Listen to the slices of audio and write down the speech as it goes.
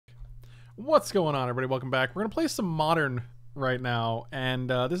What's going on, everybody? Welcome back. We're gonna play some Modern right now, and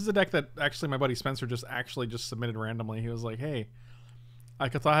this is a deck that actually my buddy Spencer just submitted randomly. He was like, "Hey, I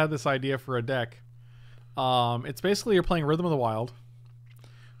thought I had this idea for a deck. It's basically you're playing Rhythm of the Wild,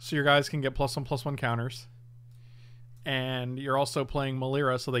 so your guys can get +1/+1 counters, and you're also playing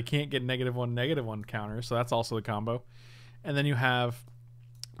Melira, so they can't get -1/-1 counters. So that's also the combo. And then you have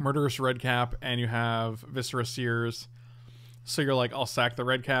Murderous Redcap, and you have Viscera Seers. So you're like, I'll sack the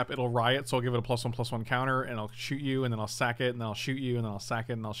Redcap, it'll riot, so I'll give it a +1/+1 counter, and I'll shoot you, and then I'll sack it, and then I'll shoot you, and then I'll sack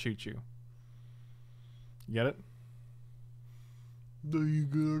it, and I'll shoot you. Get it? There you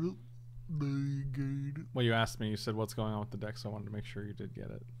got it. There you get it. Well, you asked me, you said what's going on with the deck, so I wanted to make sure you did get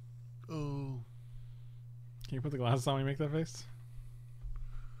it. Oh. Can you put the glasses on when you make that face?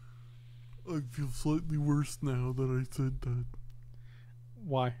 I feel slightly worse now that I said that.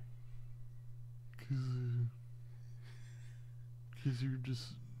 Why? Because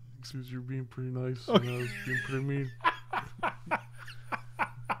you're being pretty nice, and I was being pretty mean.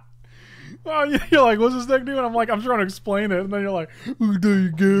 Oh, you're like, what's this deck doing? I'm like, I'm trying to explain it, and then you're like, oh, do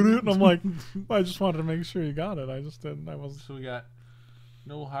you get it? And I'm like, I just wanted to make sure you got it. I just didn't. I wasn't. So we got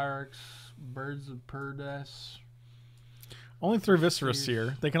no Hierarchs, Birds of Paradise. Only through Viscera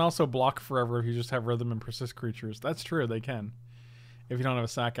Seer. They can also block forever if you just have Rhythm and Persist creatures. That's true, they can. If you don't have a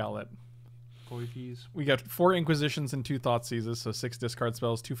sack outlet. Koifis. We got 4 Inquisitions and 2 Thoughtseizes, so 6 discard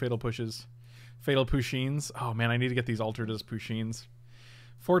spells, 2 Fatal Pushes, Fatal Pushines. Oh man, I need to get these altered as Pushines.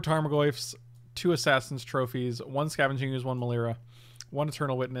 4 Tarmogoyfs, 2 Assassin's Trophies, 1 Scavenging Ooze, 1 Melira, 1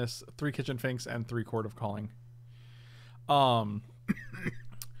 Eternal Witness, 3 Kitchen Finks, and 3 Chord of Calling. One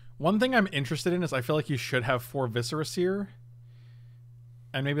thing I'm interested in is I feel like you should have 4 Viscera Seer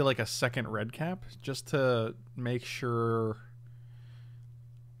and maybe like a second Redcap just to make sure.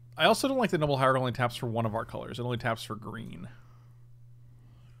 I also don't like the Noble Hierarch only taps for one of our colors. It only taps for green.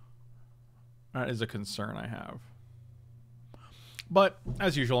 That is a concern I have. But,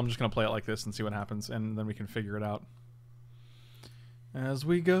 as usual, I'm just going to play it like this and see what happens, and then we can figure it out as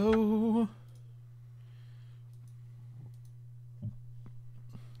we go.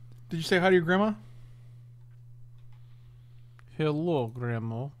 Did you say hi to your grandma? Hello,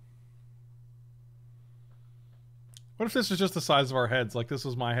 Grandma. What if this was just the size of our heads? Like this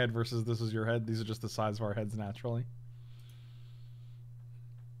was my head versus this is your head. These are just the size of our heads naturally.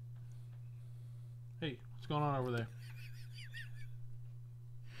 Hey, what's going on over there?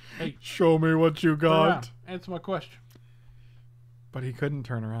 Hey, show me what you got. Answer my question. But he couldn't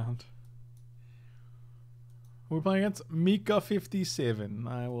turn around. We're playing against Mika 57.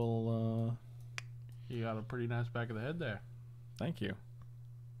 I will. You got a pretty nice back of the head there. Thank you.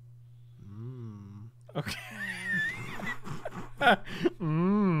 Okay.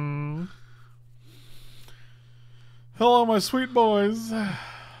 Hello, my sweet boys.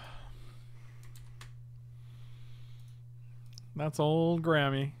 That's old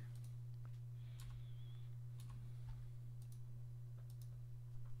Grammy.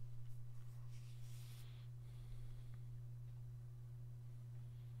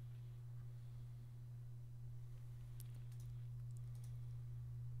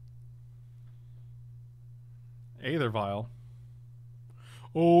 Aether Vial.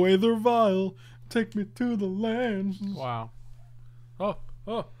 Oh, Aether Vial, take me to the lands. Wow. Oh.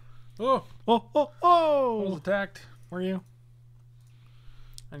 I was attacked. Where are you?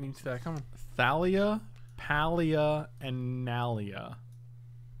 I need to attack. Come on. Thalia, Palia, and Nalia.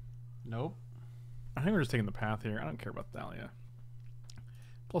 Nope. I think we're just taking the path here. I don't care about Thalia.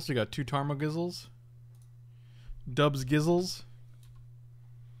 Plus, we got 2 Tarmogizzles. Dubs Gizzles.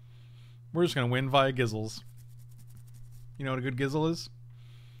 We're just going to win via Gizzles. You know what a good Gizzle is?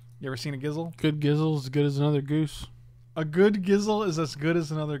 You ever seen a Gizzle? Good Gizzle is as good as another goose. A good Gizzle is as good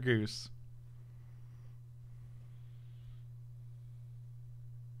as another goose.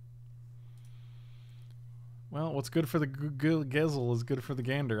 Well, what's good for the Gizzle is good for the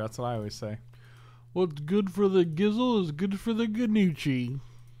gander. That's what I always say. What's good for the Gizzle is good for the Ganucci.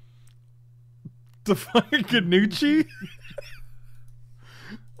 The fucking Ganucci?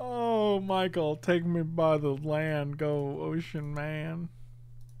 Oh, Michael, take me by the land, go ocean man.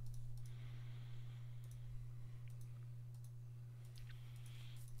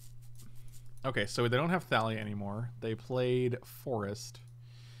 Okay, so they don't have Thalia anymore. They played Forest.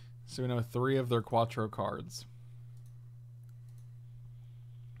 So we know 3 of their Quattro cards.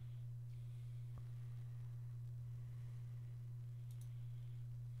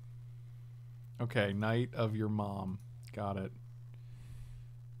 Okay, Night of Your Mom. Got it.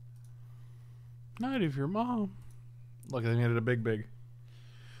 Night of Your Mom. Look, they made it a big.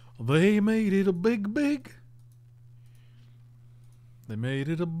 They made it a big. They made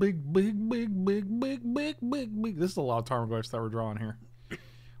it a big, big, big, big, big, big, big, big. This is a lot of Tarmogoyfs that we're drawing here.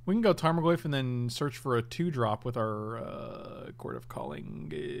 We can go Tarmogoyf and then search for a 2-drop with our Chord of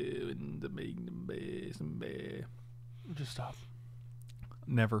Calling. Just stop.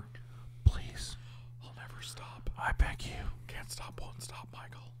 Never. Please. I'll never stop. I beg you. Can't stop, won't stop,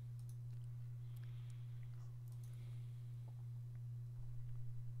 Michael.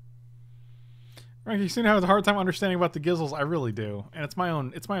 Right, you seem to have a hard time understanding about the Gizzles. I really do, and it's my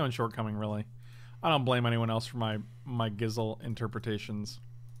own shortcoming, really. I don't blame anyone else for my Gizzle interpretations.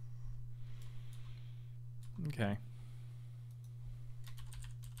 Okay.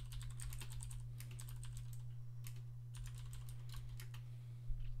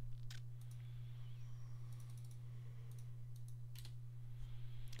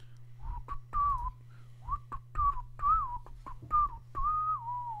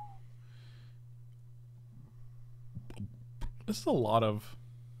 This is a lot of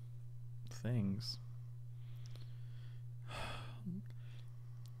things.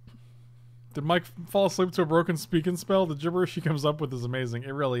 Did Mike fall asleep to a broken speaking spell? The gibberish he comes up with is amazing.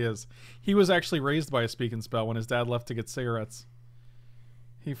 It really is. He was actually raised by a speaking spell when his dad left to get cigarettes.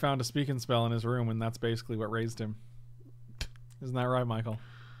 He found a speaking spell in his room, and that's basically what raised him. Isn't that right, Michael?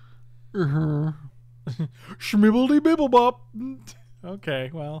 Uh-huh. Schmibbledy bibblebop.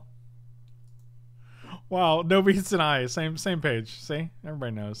 Okay, well. Wow, no beats and I. Same page. See?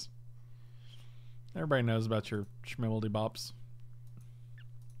 Everybody knows. Everybody knows about your schmibbledy bops.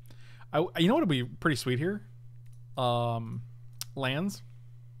 You know what would be pretty sweet here? Lands.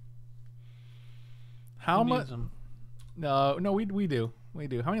 How much? No, we do. We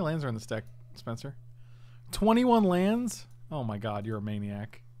do. How many lands are in this deck, Spencer? 21 lands? Oh my god, you're a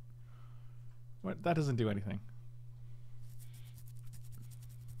maniac. What? That doesn't do anything.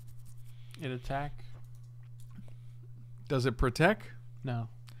 It attack? Does it protect? No.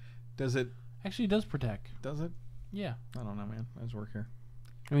 Does it? Actually, it does protect. Does it? Yeah. I don't know, man. I just work here.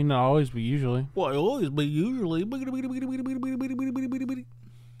 I mean, not always, but usually. Well, always, but usually. Yeah,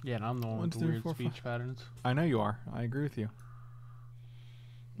 and I'm the one with the weird speech patterns. I know you are. I agree with you.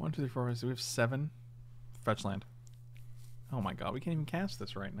 1, 2, 3, 4, 5, 6. We have 7 fetch land. Oh my god, we can't even cast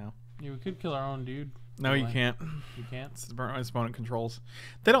this right now. Yeah, we could kill our own dude. No, you can't. You can't? It's the opponent controls.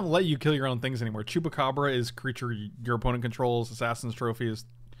 They don't let you kill your own things anymore. Chupacabra is creature your opponent controls. Assassin's Trophy is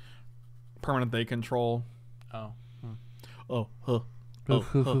permanent they control. Oh. Oh, huh. 1,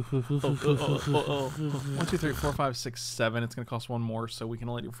 2, 3, 4, 5, 6, 7. It's going to cost 1 more, so we can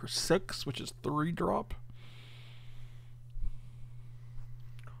only do it for 6, which is 3-drop.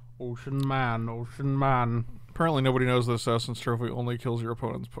 Ocean Man. Apparently nobody knows that Assassin's Trophy only kills your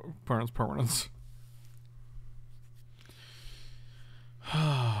opponent's permanents.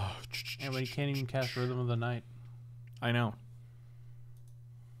 Yeah, but you can't even cast Rhythm of the Night. I know.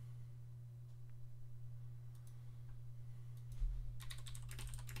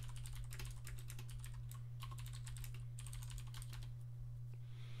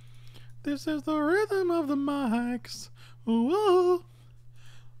 This is the rhythm of the mics. Ooh, oh,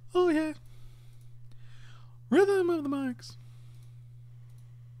 oh yeah. Rhythm of the mics.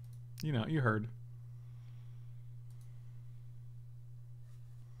 You know, you heard.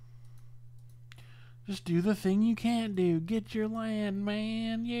 Just do the thing you can't do. Get your land,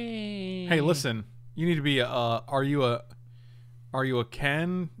 man. Yay. Hey, listen. You need to be are you a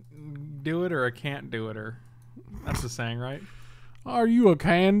can do it or a can't do it or that's the saying, right? Are you a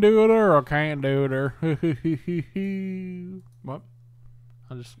can do it or a can't do it or? What?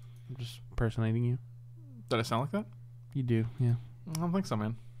 I'm just impersonating you. Did I sound like that? You do, yeah. I don't think so,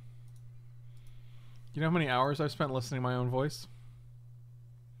 man. You know how many hours I've spent listening to my own voice?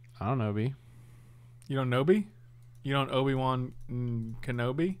 I don't know, B. You don't know B? You don't Obi-Wan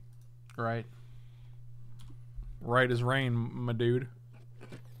Kenobi? Right. Right as rain, my dude.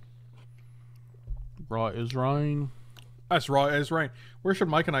 Right as rain. That's right as rain. Where should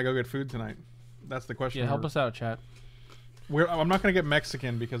Mike and I go get food tonight? That's the question. Yeah, help us out, chat. I'm not going to get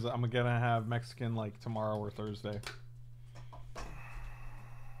Mexican because I'm going to have Mexican like tomorrow or Thursday.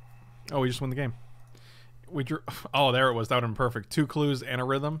 Oh, we just won the game. We drew. Oh, there it was. That would have been perfect. 2 clues and a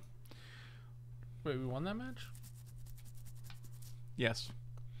rhythm. Wait, we won that match? Yes.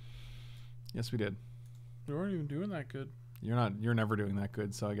 Yes, we did. We weren't even doing that good. You're never doing that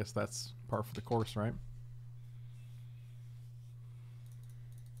good, so I guess that's par for the course, right?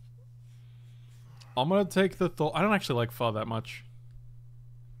 I'm gonna take the I don't actually like pho that much.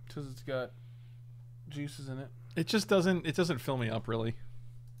 Because it's got juices in it. It just doesn't fill me up really.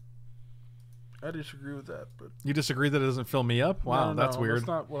 I disagree with that, but You disagree that it doesn't fill me up? Wow, no, that's weird. That's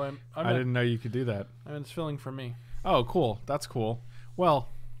not what I didn't know you could do that. I mean, it's filling for me. Oh, cool. That's cool. Well,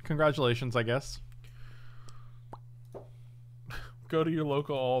 congratulations, I guess. Go to your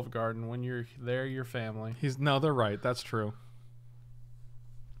local Olive Garden. When you're there, your family. No, they're right. That's true.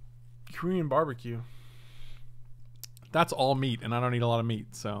 Korean barbecue. That's all meat, and I don't eat a lot of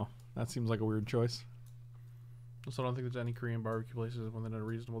meat, so that seems like a weird choice. Also, I don't think there's any Korean barbecue places within a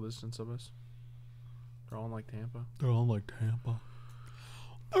reasonable distance of us. They're all in like Tampa. They're all like Tampa.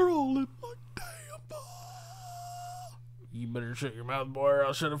 They're all in like Tampa. You better shut your mouth, boy, or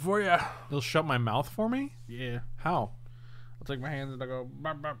I'll shut it for you. You'll shut my mouth for me? Yeah. How? I'll take my hands and I go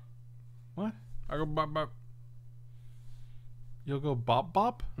bop bop. What? I go bop bop. You'll go bop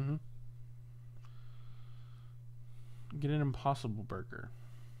bop? Mm-hmm. Get an Impossible Burger.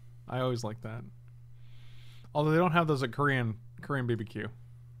 I always like that. Although they don't have those at Korean BBQ.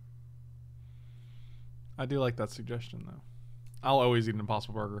 I do like that suggestion, though. I'll always eat an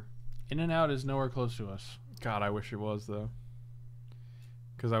Impossible Burger. In-N-Out is nowhere close to us. God, I wish it was, though.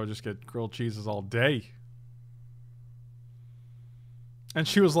 Because I would just get grilled cheeses all day. And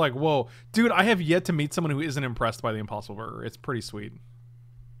she was like, whoa. Dude, I have yet to meet someone who isn't impressed by the Impossible Burger. It's pretty sweet.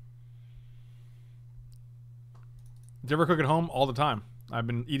 Do you ever cook at home? All the time. I've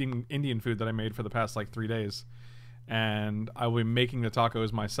been eating Indian food that I made for the past, 3 days. And I will be making the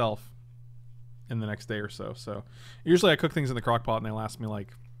tacos myself in the next day or so. So, usually I cook things in the crock pot and they last me,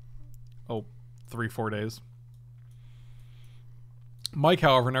 3-4 days. Mike,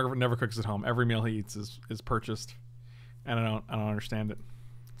 however, never cooks at home. Every meal he eats is purchased. And I don't understand it.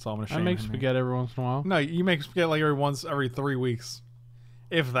 So I'm gonna shame I make him spaghetti every once in a while. No, you make spaghetti every 3 weeks,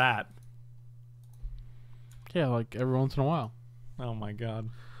 if that. Yeah, like every once in a while. Oh my god.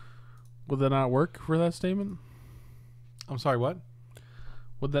 Would that not work for that statement? I'm sorry. What?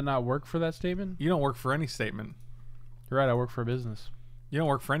 Would that not work for that statement? You don't work for any statement. You're right. I work for a business. You don't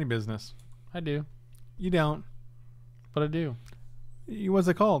work for any business. I do, You don't. but I do. What's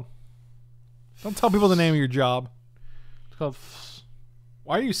it called? Don't tell people the name of your job. It's called.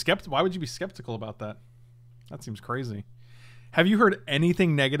 Why are you skeptical? Why would you be skeptical about that? That seems crazy. Have you heard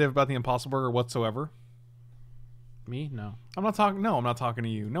anything negative about the Impossible Burger whatsoever? Me? No. I'm not talking. No, I'm not talking to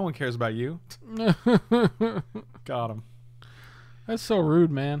you. No one cares about you. Got him. That's so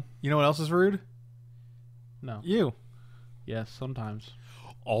rude, man. You know what else is rude? No. You. Yes, sometimes.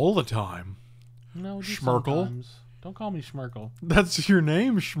 All the time. No, just Schmerkel? sometimes. Don't call me Schmerkel. That's your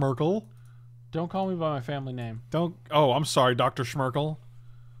name, Schmerkel. Don't call me by my family name. Don't. Oh, I'm sorry, Dr. Schmerkel.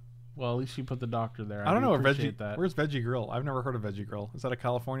 Well, at least you put the doctor there. I don't know where appreciate that. Where's Veggie Grill? I've never heard of Veggie Grill. Is that a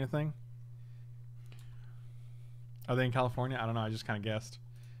California thing? Are they in California? I don't know. I just kind of guessed.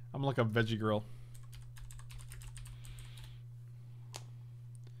 I'm gonna look up Veggie Grill.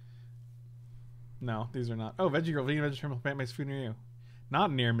 No, these are not. Oh, Veggie Grill, vegan vegetarian plant-based food near you.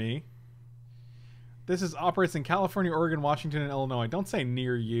 Not near me. This operates in California, Oregon, Washington, and Illinois. Don't say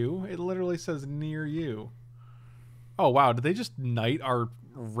near you. It literally says near you. Oh, wow. Did they just knight our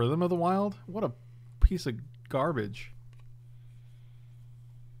Rhythm of the Wild? What a piece of garbage.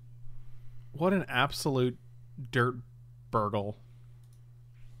 What an absolute dirt burgle.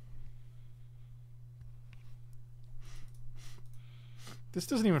 This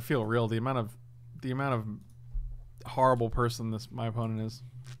doesn't even feel real. The amount of horrible person my opponent is.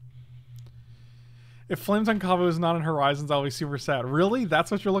 If Flames on Cabo is not in Horizons, I'll be super sad. Really?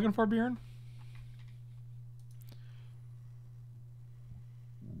 That's what you're looking for, Bjorn?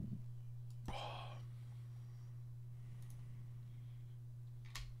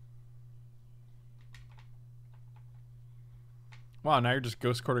 Wow, now you're just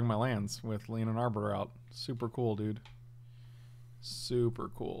ghost courting my lands with Lean and Arbiter out. Super cool, dude. Super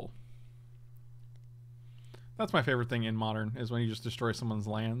cool. That's my favorite thing in Modern, is when you just destroy someone's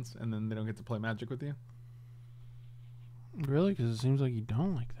lands and then they don't get to play Magic with you. Really? Because it seems like you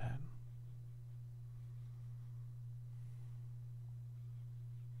don't like that.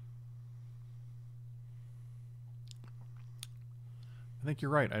 I think you're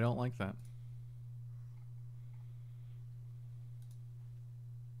right. I don't like that.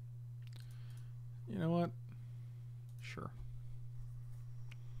 You know what? Sure.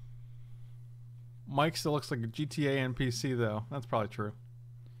 Mike still looks like a GTA NPC, though. That's probably true.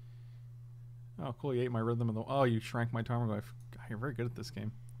 Oh, cool. You ate my Rhythm of the... Oh, you shrank my Tarmogoyf. God, you're very good at this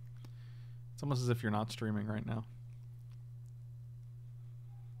game. It's almost as if you're not streaming right now.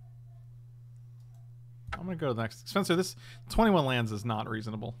 I'm going to go to the next... Spencer, this 21 lands is not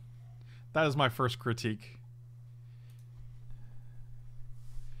reasonable. That is my first critique.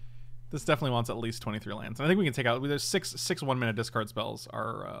 This definitely wants at least 23 lands. And I think we can take out... There's six 1-minute discard spells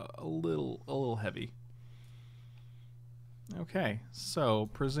are a little heavy. Okay, so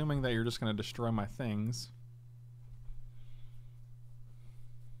presuming that you're just going to destroy my things...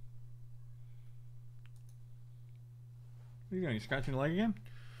 What are you doing? You scratching your leg again?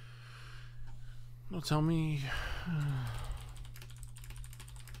 Don't tell me.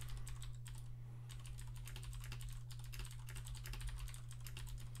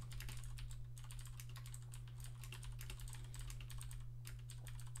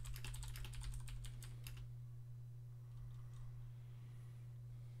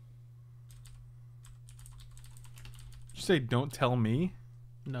 Did you say don't tell me?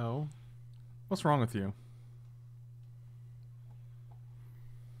 No. What's wrong with you?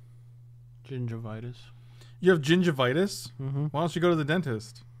 Gingivitis. You have gingivitis? Mm-hmm. Why don't you go to the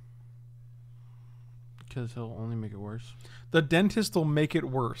dentist? Because he'll only make it worse. The dentist will make it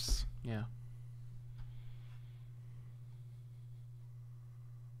worse. Yeah.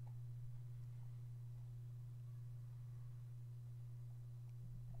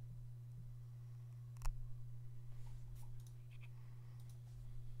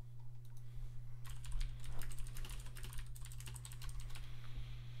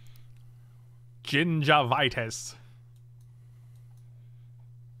 Gingivitis. Is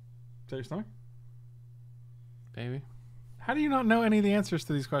that your stomach? Baby? How do you not know any of the answers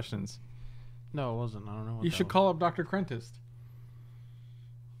to these questions? No, it wasn't. I don't know what You that should was. call up Dr. Crentist.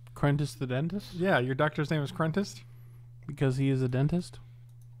 Crentis the dentist? Yeah, your doctor's name is Crentist? Because he is a dentist?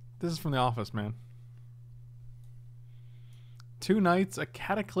 This is from The Office, man. 2 knights, a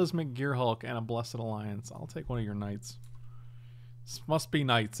cataclysmic gear hulk, and a blessed alliance. I'll take one of your knights. This must be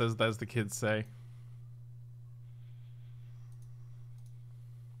knights, as the kids say.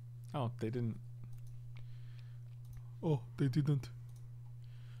 Oh, they didn't. Oh, they didn't.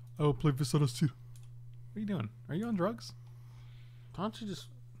 I will play Viscera Seer. What are you doing? Are you on drugs? Why don't you just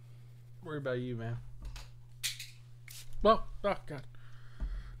worry about you, man? Well, oh, God.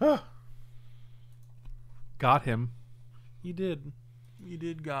 Ah. Got him. You did. You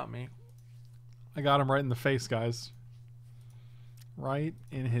did got me. I got him right in the face, guys. Right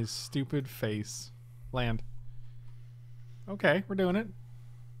in his stupid face. Land. Okay, we're doing it.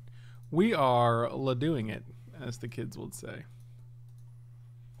 We are doing it, as the kids would say.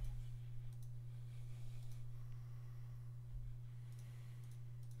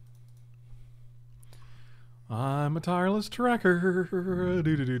 I'm a tireless tracker.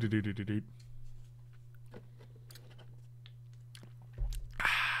 Do-do-do-do-do-do-do.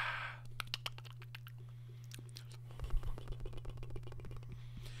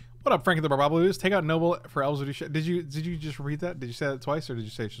 What up, Frankie the Barbablus? Take out Noble for elves. Did you just read that? Did you say that twice, or did you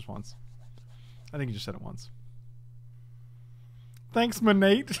say it just once? I think you just said it once. Thanks,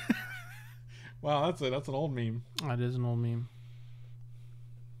 Manate. Wow, that's an old meme. That is an old meme.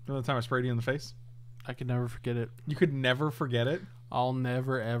 Remember the time I sprayed you in the face? I could never forget it. You could never forget it. I'll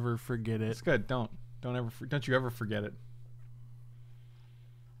never ever forget it. It's good. Don't you ever forget it.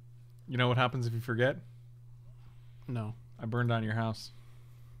 You know what happens if you forget? No, I burned down your house.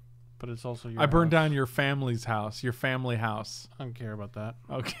 but it's also your I burned house. down your family's house. Your family house. I don't care about that.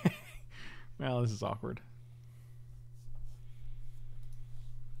 Okay. Well, this is awkward.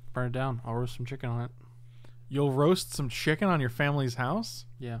 Burn it down. I'll roast some chicken on it. You'll roast some chicken on your family's house?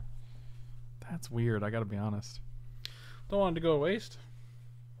 Yeah. That's weird. I gotta be honest. Don't want it to go to waste.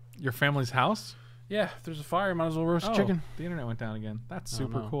 Your family's house? Yeah, if there's a fire, might as well roast Oh, chicken. the internet went down again. That's Oh,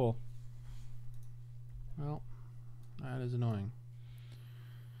 super no. cool. Well, that is annoying.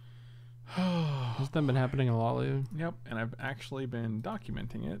 Hasn't that been happening a lot lately? Yep, and I've actually been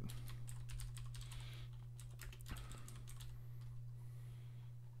documenting it.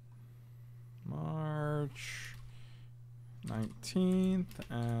 March 19th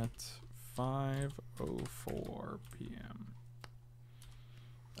at 5:04 p.m.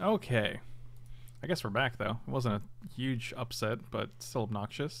 Okay. I guess we're back, though. It wasn't a huge upset, but still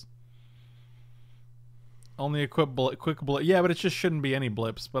obnoxious. Only a quick blip. Yeah, but it just shouldn't be any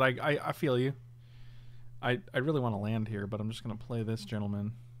blips. But I feel you. I really want to land here, but I'm just going to play this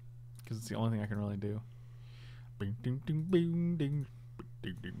gentleman because it's the only thing I can really do. I'm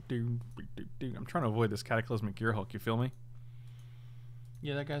trying to avoid this cataclysmic gear hulk. You feel me?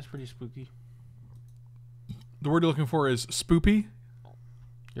 Yeah, that guy's pretty spooky. The word you're looking for is spoopy.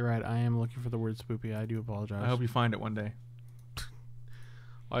 You're right. I am looking for the word spoopy. I do apologize. I hope you find it one day.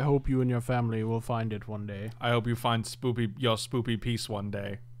 I hope you and your family will find it one day. I hope you find your spoopy piece one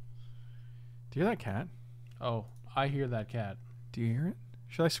day. Do you hear that cat? Oh, I hear that cat. Do you hear it?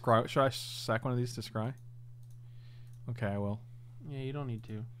 Should I scry? Should I sack one of these to scry? Okay, I will. Yeah, you don't need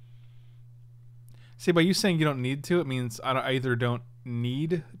to. See, by you saying you don't need to, it means I either don't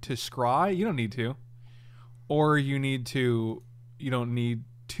need to scry, you don't need to, or you don't need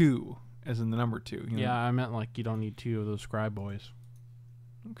to, as in the number 2. You know? Yeah, I meant like you don't need 2 of those scribe boys.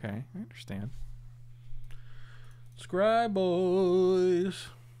 Okay, I understand. Scry boys.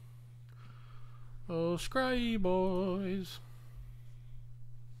 Oh, scry boys.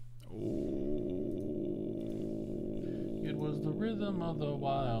 Oh. It was the rhythm of the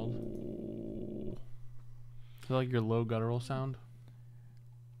wild. Is that like your low guttural sound?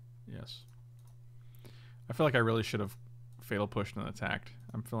 Yes. I feel like I really should have fatal pushed and attacked.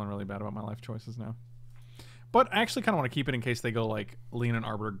 I'm feeling really bad about my life choices now. But I actually kind of want to keep it in case they go like Lean and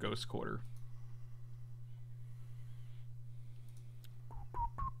Arbiter Ghost Quarter.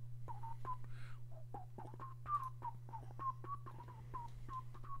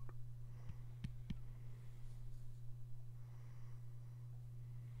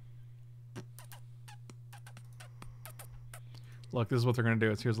 Look, this is what they're going to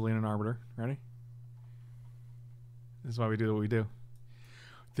do. Here's the Lean and Arbiter. Ready? This is why we do what we do.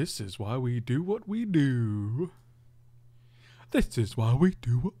 This is why we do what we do. This is why we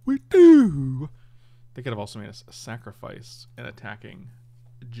do what we do. They could have also made us a sacrifice and attacking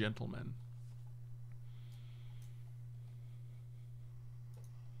gentlemen.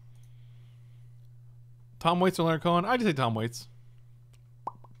 Tom Waits or Leonard Cohen? I just say Tom Waits.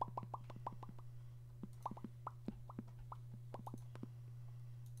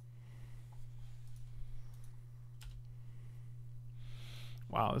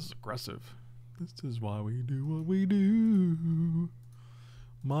 Wow, this is aggressive. This is why we do what we do.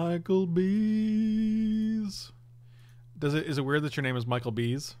 Michael Bees. Is it weird that your name is Michael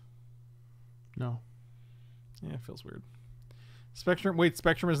Bees? No. Yeah, it feels weird. Spectrum. Wait,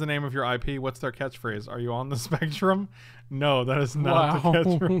 Spectrum is the name of your IP. What's their catchphrase? Are you on the Spectrum? No, that is not the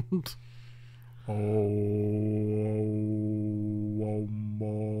catchphrase.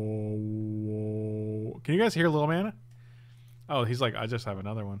 Can you guys hear Little Man? Oh, he's like, I just have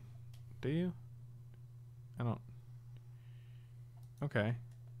another one. Do you? I don't. Okay.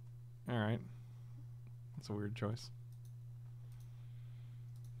 All right. That's a weird choice.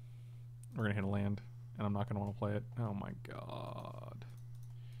 We're going to hit a land, and I'm not going to want to play it. Oh, my God.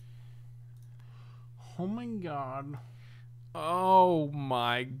 Oh, my God. Oh,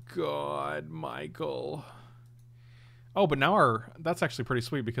 my God, Michael. Oh, but now that's actually pretty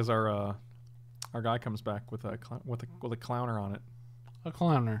sweet because our guy comes back with a clowner on it. A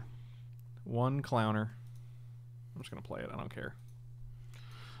clowner. One clowner. I'm just gonna play it. I don't care.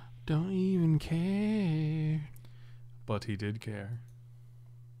 Don't even care. But he did care.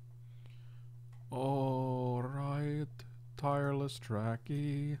 All right, tireless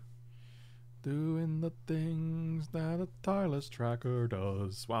tracky, doing the things that a tireless tracker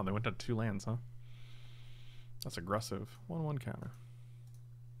does. Wow, they went to 2 lands, huh? That's aggressive. 1/1 counter.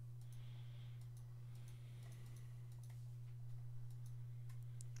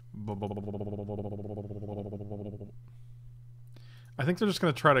 I think they're just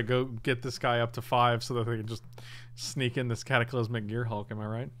going to try to go get this guy up to 5 so that they can just sneak in this Cataclysmic Gear Hulk, am I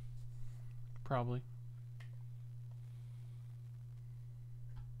right? Probably.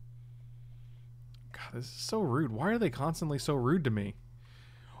 God, this is so rude. Why are they constantly so rude to me?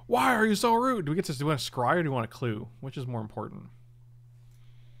 Why are you so rude? Do we get to do a scry or do we want a clue? Which is more important?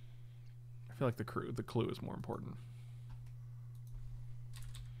 I feel like the clue is more important.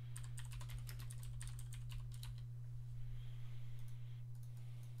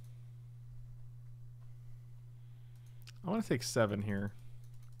 I want to take 7 here.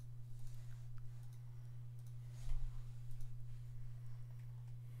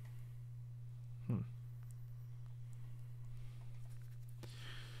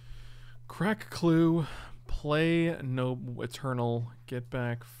 Crack clue, play no eternal, get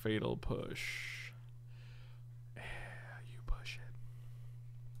back fatal push. Yeah, you push it.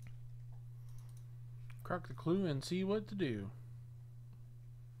 Crack the clue and see what to do.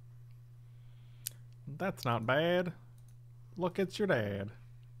 That's not bad. Look, it's your dad.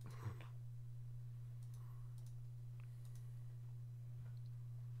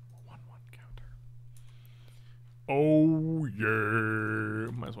 One counter. Oh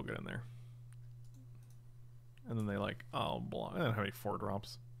yeah. Might as well get in there. And then they like, oh, block. I don't have any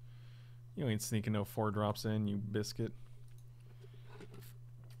 4-drops. You ain't sneaking no 4-drops in, you biscuit. 1,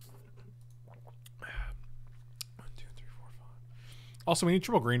 2, 3, 4, 5. Also, we need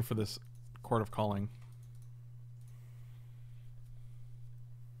triple green for this Chord of Calling.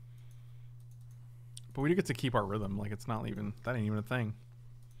 But we do get to keep our rhythm. Like, it's not even, that ain't even a thing.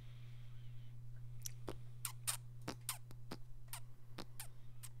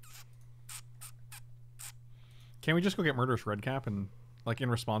 Can't we just go get Murderous Redcap and, like, in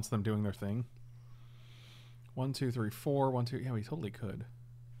response to them doing their thing? 1, 2, 3, 4. 1, 2. Yeah, we totally could.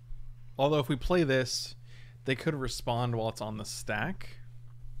 Although, if we play this, they could respond while it's on the stack.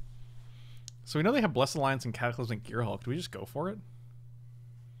 So we know they have Blessed Alliance and Cataclysmic Gearhulk. Do we just go for it?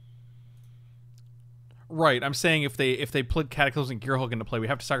 Right, I'm saying if they put Cataclysmic Gearhulk into play, we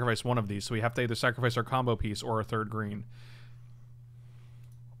have to sacrifice one of these. So we have to either sacrifice our combo piece or our third green.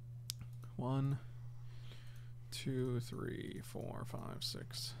 1, 2, 3, 4, 5,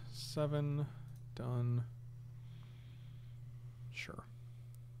 6, 7. Done. Sure.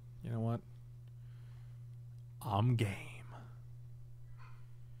 You know what? I'm game.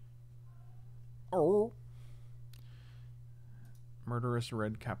 Oh. Murderous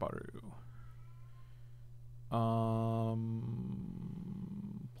Redcap. Plus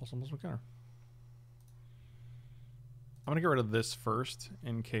one counter. I'm gonna get rid of this first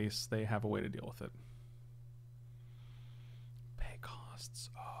in case they have a way to deal with it. Pay costs.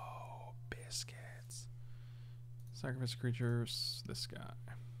 Oh, biscuits. Sacrifice creatures. This guy.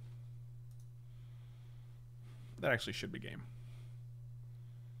 That actually should be game.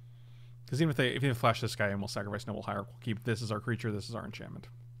 Because even if they flash this guy and we'll sacrifice Noble Hierarch, we'll keep this as our creature, this is our enchantment.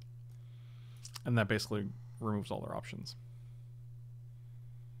 And that basically removes all their options.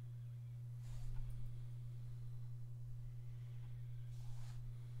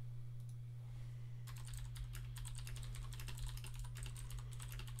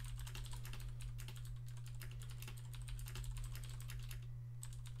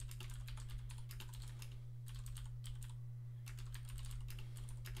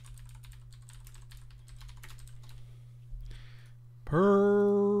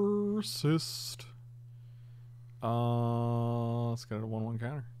 Persist. Let's get a 1/1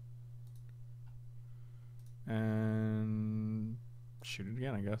 counter. And shoot it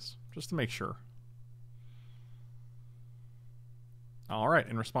again, I guess. Just to make sure. Alright,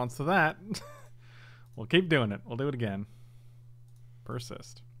 in response to that, we'll keep doing it. We'll do it again.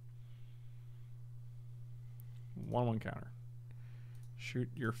 Persist. 1/1 counter. Shoot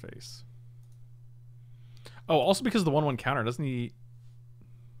your face. Oh, also because of the 1/1 counter, doesn't he...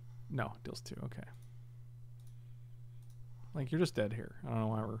 No, deals 2. Okay. Like, you're just dead here. I don't know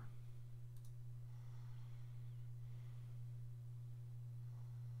why we're...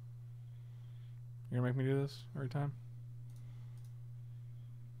 You're gonna make me do this every time?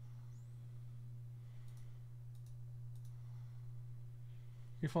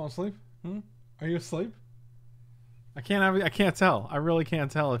 You falling asleep? Are you asleep? I can't tell. I really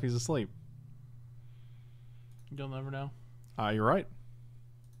can't tell if he's asleep. You'll never know. You're right.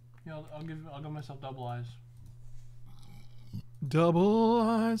 Yeah, I'll give myself double eyes. Double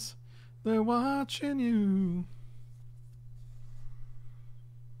eyes, they're watching you.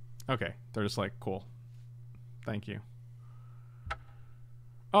 Okay, they're just like, cool. Thank you.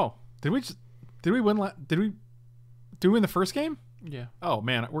 Oh, did we win? Did we win the first game? Yeah. Oh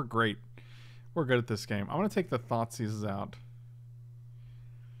man, we're great. We're good at this game. I'm gonna take the Thoughtseizes out.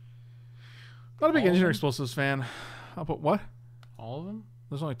 Not a big Engineer Explosives fan. I'll put what? All of them?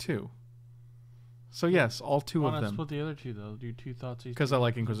 There's only 2. So yes, all 2 of Why not them. split the other 2 though? Do 2 Thoughtseize. Because I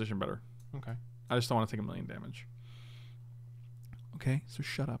like Inquisition better. Okay. I just don't want to take 1,000,000 damage. Okay, so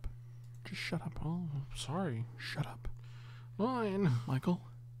shut up. Just shut up. Oh, sorry. Shut up. Fine. Michael?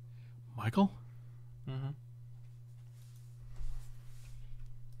 Michael? Mm-hmm.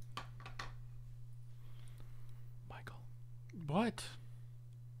 Michael. What?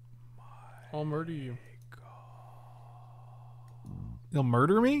 I'll murder you. You'll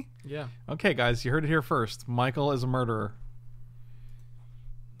murder me? Yeah. Okay, guys, you heard it here first. Michael is a murderer.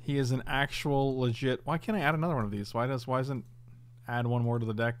 He is an actual legit... Why can't I add another one of these? Why isn't add one more to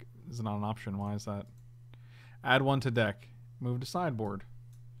the deck? Is it not an option? Why is that? Add 1 to deck. Move to sideboard.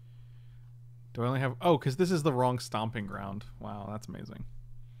 Do I only have... Oh, because this is the wrong Stomping Ground. Wow, that's amazing.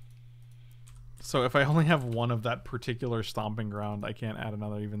 So if I only have 1 of that particular Stomping Ground, I can't add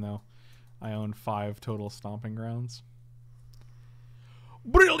another even though I own 5 total Stomping Grounds.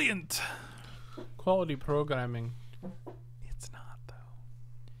 Brilliant! Quality programming. It's not, though.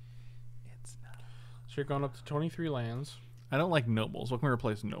 It's not. So you're going up to 23 lands. I don't like Nobles. What can we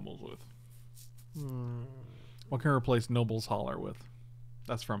replace Nobles with? What can we replace Noble's Holler with?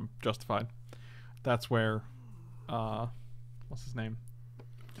 That's from Justified. That's where... what's his name?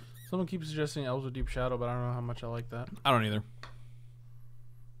 Someone keeps suggesting Elves of Deep Shadow, but I don't know how much I like that. I don't either.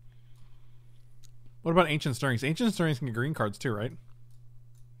 What about Ancient Stirrings? Ancient Stirrings can get green cards too, right?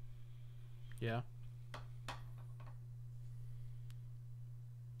 Yeah.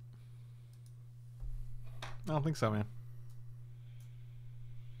 I don't think so, man.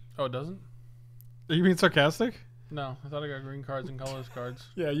 Oh, it doesn't? Are you being sarcastic? No, I thought I got green cards and colorless cards.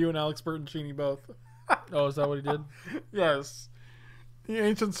 Yeah, you and Alex Bertoncini both. Oh, is that what he did? Yes. The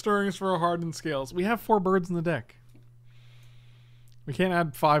Ancient Stirrings for hardened scales. We have 4 birds in the deck. We can't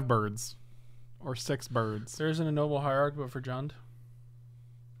add 5 birds. or 6 birds. There isn't a noble hierarch, but for Jund.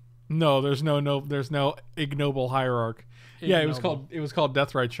 No, there's no ignoble hierarch. Yeah, it was called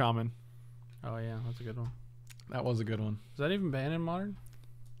Deathrite Shaman. Oh yeah, that's a good one. That was a good one. Is that even banned in Modern?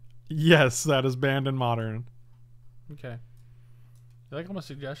 Yes, that is banned in Modern. Okay. You like all my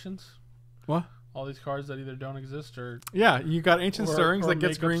suggestions? What? All these cards that either don't exist or... Yeah, you got Ancient Stirrings that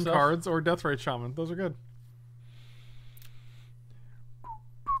gets green stuff. cards, or Deathrite Shaman. Those are good.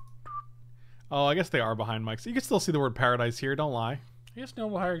 Oh, I guess they are behind mics. You can still see the word Paradise here. Don't lie. I guess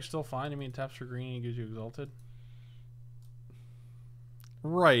Noble Hierarch's still fine. I mean, it taps for green and gives you Exalted.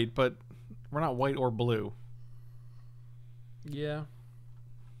 Right, but we're not white or blue. Yeah.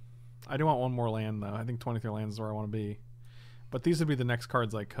 I do want one more land, though. I think 23 lands is where I want to be. But these would be the next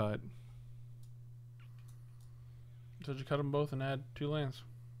cards I cut. So you cut them both and add 2 lands.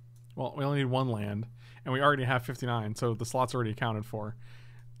 Well, we only need 1 land, and we already have 59, so the slot's already accounted for.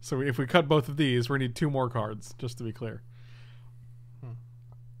 So if we cut both of these, we need 2 more cards, just to be clear.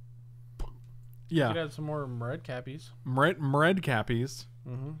 Yeah. You could add some more red cappies. Red cappies.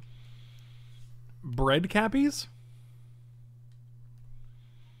 Mm-hmm. Bread cappies?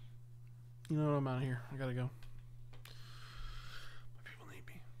 You know what? I'm out of here. I gotta go. My people need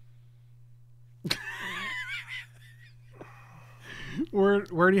me.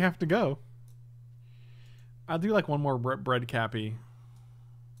 Where do you have to go? I'll do like one more bread cappy.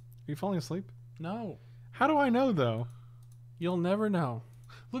 Are you falling asleep? No. How do I know, though? You'll never know.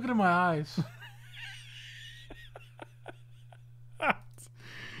 Look into my eyes.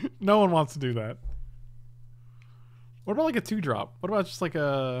 No one wants to do that. What about like a 2-drop? What about just like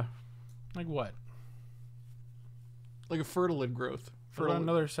a... Like what? Like a fertilid growth. What about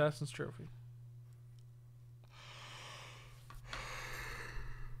another Assassin's Trophy?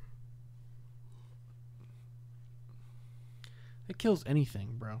 It kills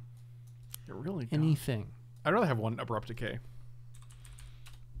anything, bro. It really does. Anything. I'd rather have one Abrupt Decay.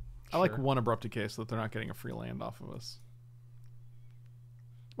 I like one Abrupt Decay so that they're not getting a free land off of us.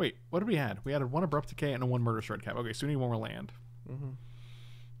 Wait, what did we add? We added 1 Abrupt Decay and 1 Murderous Redcap. Okay, so we need 1 more land. Mm-hmm.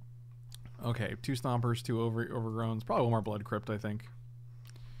 Okay, 2 Stompers, 2 Overgrowns. Probably 1 more Blood Crypt, I think.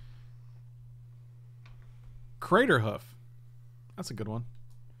 Crater Hoof. That's a good one.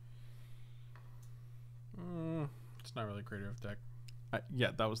 It's not really a Crater Hoof deck.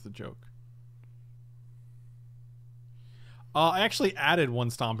 Yeah, that was the joke. I actually added 1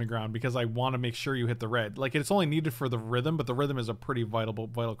 Stomping Ground because I want to make sure you hit the red. Like, it's only needed for the rhythm, but the rhythm is a pretty vital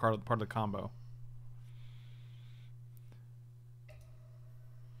part of the combo.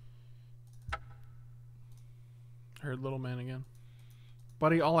 Heard Little Man again.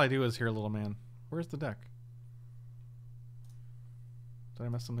 Buddy, all I do is hear Little Man. Where's the deck? Did I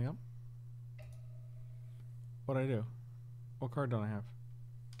mess something up? What'd I do? What card don't I have?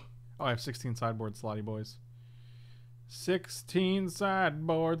 Oh, I have 16 sideboard slotty boys. 16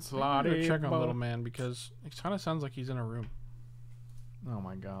 sideboard slotty. Check on Little Man because it kind of sounds like he's in a room. Oh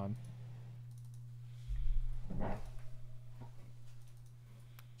my god.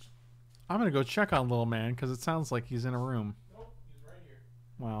 I'm gonna go check on Little Man because it sounds like he's in a room. Nope, he's right here.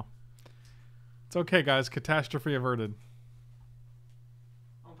 Wow. It's okay, guys. Catastrophe averted.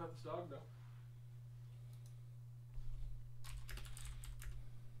 I don't pet this dog though.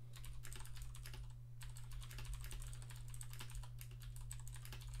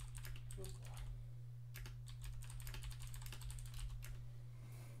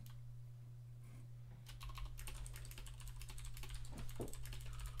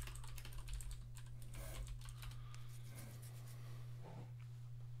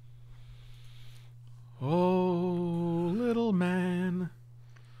 Oh, little man,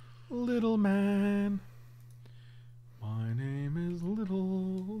 little man. My name is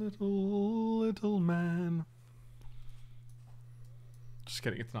little man. Just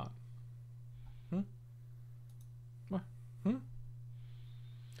kidding, it's not. What? We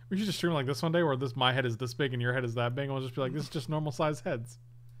should just stream like this one day where my head is this big and your head is that big, and we'll just be like, this is just normal size heads.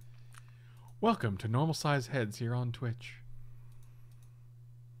 Welcome to normal size heads here on Twitch.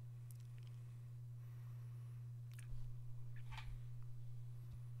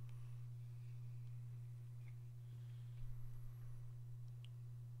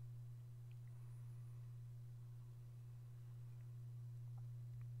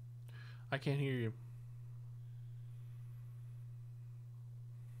 I can't hear you.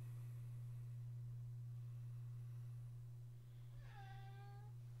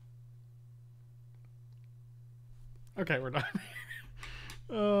 Okay, we're done.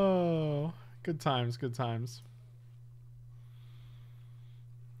 Oh, good times, good times.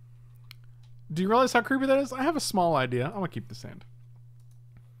 Do you realize how creepy that is? I have a small idea. I'm gonna keep this hand.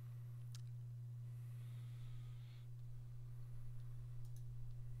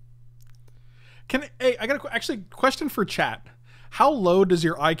 Hey, I got actually question for chat. How low does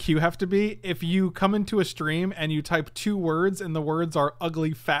your IQ have to be if you come into a stream and you type 2 words and the words are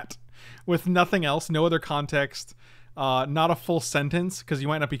ugly fat with nothing else, no other context, not a full sentence, because you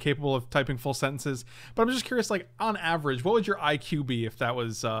might not be capable of typing full sentences. But I'm just curious, like on average, what would your IQ be if that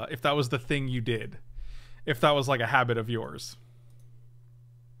was the thing you did, if that was like a habit of yours?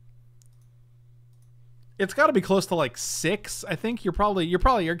 It's got to be close to like 6. I think your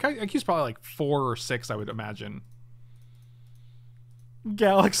IQ's probably like 4 or 6, I would imagine.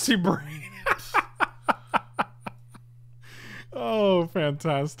 Galaxy brain. Oh,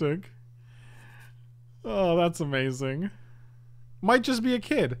 fantastic. Oh, that's amazing. Might just be a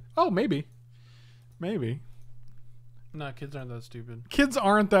kid. Oh, maybe. Maybe. No, kids aren't that stupid. Kids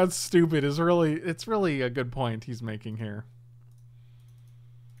aren't that stupid it's really a good point he's making here.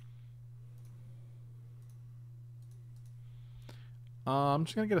 I'm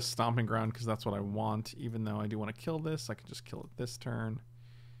just going to get a Stomping Ground because that's what I want. Even though I do want to kill this, I can just kill it this turn.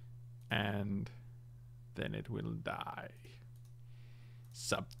 And then it will die.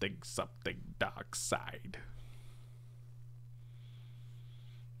 Something dark side.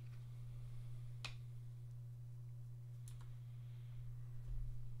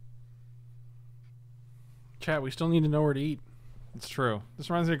 Chat, we still need to know where to eat. It's true. This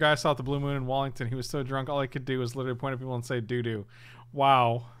reminds me of a guy I saw at the Blue Moon in Wallington. He was so drunk, all he could do was literally point at people and say doo-doo.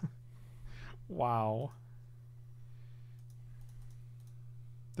 Wow. Wow.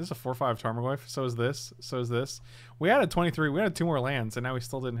 This is a 4/5 Tarmogoyf. So is this. So is this. We added 23. We added 2 more lands, and now we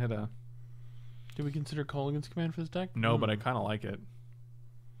still didn't hit a... Did we consider Colligan's command for this deck? No, but I kind of like it.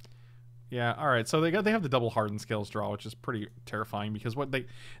 Yeah, alright. So they have the double Hardened Scales draw, which is pretty terrifying, because what they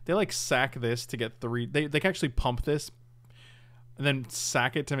like sack this to get 3... They can actually pump this, and then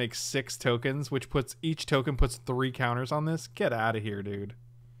sack it to make 6 tokens, which puts each token puts 3 counters on this. Get out of here, dude.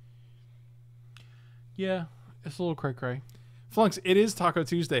 Yeah, it's a little cray-cray. Flunks, it is Taco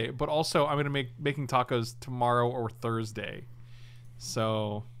Tuesday, but also I'm going to making tacos tomorrow or Thursday.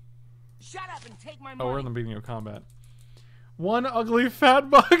 So... Shut up and take my money. Oh, we're in the beginning of combat. One ugly fat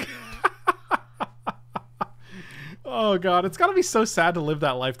bug. Oh, God. It's got to be so sad to live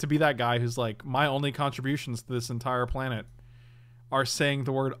that life, to be that guy who's like, my only contributions to this entire planet are saying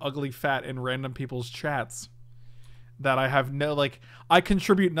the word ugly fat in random people's chats. That I have no, like, I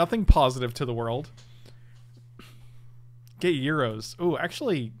contribute nothing positive to the world. Get euros. Oh,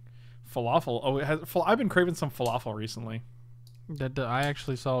 actually, falafel. Oh, I've been craving some falafel recently. I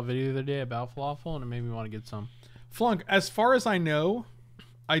actually saw a video the other day about falafel, and it made me want to get some. Flunk, as far as I know,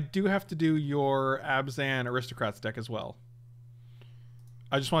 I do have to do your Abzan Aristocrats deck as well.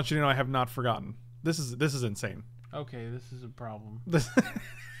 I just want you to know I have not forgotten. This is insane. Okay, this is a problem.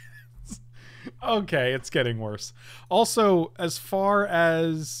 Okay, it's getting worse. Also, as far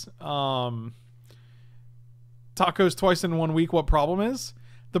as tacos twice in 1 week, what problem is?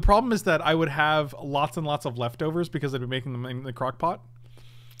 The problem is that I would have lots and lots of leftovers because I'd be making them in the crock pot.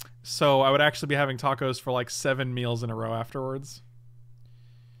 So I would actually be having tacos for like 7 meals in a row afterwards.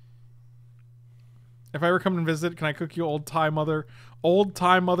 If I ever come and visit, can I cook you old Thai mother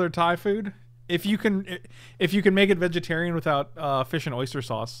Thai food? If you can make it vegetarian without fish and oyster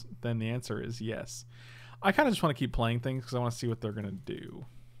sauce, then the answer is yes. I kind of just want to keep playing things because I want to see what they're gonna do.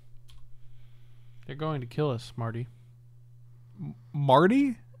 They're going to kill us, Marty.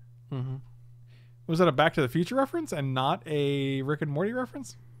 Marty? Mm-hmm. Was that a Back to the Future reference and not a Rick and Morty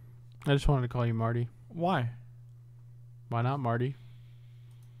reference? I just wanted to call you Marty. Why? Why not Marty?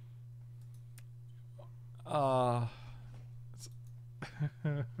 I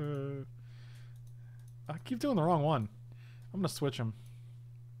keep doing the wrong one. I'm gonna switch them.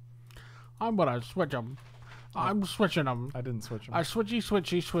 I'm gonna switch them. I'm switching them. I didn't switch them. I switchy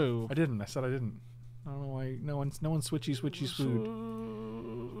swoo. I didn't. I said I didn't. I don't know why. No one's switchy swooed.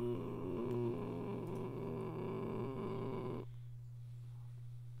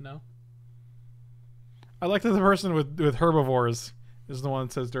 No. I like that the person with herbivores is the one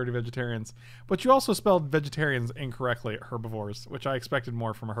that says dirty vegetarians. But you also spelled vegetarians incorrectly at herbivores, which I expected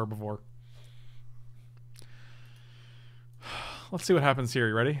more from a herbivore. Let's see what happens here.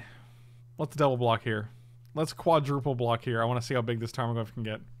 You ready? Let's double block here. Let's quadruple block here. I want to see how big this Tarmogoyf can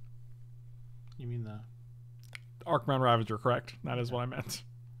get. You mean the Arcbound Ravager, correct? That is what I meant.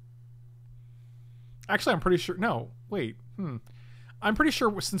 Actually, I'm pretty sure... No, wait. I'm pretty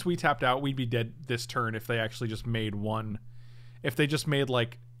sure since we tapped out, we'd be dead this turn if they actually just made one. If they just made,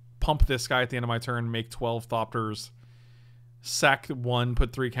 like, pump this guy at the end of my turn, make 12 Thopters, sack 1,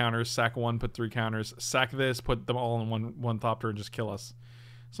 put 3 counters, sack 1, put 3 counters, sack this, put them all in one Thopter and just kill us.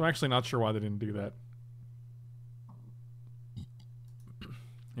 So I'm actually not sure why they didn't do that.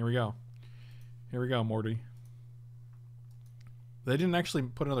 Here we go. Here we go, Morty. They didn't actually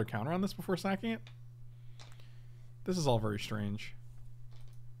put another counter on this before sacking it? This is all very strange.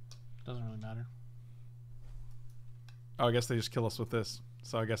 Doesn't really matter. Oh, I guess they just kill us with this.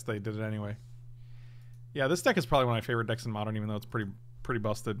 So I guess they did it anyway. Yeah, this deck is probably one of my favorite decks in Modern, even though it's pretty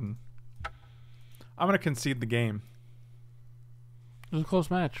busted. And I'm gonna concede the game. It was a close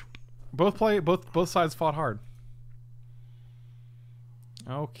match. Both sides fought hard.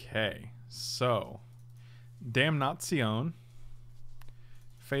 Okay, so Damnation,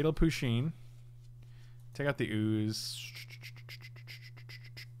 Fatal Pusheen. Take out the Ooze.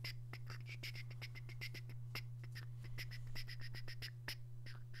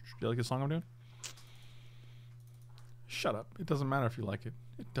 Do you like the song I'm doing? Shut up. It doesn't matter if you like it.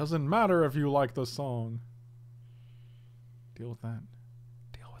 It doesn't matter if you like the song. Deal with that.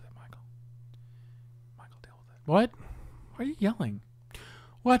 Deal with it, Michael. Michael, deal with it. What? Why are you yelling?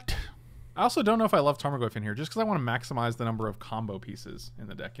 What? I also don't know if I love Tarmogoyf in here, just because I want to maximize the number of combo pieces in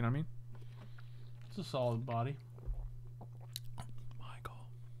the deck. You know what I mean? It's a solid body. Michael.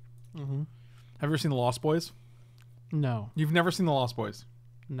 Mm-hmm. Have you ever seen The Lost Boys? No. You've never seen The Lost Boys?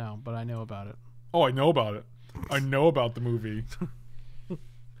 No, but I know about it. Oh, I know about it. I know about the movie.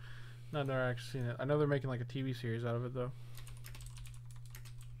 No, I've never actually seen it. I know they're making like a TV series out of it, though.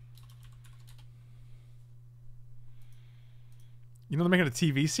 You know they're making a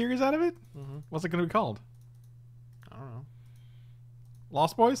TV series out of it? Mm-hmm. What's it going to be called? I don't know.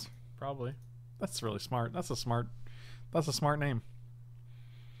 Lost Boys? Probably. That's really smart. That's a smart name.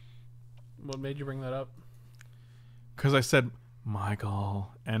 What made you bring that up? Because I said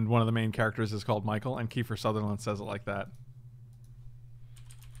Michael, and one of the main characters is called Michael, and Kiefer Sutherland says it like that.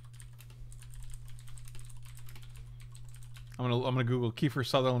 I'm gonna Google Kiefer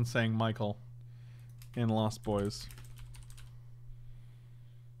Sutherland saying Michael in Lost Boys.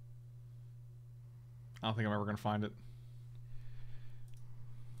 I don't think I'm ever gonna find it.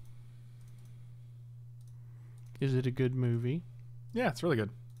 Is it a good movie? Yeah, it's really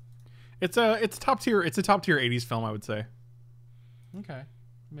good. It's a top tier 80s film, I would say. Okay.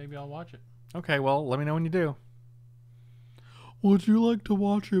 Maybe I'll watch it. Okay, well, let me know when you do. Would you like to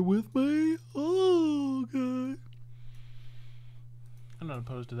watch it with me? Oh, okay. I'm not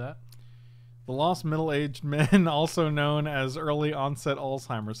opposed to that. The Lost Middle-Aged Men, also known as Early Onset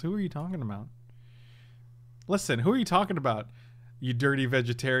Alzheimer's. Who are you talking about? Listen, who are you talking about, you dirty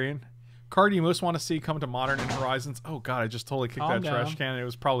vegetarian? Card you most want to see come to Modern and Horizons. Oh god, I just totally kicked Calm that trash down. can. It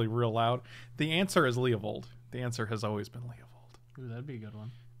was probably real loud. The answer is Leovold. The answer has always been Leovold. Ooh, that'd be a good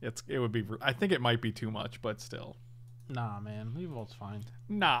one. It would be. I think it might be too much, but still. Nah, man. Leovold's fine.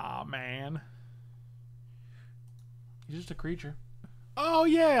 Nah, man. He's just a creature. Oh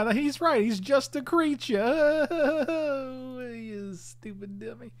yeah, he's right. He's just a creature. You stupid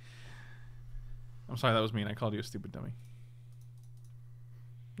dummy. I'm sorry, that was mean. I called you a stupid dummy.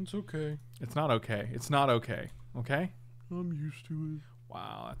 It's okay. It's not okay. It's not okay. Okay? I'm used to it.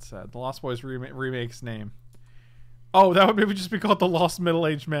 Wow, that's sad. The Lost Boys remake's name. Oh, that would maybe just be called The Lost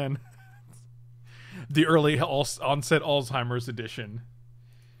Middle-Aged Men. The Early Onset Alzheimer's Edition.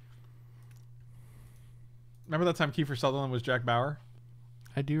 Remember that time Kiefer Sutherland was Jack Bauer?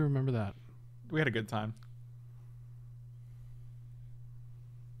 I do remember that. We had a good time.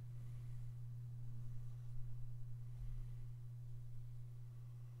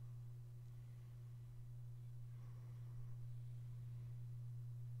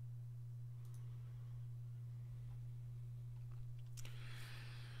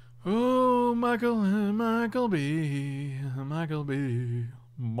 Oh, Michael B. Michael B.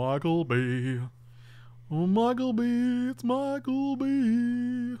 Michael B. Oh, Michael B. It's Michael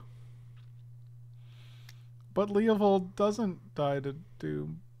B. But Leovold doesn't die to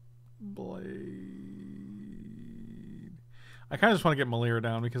Doom Blade. I kind of just want to get Melira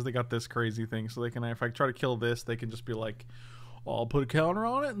down because they got this crazy thing. So they can, if I try to kill this, they can just be like, I'll put a counter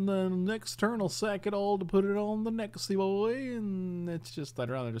on it, and then next turn I'll sack it all to put it on the next boy, and it's just,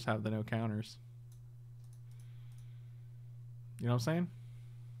 I'd rather just have the no counters. You know what I'm saying?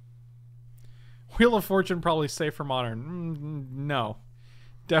 Wheel of Fortune probably safe for Modern. No.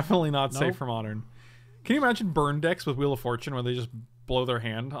 Definitely not safe for Modern. Can you imagine burn decks with Wheel of Fortune where they just blow their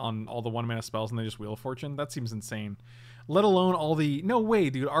hand on all the 1-mana spells and they just Wheel of Fortune? That seems insane. Let alone all the... No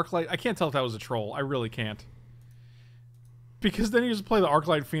way, dude. Arclight... I can't tell if that was a troll. I really can't. Because then you just play the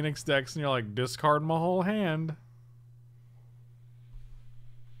Arclight Phoenix decks and you're like, discard my whole hand.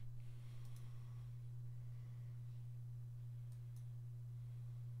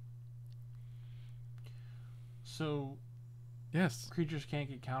 So, Yes. creatures can't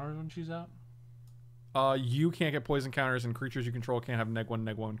get counters when she's out? You can't get poison counters, and creatures you control can't have neg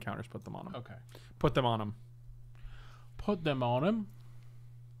 1 counters. Put them on them. Okay. Put them on them. Put them on him.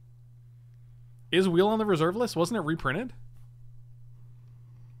 Is Wheel on the reserve list? Wasn't it reprinted?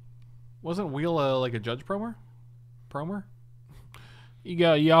 Wasn't Wheel like a judge promer? Promer?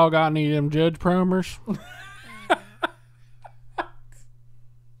 Y'all got any of them judge promers?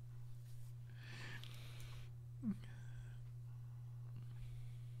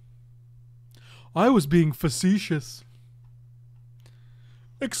 I was being facetious.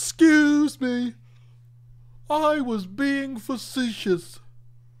 Excuse me. I was being facetious.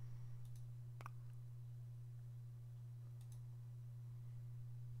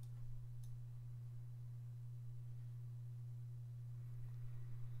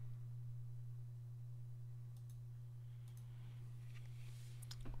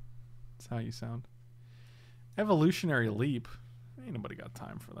 That's how you sound. Evolutionary leap. Ain't nobody got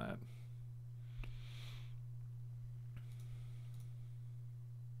time for that.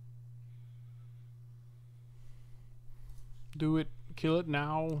 Do it. Kill it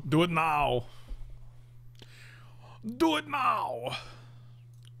now. Do it now. Do it now.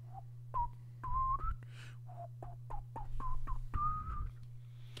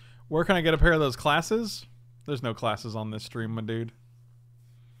 Where can I get a pair of those classes? There's no classes on this stream, my dude.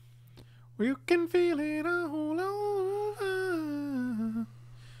 You can feel it all over.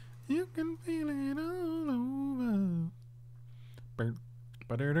 You can feel it all over.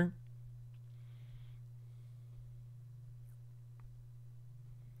 Ba-da-da.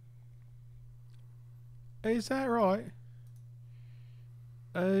 Is that right?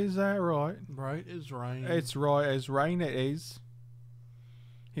 Is that right? Right is rain. It's right as rain it is.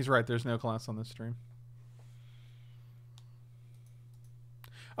 He's right, there's no class on this stream.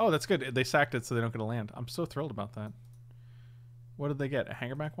 Oh, that's good. They sacked it so they don't get a land. I'm so thrilled about that. What did they get? A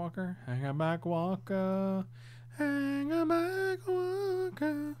hangerback walker? Hangerback walker. Hangerback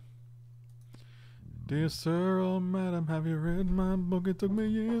walker. Dear sir or madam, have you read my book? It took me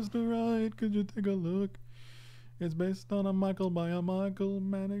years to write. Could you take a look? It's based on a Michael by a Michael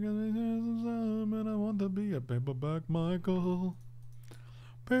Manic, and I want to be a paperback Michael.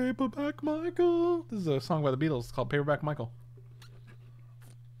 Paperback Michael. This is a song by the Beatles. It's called Paperback Michael.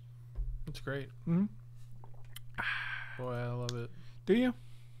 It's great. Mm-hmm. Boy, I love it Do you?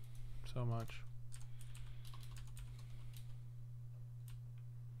 so much.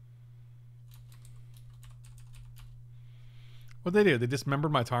 What'd they do? They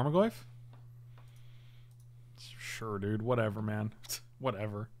dismembered my Tarmogoyf? Sure, dude. Whatever, man.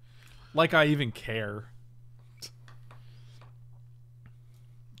 Whatever. Like I even care.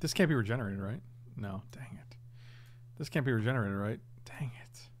 This can't be regenerated, right? No. Dang it. This can't be regenerated, right? Dang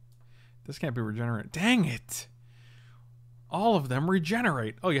it. This can't be regenerated. Dang it. All of them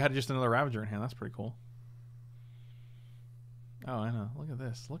regenerate. Oh, you had just another Ravager in hand. That's pretty cool. Oh, I know. Look at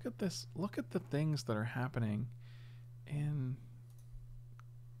this. Look at this. Look at the things that are happening in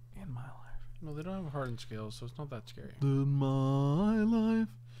my life. No, they don't have hardened scales, so it's not that scary. In my life,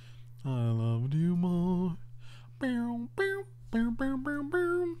 I loved you more. Bow, bow, bow, bow, bow,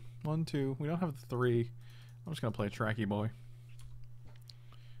 bow. 1, 2. We don't have the 3. I'm just gonna play Tracky Boy.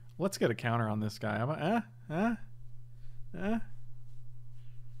 Let's get a counter on this guy. How about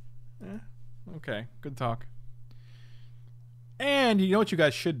Okay, good talk. And you know what you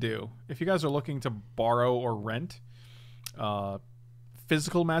guys should do? If you guys are looking to borrow or rent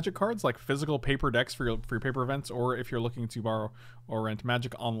physical Magic cards, like physical paper decks for your paper events, or if you're looking to borrow or rent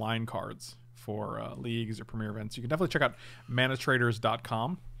Magic Online cards for leagues or premier events, you can definitely check out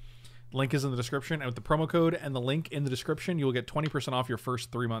manatraders.com. Link is in the description, and with the promo code and the link in the description, you will get 20% off your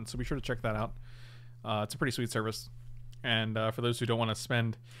first 3 months. So be sure to check that out. It's a pretty sweet service. And for those who don't want to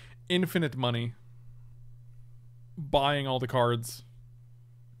spend infinite money buying all the cards,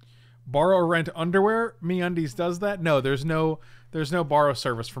 borrow or rent underwear. MeUndies does that. No, there's no borrow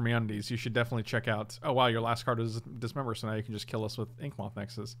service for MeUndies. You should definitely check out. Oh wow, your last card is dismember, so now you can just kill us with Ink Moth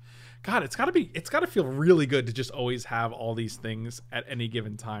Nexus. God, it's gotta feel really good to just always have all these things at any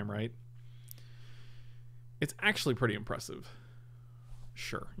given time, right? It's actually pretty impressive.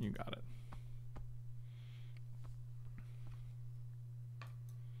 Sure, you got it.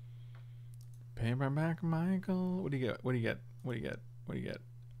 Paperback Michael. What do you get? What do you get? What do you get? What do you get?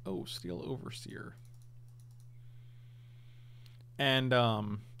 Oh, Steel Overseer. And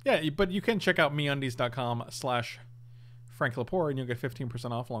yeah, but you can check out meundies.com/Frank Lepore and you'll get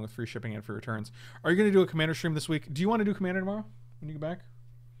 15% off along with free shipping and free returns. Are you going to do a Commander stream this week? Do you want to do Commander tomorrow when you get back?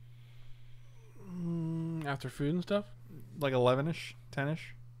 After food and stuff? Like 11-ish,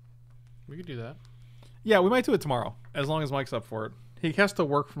 10-ish? We could do that. Yeah, we might do it tomorrow as long as Mike's up for it. He has to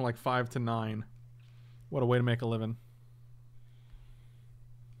work from like 5 to 9. What a way to make a living.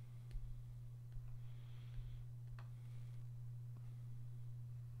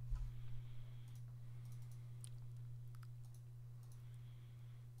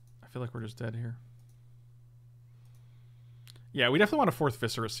 I feel like we're just dead here. Yeah, we definitely want a fourth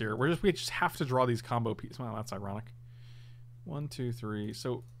Viscera Seer. We just have to draw these combo pieces. Well, that's ironic. 1, 2, 3.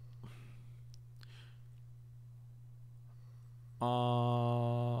 So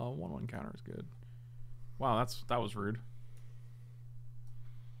 1/1 counter is good. Wow, that was rude.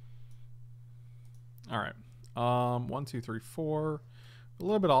 All right. 1, 2, 3, 4. A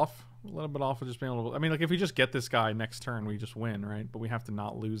little bit off. A little bit off of just being able to. I mean, like if we just get this guy next turn, we just win, right? But we have to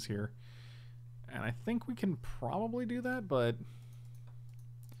not lose here. And I think we can probably do that, but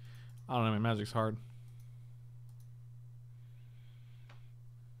I don't know. Man, Magic's hard.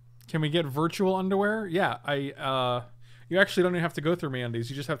 Can we get virtual underwear? Yeah, you actually don't even have to go through MeUndies.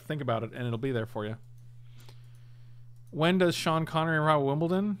 You just have to think about it, and it'll be there for you. When does Sean Connery arrive at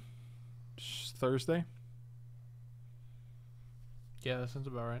Wimbledon? Thursday. Yeah, that sounds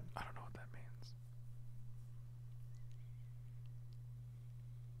about right. I don't know what that means.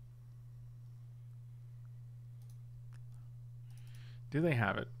 Do they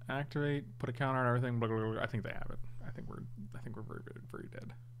have it? Activate, put a counter on everything. Blah, blah, blah. I think they have it. I think we're very, very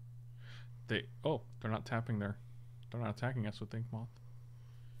dead. They're not tapping there. They're not attacking us with Think Moth.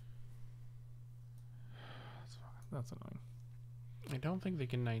 That's annoying. I don't think they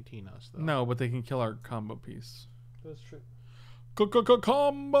can 19 us though. No, but they can kill our combo piece. That's true.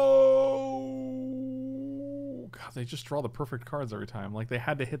 Combo! God, they just draw the perfect cards every time. Like they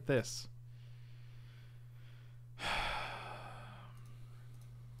had to hit this.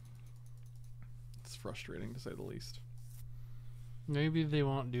 It's frustrating to say the least. Maybe they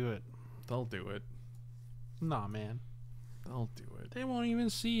won't do it. They'll do it. Nah, man. They'll do it. They won't even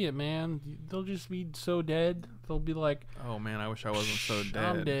see it, man. They'll just be so dead. They'll be like, oh man, I wish I wasn't so dead.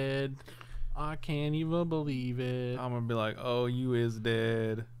 I'm dead. I can't even believe it. I'm gonna be like, oh, you is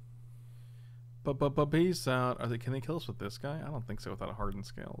dead. But peace out. Can they kill us with this guy? I don't think so without a hardened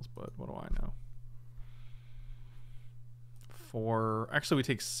scales, but what do I know? 4. Actually, we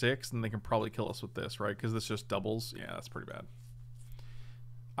take 6, and they can probably kill us with this, right? Because this just doubles. Yeah, that's pretty bad.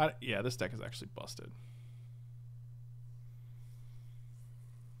 Yeah, this deck is actually busted.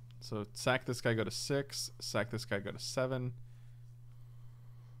 So sack this guy, go to 6. Sack this guy, go to 7.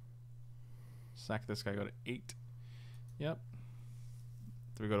 Sack this guy, go to 8. Yep.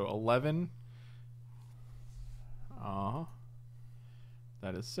 Do we go to 11?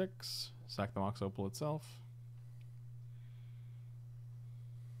 That is 6. Sack the Mox Opal itself.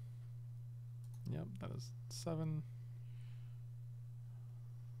 Yep, that is 7.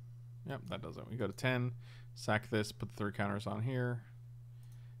 Yep, that does it. We go to 10. Sack this, put the 3 counters on here.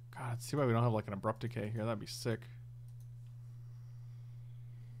 God, it's too bad we don't have like an Abrupt Decay here. That'd be sick.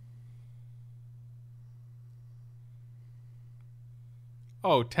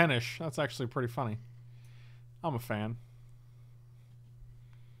 Oh, 10-ish. That's actually pretty funny. I'm a fan.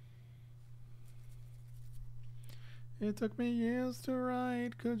 It took me years to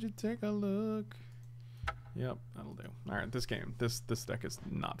write. Could you take a look? Yep, that'll do. All right, this game, this deck is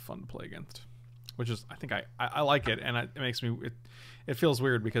not fun to play against, which is I think I like it, and it makes me it feels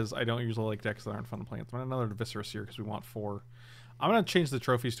weird because I don't usually like decks that aren't fun to play against. But another Viscera Seer because we want 4. I'm gonna change the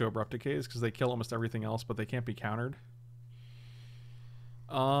trophies to Abrupt Decays because they kill almost everything else, but they can't be countered.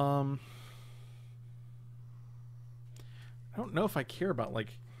 I don't know if I care about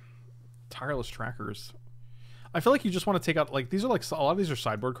like Tireless Trackers. I feel like you just want to take out like these are like a lot of these are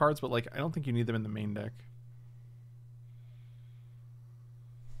sideboard cards, but like I don't think you need them in the main deck.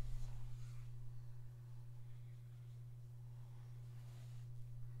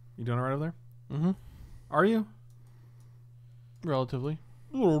 You doing all right over there? Mm-hmm. Are you? Relatively.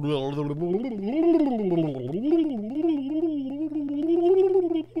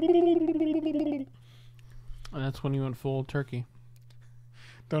 And that's when you went full turkey.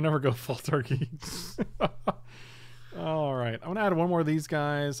 Don't ever go full turkey. All right, I'm gonna add one more of these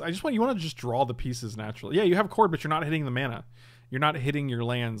guys. You want to just draw the pieces naturally. Yeah, you have Chord, but you're not hitting the mana. You're not hitting your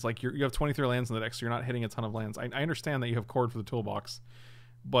lands. Like you have 23 lands in the deck, so you're not hitting a ton of lands. I understand that you have Chord for the toolbox,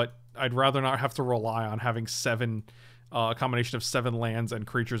 but I'd rather not have to rely on having a combination of 7 lands and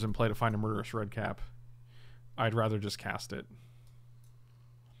creatures in play to find a Murderous Redcap. I'd rather just cast it.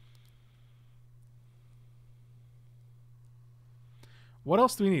 What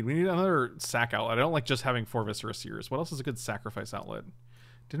else do we need? We need another sack outlet. I don't like just having 4 Viscera Seers. What else is a good sacrifice outlet?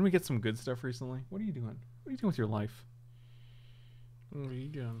 Didn't we get some good stuff recently? What are you doing? What are you doing with your life? What are you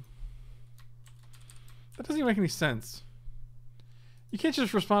doing? That doesn't even make any sense. You can't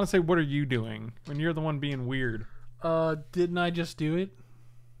just respond and say, "What are you doing?" when you're the one being weird. Didn't I just do it?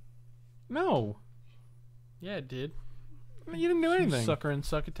 No. Yeah, it did. You didn't do anything. Sucker and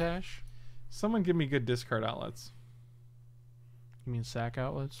succotash. Someone give me good discard outlets. You mean sack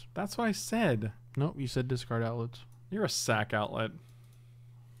outlets? That's what I said. Nope, you said discard outlets. You're a sack outlet.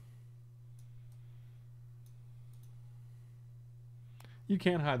 You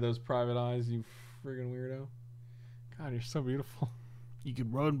can't hide those private eyes, you friggin' weirdo. God, you're so beautiful. You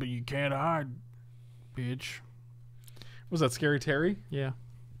can run, but you can't hide, bitch. Was that Scary Terry? Yeah.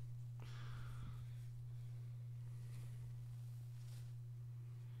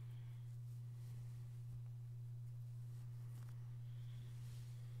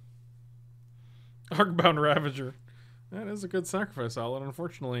 Arcbound Ravager. That is a good sacrifice outlet.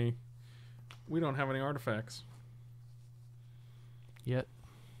 Unfortunately, we don't have any artifacts. Yet.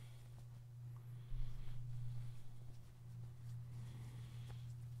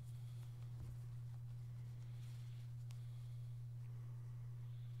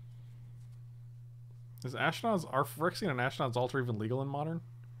 Is Ashnod's, are Phyrexian and Ashnod's Altar even legal in Modern?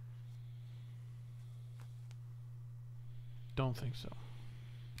 Don't think so.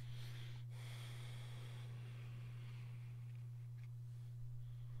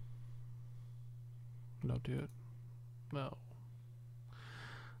 No, dude. No.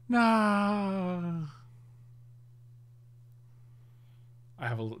 Nah. I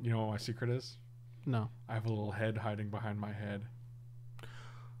have a, you know what my secret is? No. I have a little head hiding behind my head.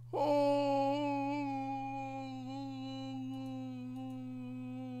 Oh.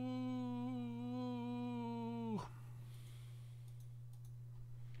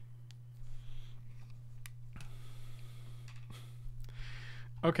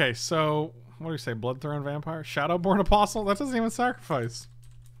 Okay, so what do you say? Bloodthorn Vampire? Shadowborn Apostle? That doesn't even sacrifice.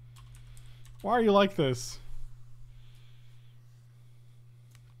 Why are you like this?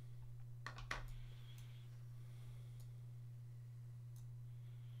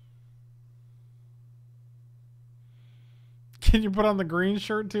 Can you put on the green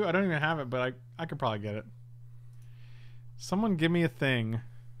shirt too? I don't even have it, but I could probably get it. Someone give me a thing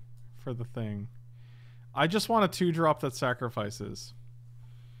for the thing. I just want a 2-drop that sacrifices.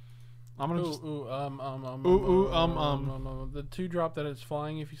 I'm gonna just... The 2-drop that it's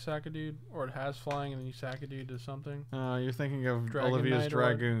flying if you sack a dude, or it has flying and then you sack a dude to something. You're thinking of Dragon Olivia's Knight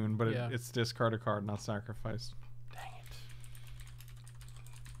Dragoon, but yeah. it's discard a card, not sacrifice. Dang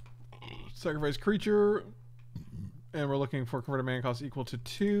it. Sacrifice creature. And we're looking for converted mana cost equal to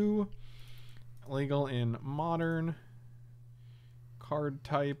 2. Legal in Modern. Card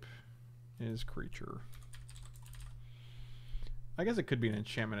type is creature. I guess it could be an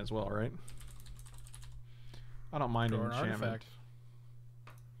enchantment as well, right? I don't mind an enchantment. Artifact.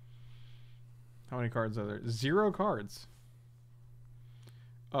 How many cards are there? 0 cards.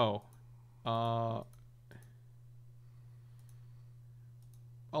 Oh. Allow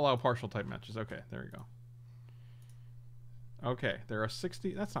partial type matches. Okay, there we go. Okay, there are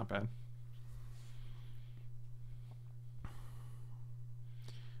 60. That's not bad.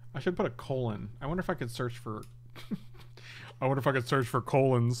 I should put a colon. I wonder if I could search for... I wonder if I could search for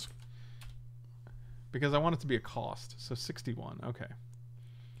colons. Because I want it to be a cost. So 61. Okay.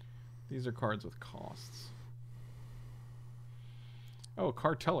 These are cards with costs. Oh,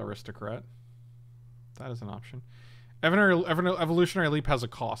 Cartel Aristocrat. That is an option. Evolutionary Leap has a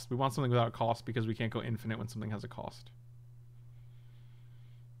cost. We want something without a cost because we can't go infinite when something has a cost.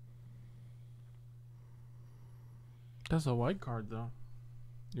 That's a white card, though.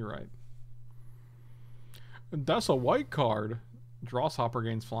 You're right. That's a white card. Drawshopper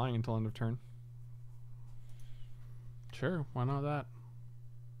gains flying until end of turn. Sure, why not that?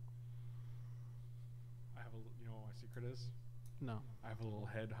 I have a, you know what my secret is? No. I have a little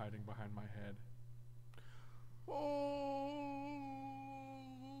head hiding behind my head.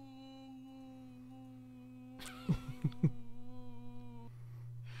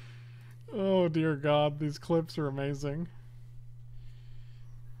 Oh dear God, these clips are amazing.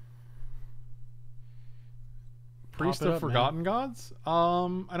 Priest of Forgotten Gods? I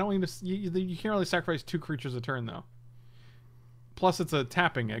don't mean to. You can't really sacrifice 2 creatures a turn though. Plus, it's a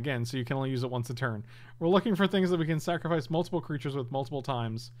tapping again, so you can only use it once a turn. We're looking for things that we can sacrifice multiple creatures with multiple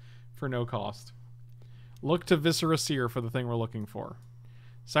times for no cost. Look to Viscera Seer for the thing we're looking for.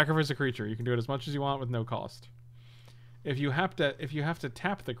 Sacrifice a creature. You can do it as much as you want with no cost. If you have to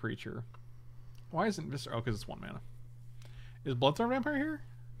tap the creature, why isn't Viscera? Oh, because it's 1 mana. Is Bloodthorn Vampire here?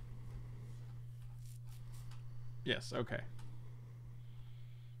 Yes. Okay.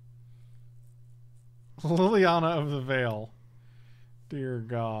 Liliana of the Veil. Dear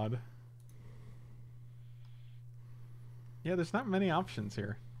God. Yeah, there's not many options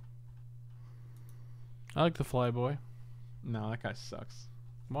here. I like the Flyboy. No, that guy sucks.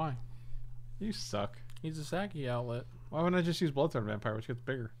 Why? You suck. He's a Saki outlet. Why wouldn't I just use Bloodthorn Vampire, which gets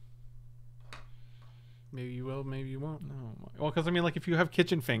bigger? Maybe you will, maybe you won't. No. Well, because I mean, like, if you have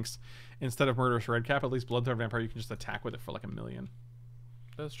Kitchen Finks instead of Murderous Redcap, at least Bloodthorn Vampire, you can just attack with it for like 1,000,000.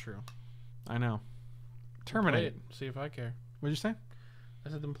 That's true. I know. Play Terminate. it, see if I care. What'd you say? I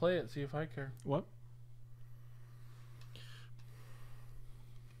said then play it, see if I care. What?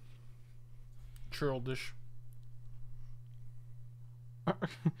 Churlish.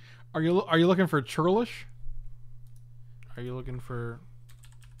 Are you looking for churlish? Are you looking for...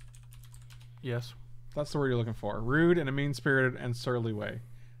 Yes. That's the word you're looking for. Rude in a mean-spirited and surly way.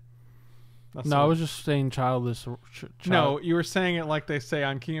 That's No, the I word. was just saying childish. No, you were saying it like they say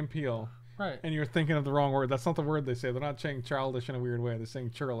on Key and Peele, Right. and you're thinking of the wrong word. That's not the word they say. They're not saying childish in a weird way. They're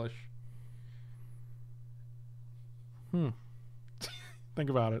saying churlish. Think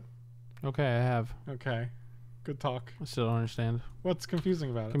about it. Okay, I have. Okay. Good talk. I still don't understand. What's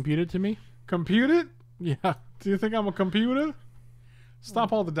confusing about it? Compute it to me? Compute it? Yeah. Do you think I'm a computer?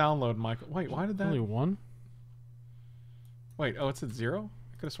 Stop all the download, Michael. Wait, why did that... Only one? Wait, oh, it's at 0?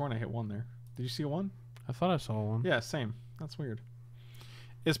 I could have sworn I hit 1 there. Did you see a 1? I thought I saw one. Yeah, same. That's weird.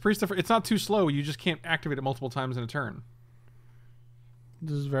 Is Priest of... It's not too slow. You just can't activate it multiple times in a turn.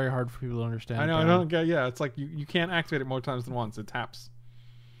 This is very hard for people to understand. I know, I apparently. don't get... Yeah, it's like you can't activate it more times than once. It taps.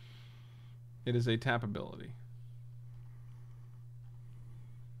 It is a tap ability.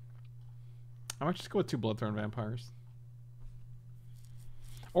 I might just go with 2 Bloodthorn Vampires.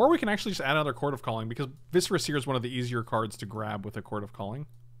 Or we can actually just add another Chord of Calling, because Viscera Seer is one of the easier cards to grab with a Chord of Calling.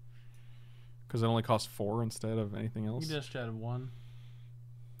 Because it only costs 4 instead of anything else. You just added one.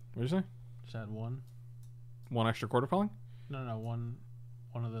 What did you say? Just add one. 1 extra Chord of Calling? No, one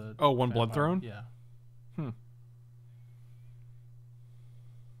of the... Oh, 1 Blood vampire- Throne? Yeah.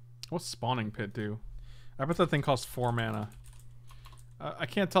 What's Spawning Pit do? I bet that thing costs 4 mana. I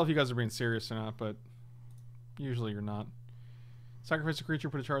can't tell if you guys are being serious or not, but usually you're not. Sacrifice a creature,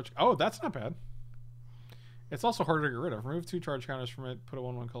 put a charge... Oh, that's not bad. It's also harder to get rid of. Remove 2 charge counters from it, put a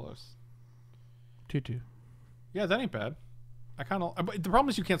 1/1 colorless. 2/2. Yeah, that ain't bad. I kind of... But the problem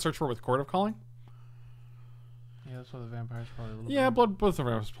is you can't search for it with Chord of Calling. Yeah, that's why the vampire's probably a little Yeah, better. Blood of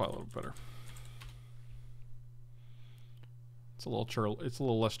Vampire is probably a little better. It's a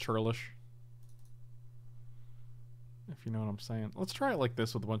little less churlish. If you know what I'm saying. Let's try it like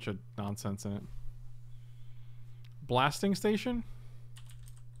this with a bunch of nonsense in it. Blasting Station?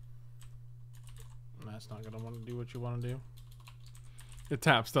 That's not going to want to do what you want to do. It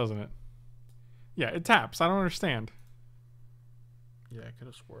taps, doesn't it? Yeah, it taps. I don't understand. Yeah, I could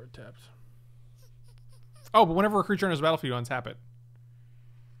have swore it tapped. Oh, but whenever a creature enters the battlefield, you untap it.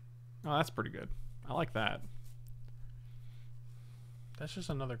 Oh, that's pretty good. I like that. That's just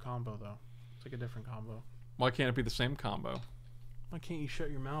another combo, though. It's like a different combo. Why can't it be the same combo? Why can't you shut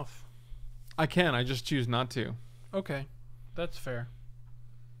your mouth? I can. I just choose not to. Okay, that's fair.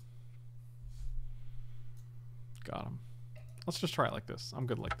 Got him. Let's just try it like this. I'm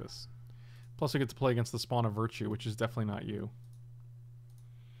good like this. Plus, we get to play against the Spawn of Virtue, which is definitely not you.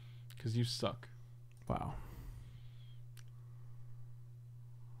 Because you suck. Wow.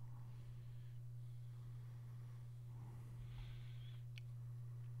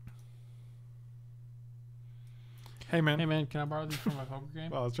 Hey, man. Hey, man, can I borrow these for my poker game?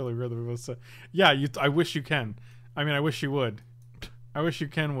 Wow, that's really weird that we both said. Yeah, I wish you can. I mean, I wish you would. I wish you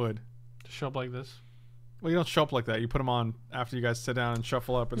would. To show up like this? Well, you don't show up like that. You put them on after you guys sit down and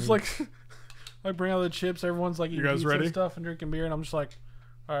shuffle up. And It's then- like, I bring out the chips, everyone's like eating guys pizza ready? and stuff and drinking beer, and I'm just like,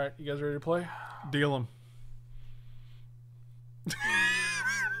 alright, you guys ready to play? deal them.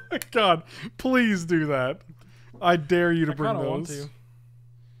 God, please do that. I dare you to I bring kinda want those. to.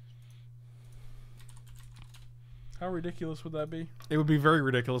 How ridiculous would that be? It would be very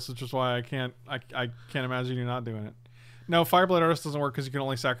ridiculous, which is why I can't imagine you not doing it. No, Fireblade Artist doesn't work because you can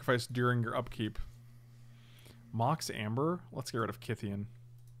only sacrifice during your upkeep. Mox Amber? Let's get rid of Kithian.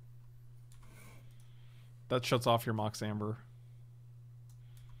 That shuts off your Mox Amber.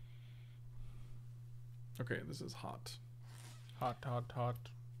 Okay, this is hot. Hot, hot, hot.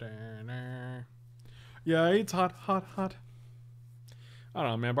 Da-na. Yeah, it's hot, hot, hot. I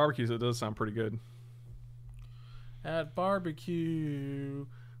don't know, man. Barbecues, it does sound pretty good. At barbecue,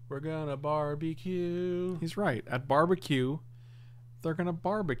 we're gonna barbecue. He's right. At barbecue, they're gonna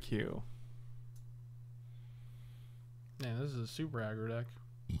barbecue. Man, this is a super aggro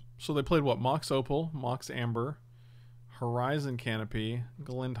deck. So they played what? Mox Opal, Mox Amber, Horizon Canopy,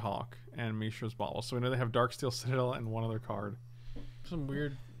 Glindhawk, and Mishra's Bottle. So we know they have Darksteel Citadel and one other card. Some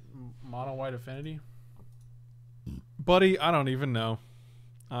weird mono white affinity. Buddy, I don't even know.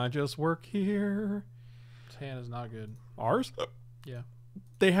 I just work here. His hand is not good. Ours? Yeah.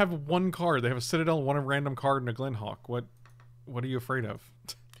 They have one card. They have a Citadel, one random card, and a Glenhawk. What are you afraid of?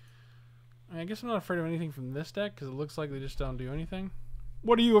 I mean, I guess I'm not afraid of anything from this deck because it looks like they just don't do anything.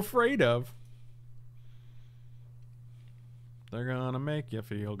 What are you afraid of? They're gonna make you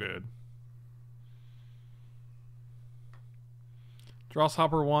feel good.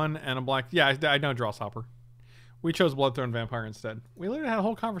 Drawshopper 1 and a black... Yeah, I know Drawshopper. We chose Bloodthorn Vampire instead. We literally had a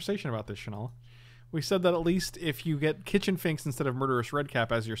whole conversation about this, Chanel. We said that at least if you get Kitchen Finks instead of Murderous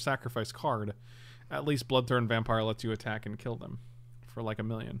Redcap as your sacrifice card, at least Bloodthorn Vampire lets you attack and kill them for like 1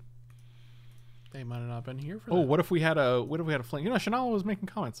 million. They might have not been here for that. Oh, what if we had a fling? You know, Chanel was making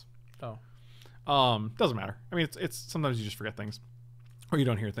comments. Oh. Doesn't matter. I mean, it's sometimes you just forget things, or you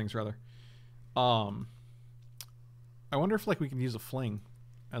don't hear things rather. I wonder if like we can use a fling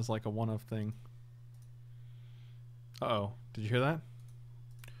as like a one-of thing. Uh-oh, did you hear that?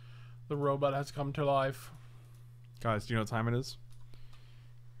 The robot has come to life. Guys, do you know what time it is?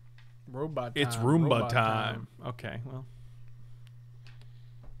 Robot time. It's Roomba time. Okay, well.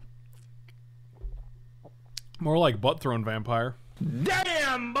 More like butt-thrown vampire.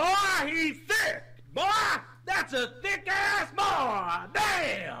 Damn, boy, he's thick. Boy, that's a thick-ass boy.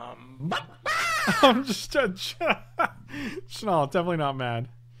 Damn. I'm just... Chanel, definitely not mad.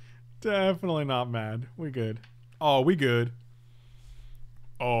 Definitely not mad. We good. Oh, we good.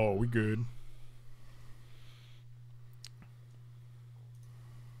 Oh, we good.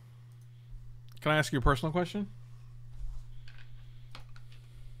 Can I ask you a personal question?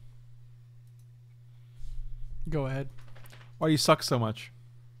 Go ahead. Why do you suck so much?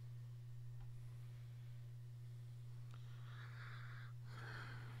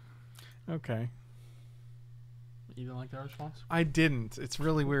 Okay. You didn't like that response? I didn't. It's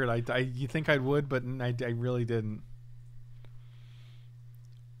really weird. You think I would, but I really didn't.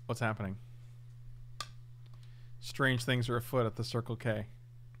 What's happening? Strange things are afoot at the Circle K.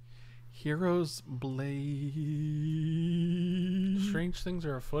 Heroes Blade. Strange things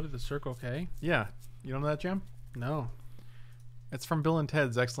are afoot at the Circle K? Yeah. You don't know that, Jam? No. It's from Bill and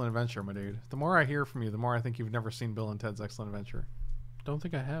Ted's Excellent Adventure, my dude. The more I hear from you, the more I think you've never seen Bill and Ted's Excellent Adventure. Don't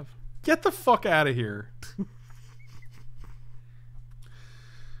think I have. Get the fuck out of here.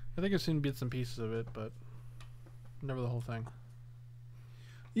 I think I've seen bits and pieces of it, but never the whole thing.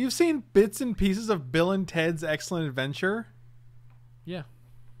 You've seen bits and pieces of Bill and Ted's Excellent Adventure? Yeah.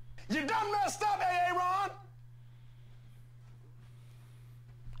 You done messed up, Aaron.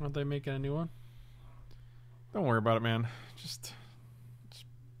 Aren't they making a new one? Don't worry about it, man. Just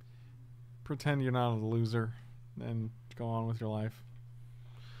pretend you're not a loser and go on with your life.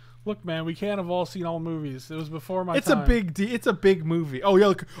 Look, man, we can't have all seen all movies. It was before my It's time. It's a big movie. Oh yeah,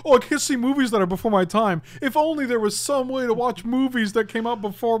 like, I can't see movies that are before my time. If only there was some way to watch movies that came out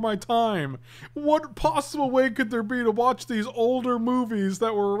before my time. What possible way could there be to watch these older movies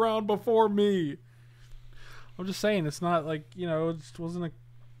that were around before me? I'm just saying, it's not like, you know, it just wasn't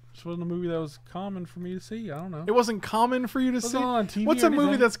a movie that was common for me to see. I don't know. It wasn't common for you to see? On TV What's or a movie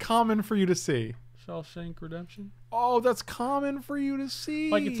anything? that's common for you to see? Shawshank Redemption. Oh, that's common for you to see.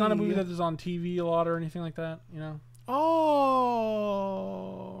 Like, it's not a movie that is on TV a lot or anything like that, you know?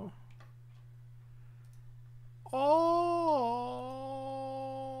 Oh. Oh.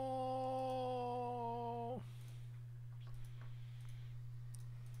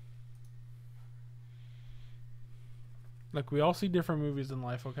 Look, we all see different movies in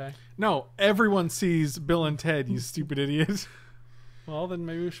life, okay? No, everyone sees Bill and Ted, you stupid idiot. Well, then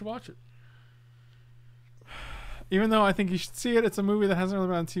maybe we should watch it. Even though I think you should see it, it's a movie that hasn't really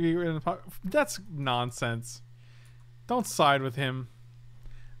been on TV. That's nonsense. Don't side with him.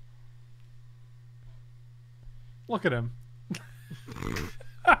 Look at him.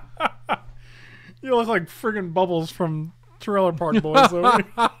 You look like friggin' Bubbles from Trailer Park Boys.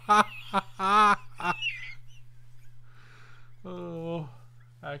 Oh,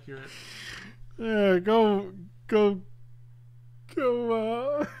 accurate. Yeah, go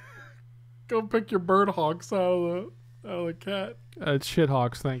pick your bird hawks out of the cat. It's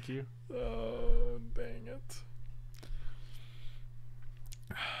Shithawks, thank you. Oh, dang it.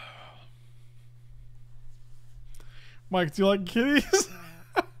 Mike, do you like kitties?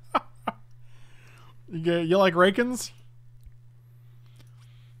 You like rakins?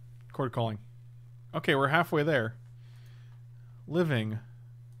 Chord of Calling. Okay, we're halfway there. Living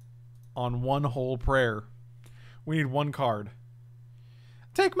on one whole prayer. We need one card.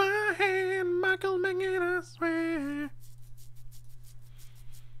 Take my hand, Michael, make it, I swear.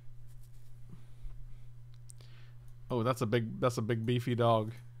 Oh, that's a big beefy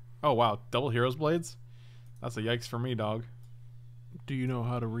dog. Oh wow, double Heroes Blades? That's a yikes for me, dog. Do you know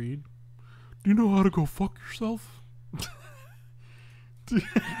how to read? Do you know how to go fuck yourself? Is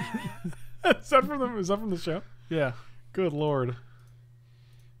that from the show? Yeah. Good lord.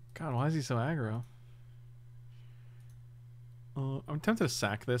 God, why is he so aggro? I'm tempted to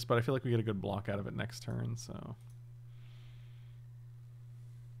sack this, but I feel like we get a good block out of it next turn, so.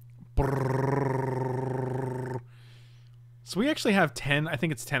 So we actually have 10, I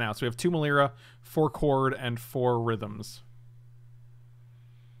think it's 10 outs. We have 2 Melira, 4 Chord, and 4 Rhythms.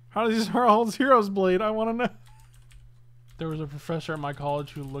 How does these all Heroes Blade? I want to know. There was a professor at my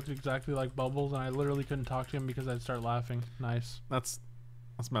college who looked exactly like Bubbles, and I literally couldn't talk to him because I'd start laughing. Nice. That's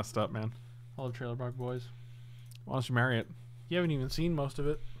messed up, man. I love Trailer Park Boys. Why don't you marry it? You haven't even seen most of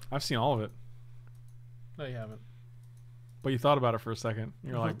it. I've seen all of it. No, you haven't. But you thought about it for a second.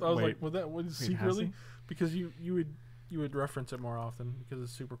 You're like, I was wait, like, was that wait, has secretly? he? Because you would reference it more often because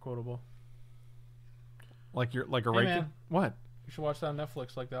it's super quotable. like you're like a Hey, rake? man. What? You should watch that on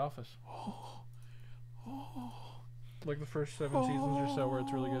Netflix, like The Office. Like the first 7 seasons or so, where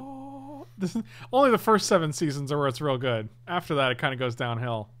it's really good. This is, only the first 7 seasons are where it's real good. After that, it kind of goes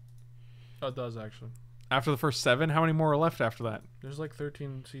downhill. Oh, it does actually. After the first 7, how many more are left after that? There's like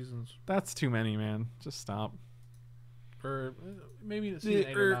 13 seasons, That's too many, man. Just stop. or maybe season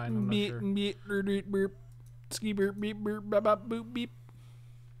 8 or 9. I'm not sure. Ski beep beep boop beep.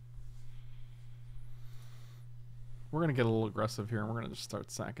 We're gonna get a little aggressive here, and we're gonna just start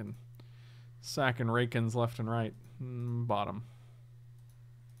sacking Rakens left and right, bottom.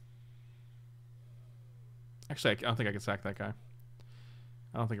 Actually, I don't think I can sack that guy.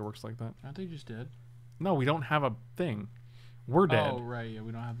 I don't think it works like that. I think you just did. No, we don't have a thing. We're dead. Oh right, yeah,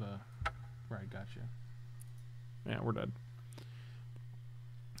 we don't have a. Right, gotcha. Yeah, we're dead.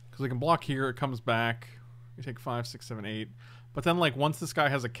 Because we can block here, it comes back. We take 5, 6, 7, 8. But then, like, once this guy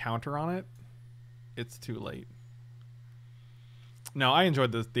has a counter on it, it's too late. No, I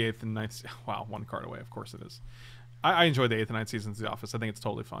enjoyed the 8th and 9th. Wow, 1 card away. Of course it is. I enjoyed the 8th and 9th seasons of The Office. I think it's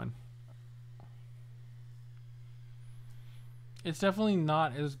totally fine. It's definitely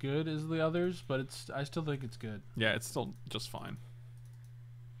not as good as the others, but I still think it's good. Yeah, it's still just fine.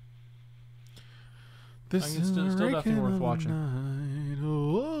 This is still definitely worth watching. Night.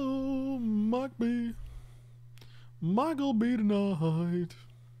 Oh, Michael B tonight.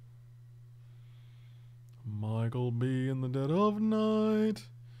 Michael B in the dead of night.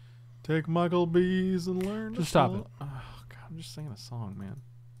 Take Michael B's and learn. Just stop it. Oh, God, I'm just singing a song, man.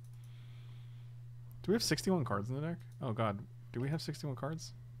 Do we have 61 cards in the deck? Oh, God. Do we have 61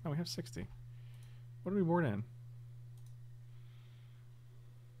 cards? No, we have 60. What did we board in?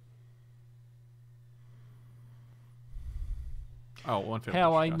 Oh, 150.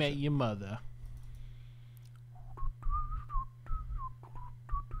 How I Gotcha. Met Your Mother.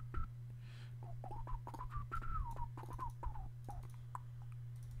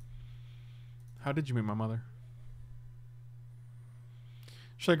 How did you meet my mother?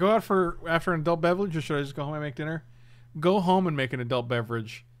 Should I go out after an adult beverage, or should I just go home and make dinner? Go home and make an adult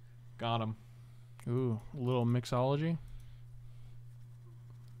beverage. Got him. Ooh, a little mixology.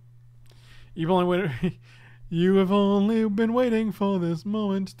 You have only been waiting for this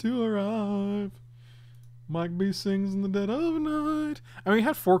moment to arrive. Mike B sings in the dead of night. I mean, we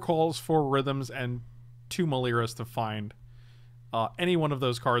had 4 calls, 4 rhythms, and 2 Meliras to find. Any one of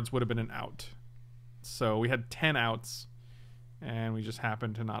those cards would have been an out. So we had 10 outs, and we just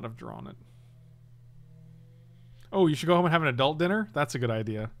happened to not have drawn it. Oh, you should go home and have an adult dinner? That's a good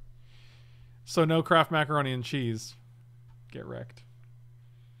idea. So no Kraft macaroni and cheese. Get wrecked.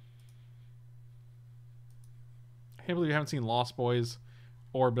 I can't believe you haven't seen Lost Boys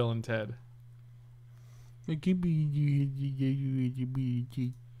or Bill and Ted.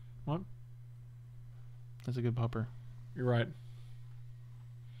 What? That's a good pupper. You're right.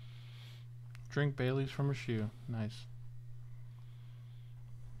 Drink Bailey's from a shoe. Nice.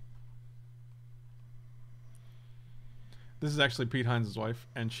 This is actually Pete Hines' wife,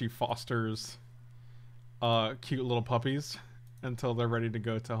 and she fosters cute little puppies until they're ready to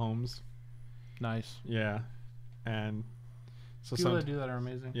go to homes. Nice. Yeah. And so People that do that are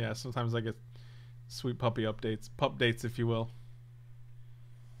amazing. yeah, sometimes I get sweet puppy updates, pup dates, if you will.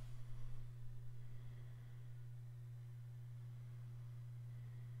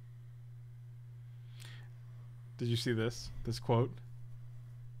 Did you see this quote?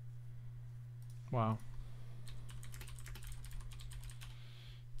 Wow.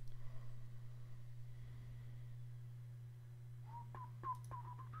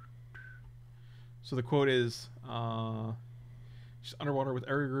 So the quote is, she's underwater with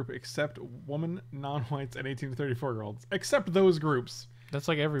every group except woman, non-whites, and 18 to 34-year-olds. Except those groups. That's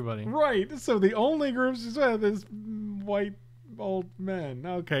like everybody. Right. So the only groups is this white old men.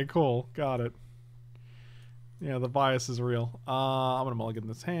 Okay, cool. Got it. Yeah, the bias is real. I'm gonna mulligan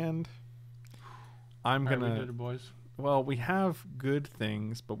this hand. I'm All right, gonna. we did it, boys. Well, we have good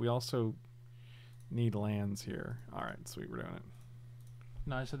things, but we also need lands here. All right, sweet. We're doing it.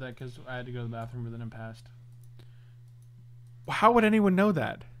 No, I said that because I had to go to the bathroom, but then it passed. How would anyone know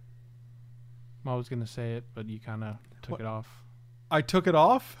that? Well, I was gonna say it, but you kind of took it off. I took it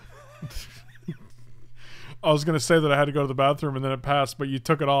off? I was going to say that I had to go to the bathroom and then it passed, but you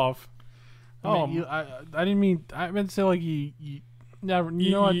took it off. I mean, I didn't mean. I meant to say like you never.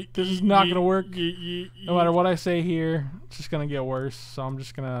 You know what? This is not gonna work. No matter what I say here, it's just gonna get worse. So I'm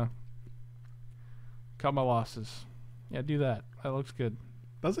just gonna cut my losses. Yeah, do that. That looks good.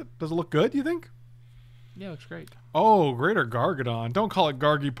 Does it? Does it look good, you think? Yeah, it looks great. Oh, Greater Gargadon. Don't call it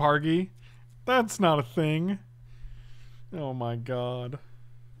Gargy Pargy. That's not a thing. Oh my god.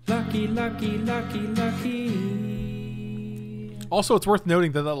 Lucky, lucky, lucky, lucky. Also, it's worth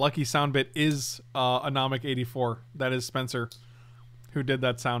noting that lucky sound bit is Anomic 84. That is Spencer who did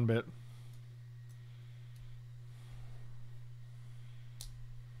that sound bit.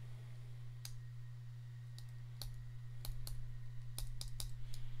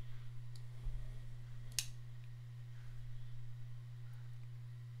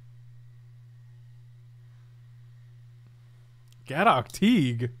 Gadok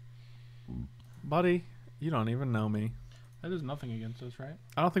Teague. Buddy, you don't even know me. That does nothing against us, right?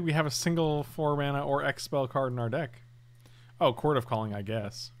 I don't think we have a single 4-mana or X spell card in our deck. Oh, Chord of Calling, I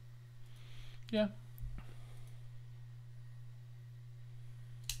guess. Yeah.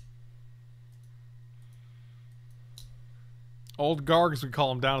 Old Gargs, we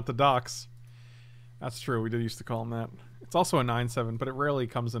call him down at the docks. That's true, we did used to call him that. It's also a 9/7, but it rarely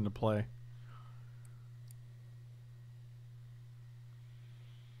comes into play.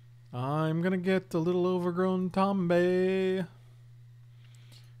 I'm gonna get a little Overgrown Tomb. And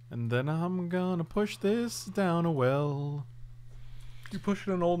then I'm gonna push this down a well. You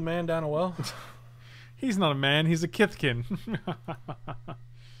pushing an old man down a well? He's not a man, he's a Kithkin.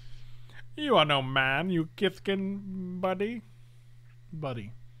 You are no man, you Kithkin, buddy.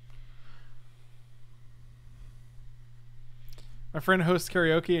 Buddy. My friend hosts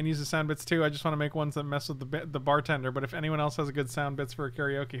karaoke and uses sound bits too. I just want to make ones that mess with the bartender, but if anyone else has a good sound bits for a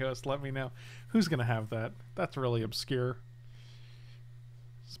karaoke host, let me know. Who's going to have that? That's really obscure.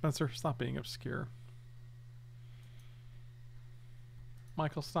 Spencer, stop being obscure.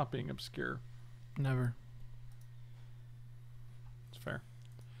 Michael, stop being obscure. Never. It's fair.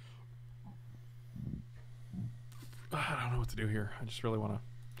 I don't know what to do here. I just really want to...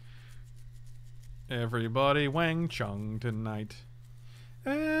 Everybody Wang Chung tonight.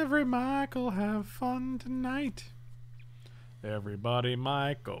 Every Michael have fun tonight. Everybody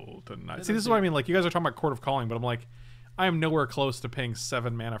Michael tonight. See, this is what I mean. Like, you guys are talking about Chord of Calling, but I'm like, I am nowhere close to paying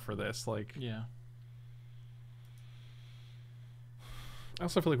 7 mana for this. Like, Yeah. I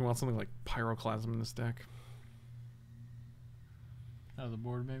also feel like we want something like Pyroclasm in this deck. Out of the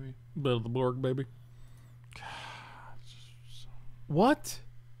board, maybe. Bit of the Borg, baby. What?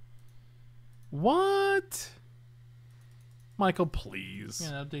 What? Michael, please.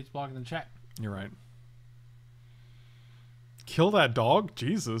 Yeah, that update's blocking the chat. You're right. Kill that dog?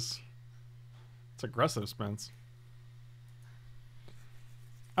 Jesus. It's aggressive, Spence.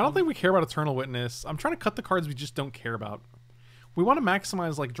 I don't think we care about Eternal Witness. I'm trying to cut the cards we just don't care about. We want to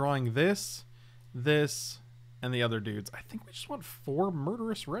maximize, like, drawing this, and the other dudes. I think we just want 4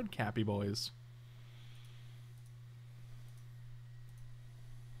 Murderous Redcappy boys.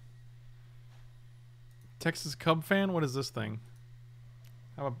 Texas Cub fan? What is this thing?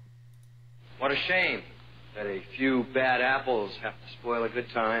 What a shame that a few bad apples have to spoil a good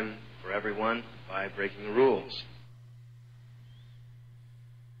time for everyone by breaking the rules.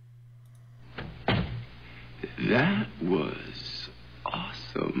 That was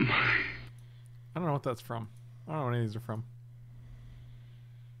awesome. I don't know what that's from. I don't know what any of these are from.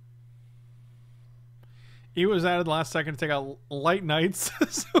 It was added last second to take out Light Knights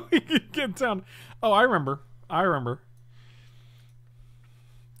so we could get down. Oh, I remember.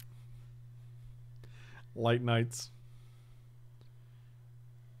 Light Knights.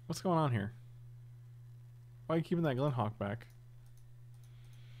 What's going on here? Why are you keeping that Glenhawk back?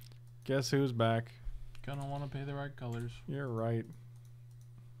 Guess who's back? Gonna want to pay the right colors. You're right.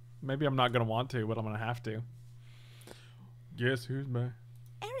 Maybe I'm not going to want to, but I'm going to have to. Guess who's back?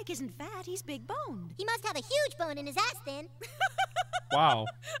 Eric isn't fat, he's big boned. He must have a huge bone in his ass then. Wow.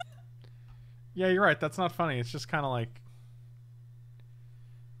 Yeah, you're right. That's not funny. It's just kind of like...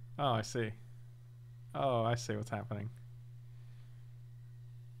 Oh, I see. Oh, I see what's happening.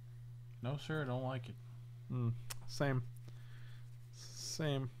 No, sir, I don't like it. Same.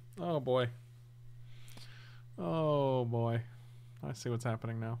 Same. Oh boy. Oh boy. I see what's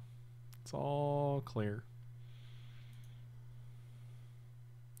happening now. It's all clear.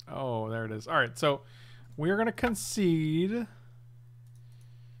 Oh, there it is. All right, so we're going to concede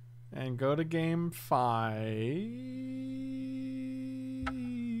and go to game 5.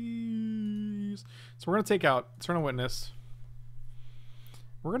 So we're going to take out Eternal Witness.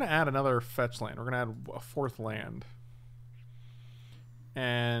 We're going to add another fetch land. We're going to add a 4th land.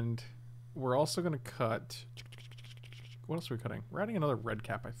 And we're also going to cut... What else are we cutting? We're adding another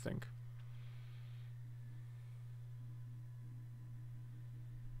Redcap, I think.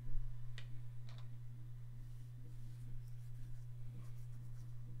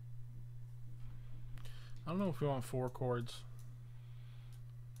 I don't know if we want 4 chords.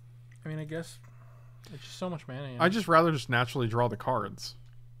 I mean, I guess it's just so much mana. You know? I'd just rather just naturally draw the cards.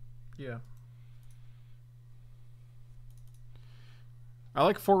 Yeah. I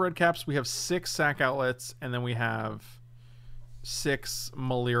like 4 red caps. We have 6 sack outlets, and then we have 6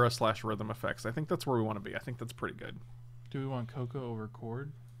 Melira / rhythm effects. I think that's where we want to be. I think that's pretty good. Do we want Coco over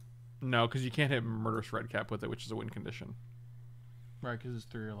Chord? No, because you can't hit Murderous Redcap with it, which is a win condition. Right, because it's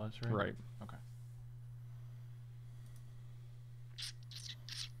 3 or less, right? Right. Okay.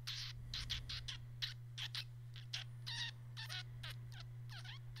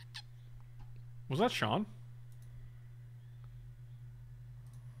 Was that Sean?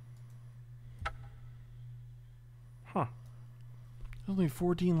 Huh. There's only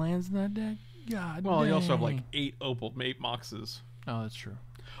 14 lands in that deck? God Well, dang. you also have like 8 opal, 8 moxes. Oh, that's true.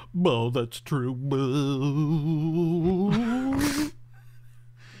 Oh, that's true.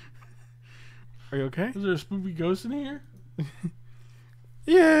 Are you okay? Is there a spoopy ghost in here?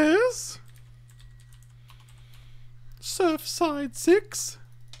 Yes. Surfside 6.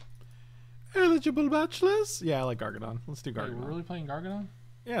 Eligible bachelors. Yeah, I like Gargadon. Let's do Wait, Gargadon. we're really playing Gargadon?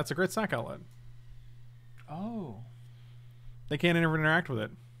 Yeah, it's a great sack outlet. Oh. They can't ever interact with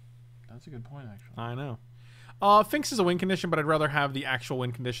it. That's a good point, actually. I know. Finks is a win condition, but I'd rather have the actual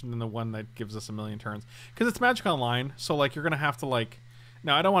win condition than the one that gives us a million turns. Because it's Magic Online, so like you're going to have to like...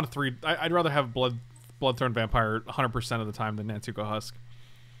 No, I don't want a 3... I'd rather have Bloodthorn Vampire 100% of the time than Nantuko Husk.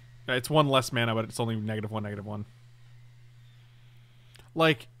 It's 1 less mana, but it's only -1/-1.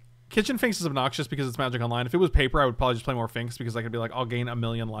 Like... Kitchen Finks is obnoxious because it's Magic Online. If it was paper, I would probably just play more Finks because I could be like, I'll gain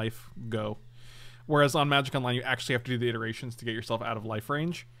 1,000,000 life, go. Whereas on Magic Online, you actually have to do the iterations to get yourself out of life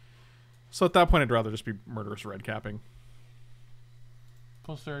range. So at that point, I'd rather just be Murderous Redcapping.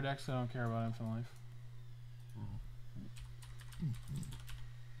 Plus, there are decks that don't care about infinite life.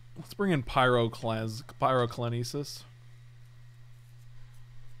 Let's bring in Pyroclanesis.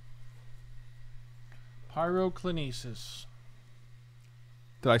 Pyroclanesis.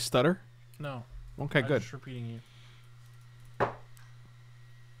 Did I stutter? No. Okay, I'm good. just repeating you. God,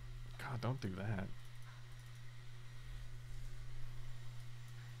 don't do that.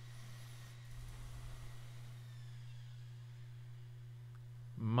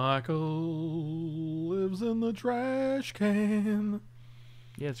 Michael lives in the trash can.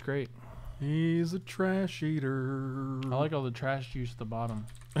 Yeah, it's great. He's a trash eater. I like all the trash juice at the bottom.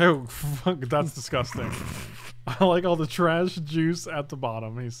 Oh, fuck, that's disgusting. I like all the trash juice at the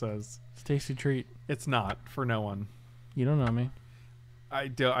bottom, he says. It's a tasty treat. It's not, for no one. You don't know me. I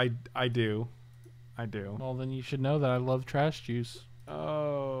do. I do. Well, then you should know that I love trash juice.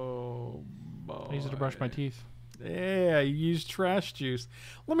 Oh, boy. I use it to brush my teeth. Yeah, you use trash juice.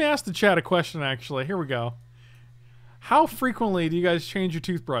 Let me ask the chat a question, actually. Here we go. How frequently do you guys change your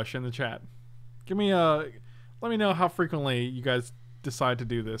toothbrush in the chat? Give me a... Let me know how frequently you guys decide to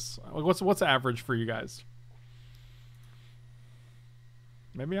do this. What's average for you guys?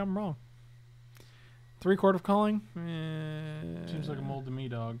 Maybe I'm wrong. 3 Chord of Calling? Seems like a mold to me,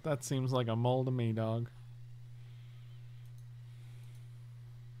 dog. That seems like a mold to me, dog.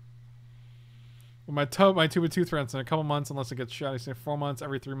 Well, my tube of tooth rinse in a couple months, unless it gets shot. You say 4 months,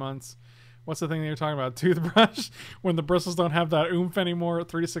 every 3 months. What's the thing that you're talking about? Toothbrush? When the bristles don't have that oomph anymore.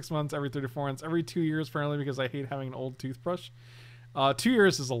 3 to 6 months, every 3 to 4 months. Every 2 years, apparently, because I hate having an old toothbrush. 2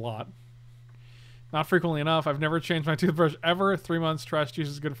 years is a lot. Not frequently enough. I've never changed my toothbrush ever. 3 months, trash juice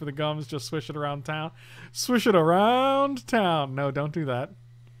is good for the gums. Just swish it around town. Swish it around town. No, don't do that.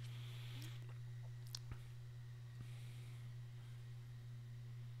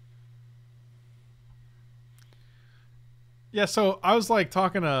 Yeah, so I was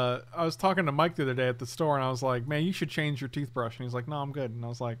talking to Mike the other day at the store, and I was like, "Man, you should change your toothbrush." And he's like, "No, I'm good." And I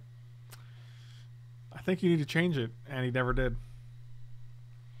was like, "I think you need to change it," and he never did.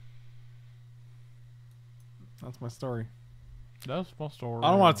 That's my story. That's supposed to work. I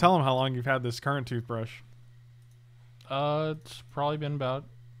don't want to tell him how long you've had this current toothbrush. It's probably been about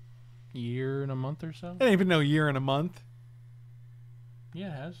a year and a month or so. I didn't even know a year and a month. Yeah,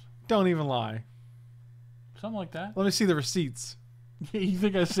 it has. Don't even lie. Something like that. Let me see the receipts. You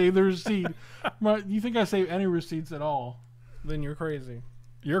think I save the receipt? You think I save any receipts at all? Then you're crazy.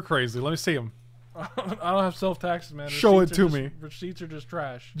 You're crazy. Let me see them. I don't have self-taxes, man. Show Receipts it to are me. Receipts are just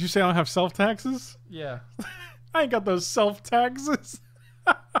trash. Did you say I don't have self-taxes? Yeah. I ain't got those self-taxes.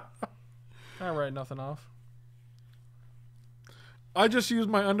 I write nothing off. I just use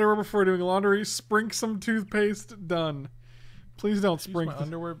my underwear before doing laundry. Sprink some toothpaste. Done. Please don't Use sprink my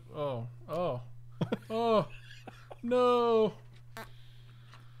underwear. Oh. Oh. No.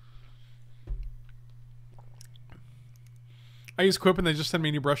 I use Quip and they just send me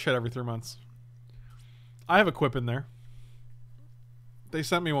a new brush head every 3 months. I have a Quip in there. They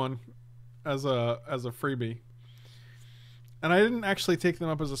sent me one as a freebie. And I didn't actually take them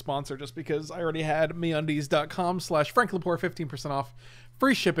up as a sponsor just because I already had MeUndies.com/FrankLepore 15% off,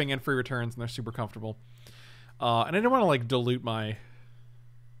 free shipping and free returns, and they're super comfortable. And I didn't want to like dilute my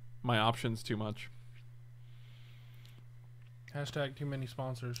options too much. Hashtag too many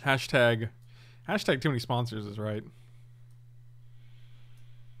sponsors. Hashtag too many sponsors is right.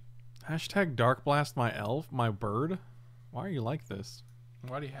 Hashtag Dark Blast my elf, my bird. Why are you like this?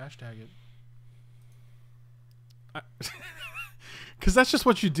 Why do you hashtag it? Because that's just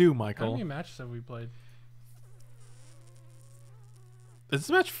what you do, Michael. How many matches have we played? Is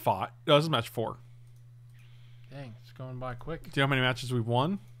this match 5? No, this is match 4. Dang, it's going by quick. Do you know how many matches we've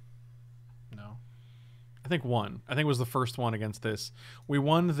won? No. I think one. I think it was the first one against this. We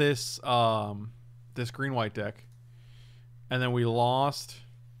won this this green-white deck. And then we lost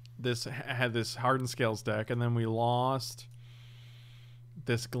this, had this Hardened Scales deck. And then we lost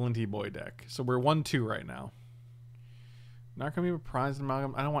this Glinty Boy deck. So we're 1-2 right now. Narcomoeba, Prized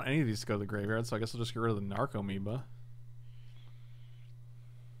Amalgam. I don't want any of these to go to the graveyard, so I guess I'll just get rid of the Narcomoeba.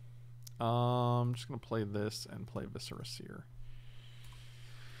 I'm just going to play this and play Viscera Seer.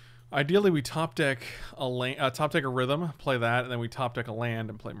 Ideally, we top deck a Rhythm, play that, and then we top deck a land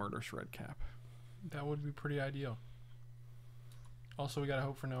and play Murderous Redcap. That would be pretty ideal. Also, we gotta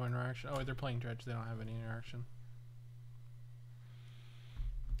hope for no interaction. Oh, they're playing Dredge. They don't have any interaction.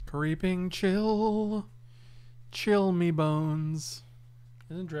 Creeping chill. Chill me bones.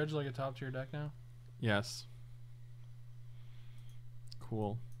 Isn't Dredge like a top tier deck now? Yes.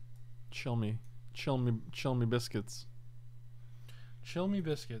 Cool. Chill me biscuits. Chill me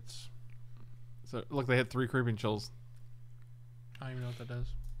biscuits. So look, they hit 3 creeping chills. I don't even know what that does.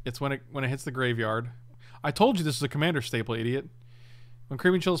 It's when it hits the graveyard. I told you this is a commander staple, idiot. When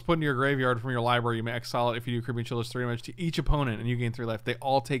creeping chill is put into your graveyard from your library, you may exile it. If you do, creeping chill is 3 damage to each opponent, and you gain 3 life. They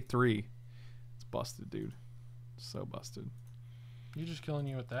all take 3. It's busted, dude. So busted. You're just killing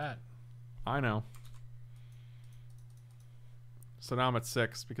you with that. I know. So now I'm at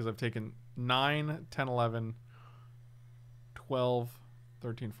 6 because I've taken 9, 10, 11, 12,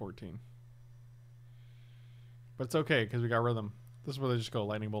 13, 14. But it's okay because we got Rhythm. This is where they just go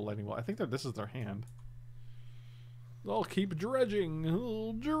Lightning Bolt, Lightning Bolt. I think that this is their hand. I'll keep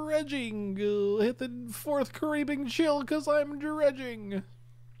dredging. Dredging. Hit the 4th creeping chill because I'm dredging.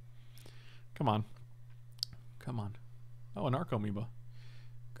 Come on. Come on. Oh, an Narcomoeba.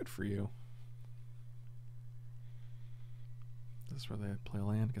 Good for you. This is where they play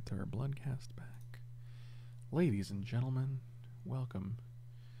land, get their blood cast back. Ladies and gentlemen, welcome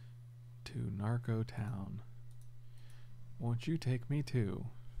to Narco Town. Won't you take me to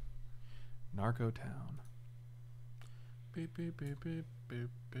Narco Town? Beep, beep, beep, beep, beep,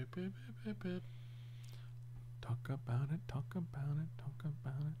 beep, beep, beep, beep. Talk about it, talk about it, talk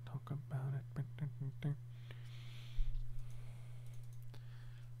about it, talk about it.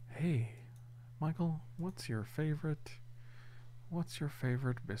 Hey, Michael, what's your favorite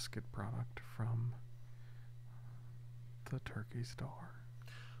biscuit product from the turkey store?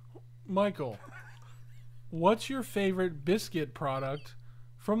 Michael, what's your favorite biscuit product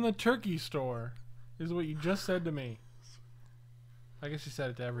from the turkey store? Is what you just said to me. I guess you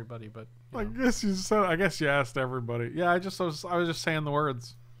said it to everybody, but I guess you asked everybody. Yeah, I was just saying the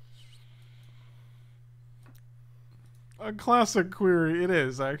words. A classic query. It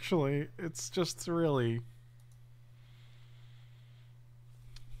is actually. It's just really.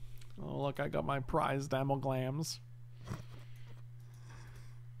 Oh look, I got my prized amalgams.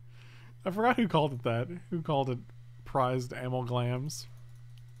 I forgot who called it that. Who called it prized amalgams?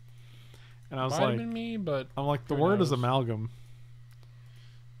 And I was might like, have been me, but I'm like, the who word is knows? amalgam.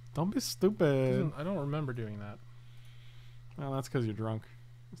 Don't be stupid. I don't remember doing that. Well, that's because you're drunk.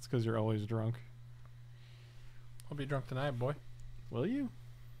 It's because you're always drunk. I'll be drunk tonight, boy. Will you?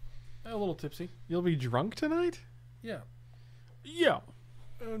 A little tipsy. You'll be drunk tonight? Yeah. Yeah.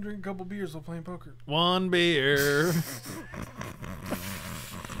 I'll drink a couple beers while playing poker. One beer.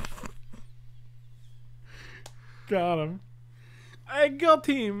 Got him. I got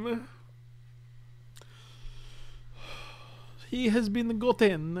him. He has been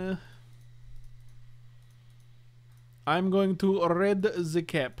gotten. I'm going to red the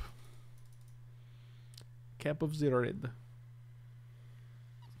cap. Cap of the red.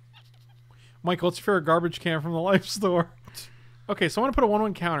 Michael, what's your favorite garbage can from the life store? Okay, so I'm going to put a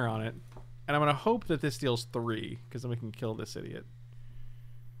 1/1 counter on it. And I'm going to hope that this deals 3. Because then we can kill this idiot.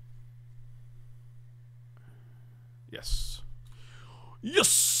 Yes.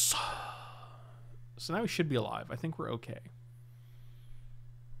 Yes! So now we should be alive. I think we're okay.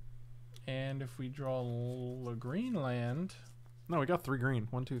 And if we draw a green land... No, we got 3 green.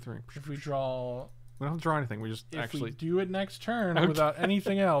 1, 2, 3. If we draw... We don't have to draw anything. We just if actually... we do it next turn Okay. without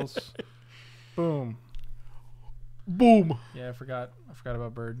anything else... Boom. Boom! Yeah, I forgot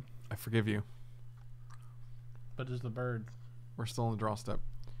about bird. I forgive you. But is the bird? We're still in the draw step.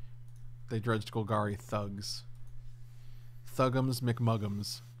 They dredged Golgari thugs. Thuggums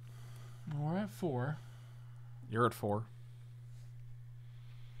McMuggums. We're at 4. You're at 4.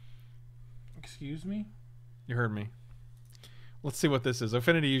 Excuse me? You heard me. Let's see what this is.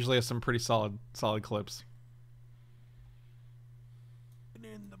 Affinity usually has some pretty solid clips.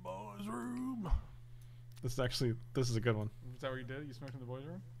 In the boys' room. This is a good one. Is that what you did? You smoked in the boys'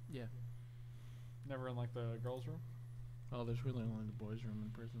 room? Yeah. Never in like the girls' room? Oh, there's really only the boys' room in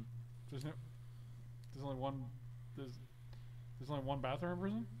prison. There's only one there's only one bathroom in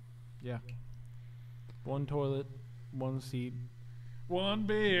prison? Yeah. 1 toilet, 1 seat. 1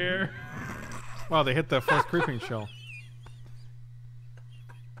 beer. Wow, they hit the 4th creeping shell.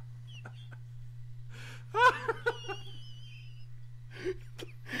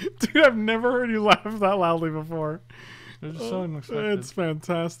 Dude, I've never heard you laugh that loudly before. It's so unexpected. It's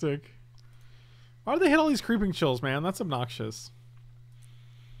fantastic. Why do they hit all these creeping chills, man? That's obnoxious.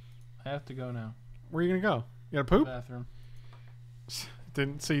 I have to go now. Where are you gonna go? You gotta poop? Bathroom.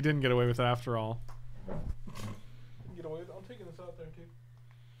 So you didn't get away with it after all. Get away. I'm taking this out there too.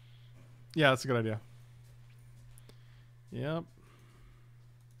 Yeah, that's a good idea. Yep.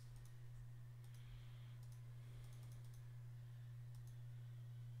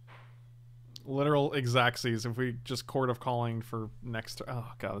 Literal exactsies if we just Chord of Calling for next.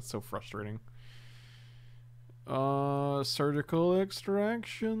 Oh god, it's so frustrating. Surgical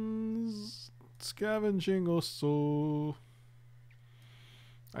extractions, scavenging also.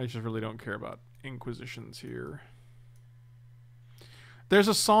 I just really don't care about Inquisitions here. There's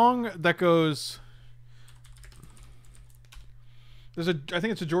a song that goes. I think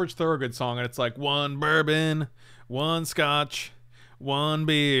it's a George Thorogood song, and it's like 1 bourbon, 1 scotch, 1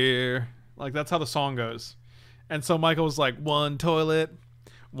 beer. Like that's how the song goes. And so Michael was like 1 toilet,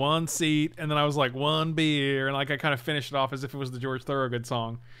 1 seat, and then I was like 1 beer, and like I kind of finished it off as if it was the George Thorogood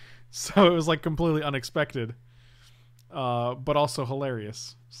song. So it was like completely unexpected, but also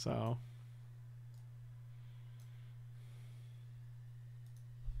hilarious. So.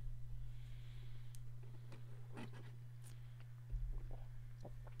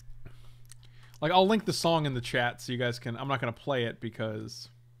 Like, I'll link the song in the chat so you guys can... I'm not going to play it because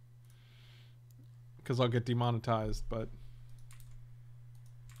I'll get demonetized, but...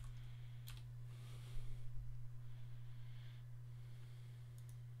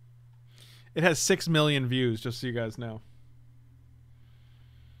 It has 6 million views, just so you guys know.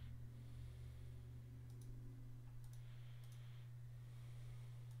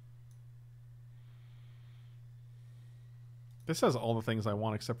 This has all the things I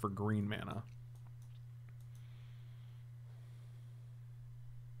want except for green mana.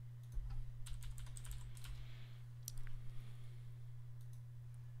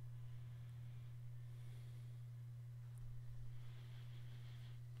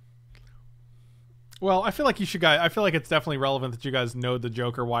 Well, I feel like you should guys. I feel like it's definitely relevant that you guys know the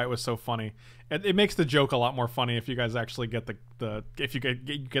joke or why it was so funny. It makes the joke a lot more funny if you guys actually get the if you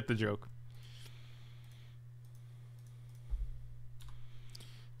get the joke.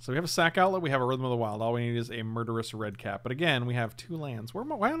 So we have a sack outlet. We have a Rhythm of the Wild. All we need is a Murderous Redcap. But again, we have 2 lands. Why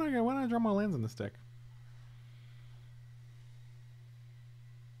don't I draw my lands in this deck?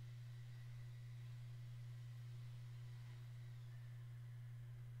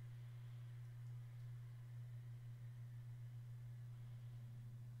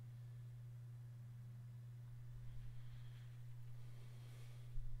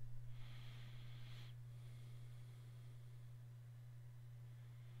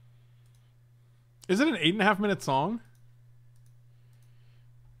 Is it an 8.5-minute song?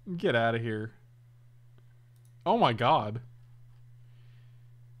 Get out of here. Oh my god.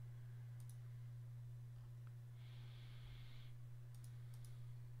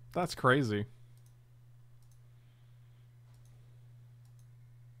 That's crazy.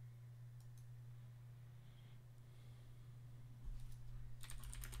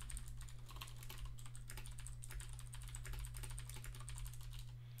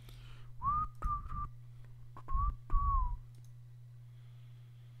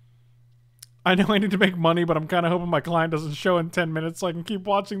 I know I need to make money, but I'm kind of hoping my client doesn't show in 10 minutes so I can keep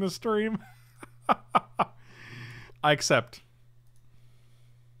watching the stream. I accept.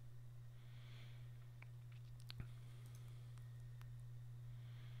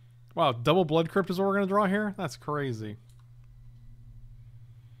 Wow, double Blood Crypt is what we're going to draw here? That's crazy.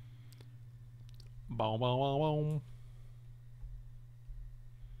 Boom, boom, boom, boom.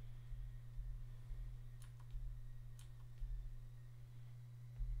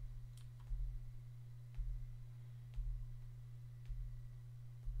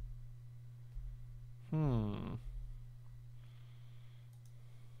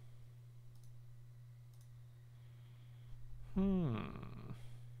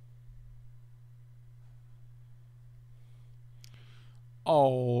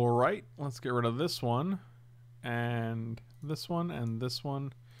 All right, let's get rid of this one, and this one, and this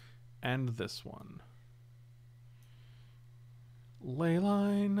one, and this one.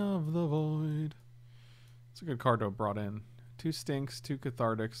 Leyline of the Void. It's a good card to have brought in. 2 Stinks, 2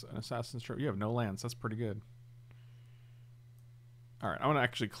 Cathartics, an Assassin's Trophy. You have no lands. That's pretty good. All right, I'm gonna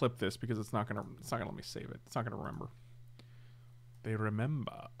actually clip this because it's not gonna let me save it. It's not gonna remember. They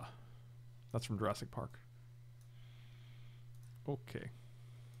remember. That's from Jurassic Park. Okay.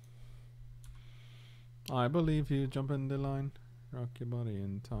 I believe you. Jump in the line. Rock your body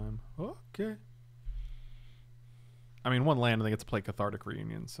in time. Okay. I mean, one land and they get to play Cathartic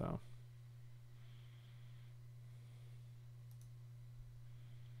Reunion, so.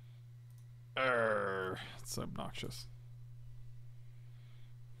 It's obnoxious.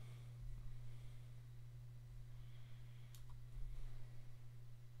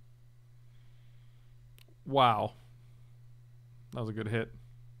 Wow. That was a good hit.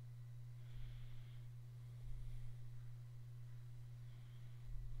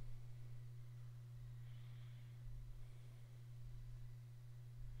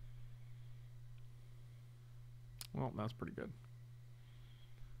 Well, that's pretty good.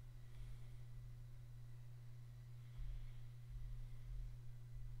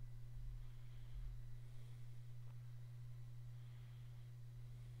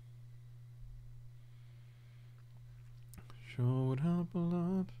 Sure would help a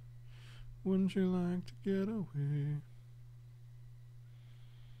lot. Wouldn't you like to get away?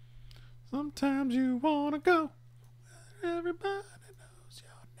 Sometimes you wanna go where everybody knows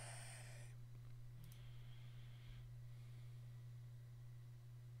your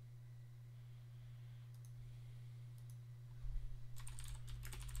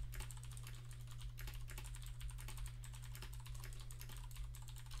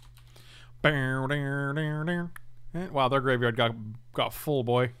name. Wow, their graveyard got full,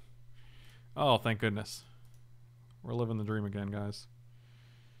 boy. Oh, thank goodness. We're living the dream again, guys.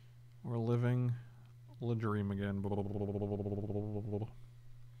 We're living the dream again.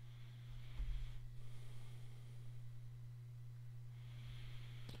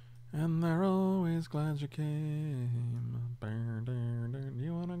 And they're always glad you came.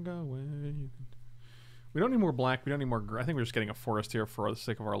 You wanna go where you can. We don't need more black. We don't need more. I think we're just getting a forest here for the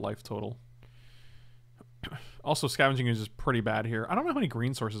sake of our life total. Also, Scavenging Ooze is pretty bad here. I don't know how many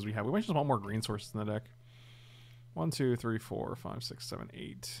green sources we have. We might just want more green sources in the deck. 1, 2, 3, 4, 5, 6, 7,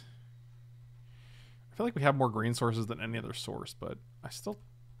 8. I feel like we have more green sources than any other source, but I still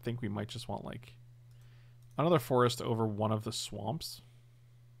think we might just want like another forest over one of the swamps.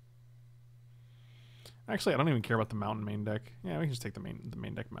 Actually, I don't even care about the mountain main deck. Yeah, we can just take the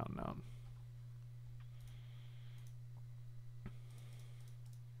main deck mountain out.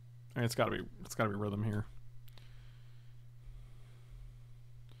 I mean, it's gotta be rhythm here.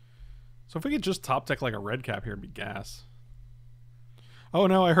 So if we could just top deck like a Redcap here, it'd be gas. Oh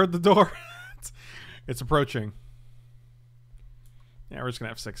no, I heard the door. It's approaching. Yeah, we're just gonna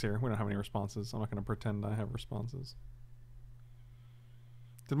have 6 here. We don't have any responses. I'm not gonna pretend I have responses.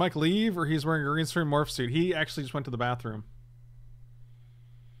 Did Mike leave, or he's wearing a green screen morph suit? He actually just went to the bathroom.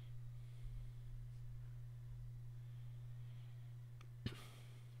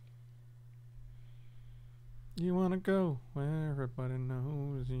 You wanna go where everybody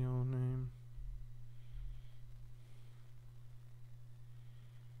knows your name.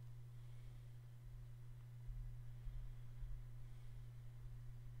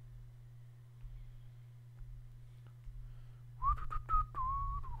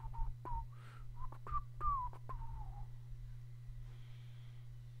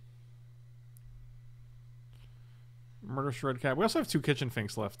 Murderous Redcap. We also have 2 Kitchen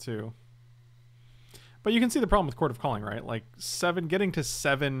Finks left too. But you can see the problem with Chord of Calling, right? Like getting to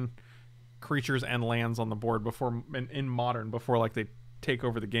 7 creatures and lands on the board before in Modern before like they take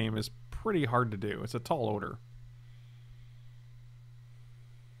over the game is pretty hard to do. It's a tall order.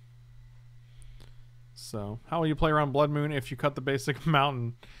 So, how will you play around Blood Moon if you cut the basic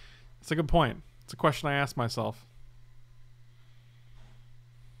mountain? It's a good point. It's a question I ask myself.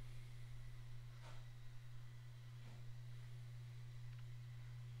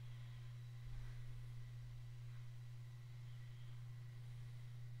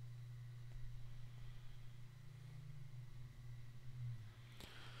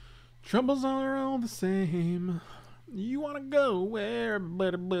 Troubles are all the same. You wanna go where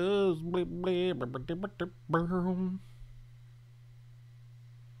better buzz?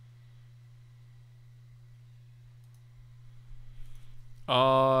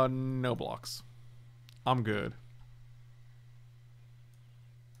 No blocks. I'm good.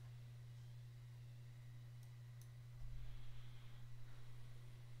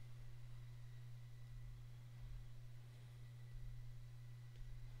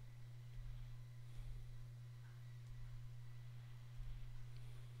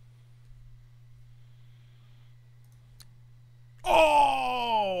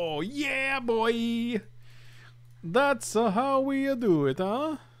 Oh, yeah, boy. That's how we do it,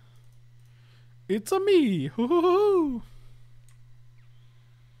 huh? It's a me. Hoo-hoo-hoo.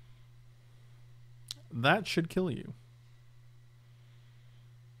 That should kill you.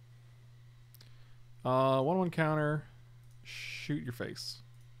 1/1 counter. Shoot your face.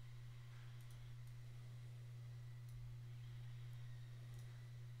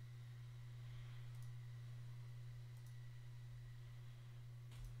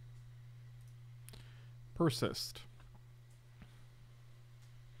 Persist.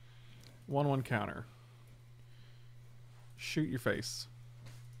 1/1 counter. Shoot your face.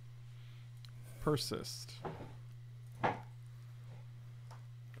 Persist.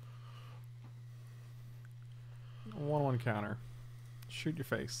 One counter. Shoot your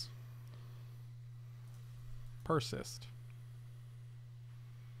face. Persist.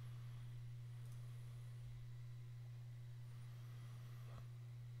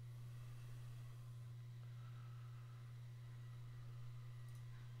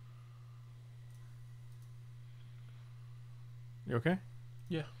 You okay?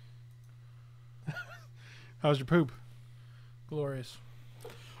 Yeah. How's your poop? Glorious.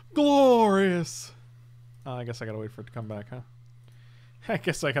 Glorious! I guess I gotta wait for it to come back, huh? I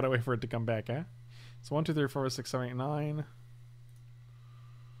guess I gotta wait for it to come back, huh? So 1, 2, 3, 4, 5, 6, 7, 8, 9.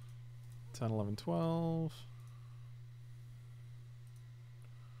 10, 11, 12.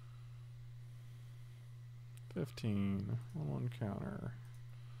 15. 1/1 counter.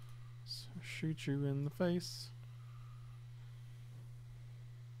 So shoot you in the face.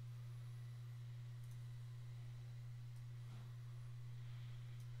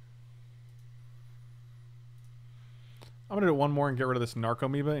 I'm going to do one more and get rid of this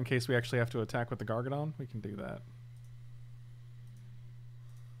Narcomoeba in case we actually have to attack with the Gargadon. We can do that.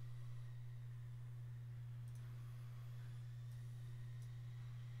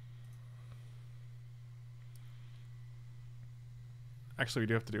 Actually, we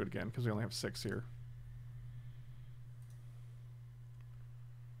do have to do it again because we only have 6 here.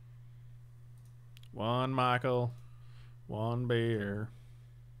 One Michael. One bear.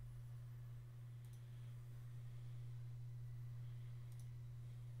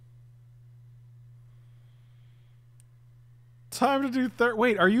 Time to do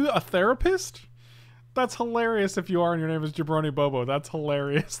wait, are you a therapist? That's hilarious if you are and your name is Jabroni Bobo. That's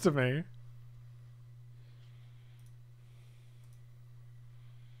hilarious to me.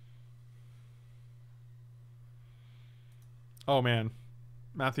 Oh man.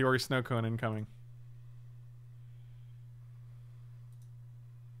 Mattheori Snowcone incoming.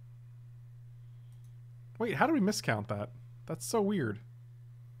 Wait, how did we miscount that? That's so weird.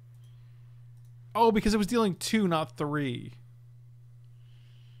 Oh, because it was dealing 2, not 3.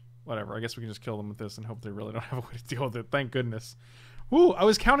 Whatever. I guess we can just kill them with this and hope they really don't have a way to deal with it. Thank goodness. Ooh, I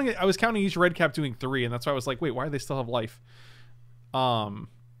was counting it. I was counting each red cap doing 3, and that's why I was like, wait, why do they still have life?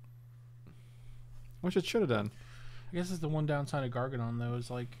 Which it should have done. I guess it's the one downside of Gargadon though is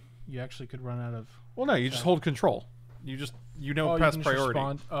like you actually could run out of. Well, no, you just hold control. You just press priority.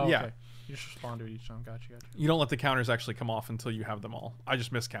 Oh, yeah. Okay. You just respond to it each time. Gotcha. You don't let the counters actually come off until you have them all. I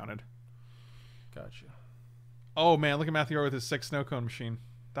just miscounted. Gotcha. Oh man, look at Matthew with his 6 snow cone machine.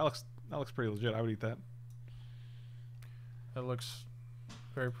 That looks pretty legit. I would eat that. That looks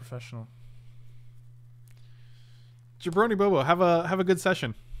very professional. Jabroni Bobo, have a good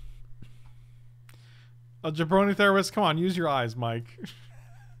session. A jabroni therapist? Come on, use your eyes, Mike.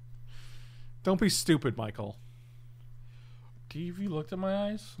 Don't be stupid, Michael. Have you looked at my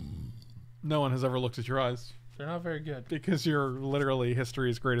eyes? No one has ever looked at your eyes. They're not very good. Because you're literally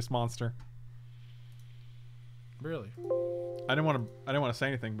history's greatest monster. Really? I didn't want to say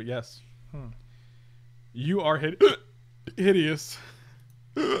anything, but yes. You are hideous.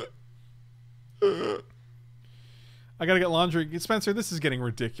 I gotta get laundry. Spencer, this is getting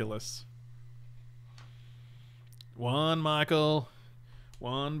ridiculous. One Michael,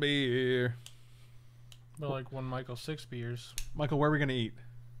 one beer. But like one Michael, 6 beers. Michael, where are we gonna eat?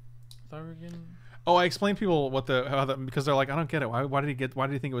 I thought we were getting... Oh, I explained to people because they're like, I don't get it. Why did he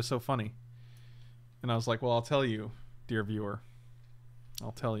think it was so funny? And I was like, well, I'll tell you, dear viewer.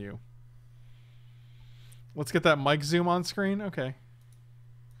 I'll tell you. Let's get that mic zoom on screen. Okay.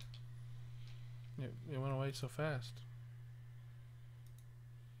 It went away so fast.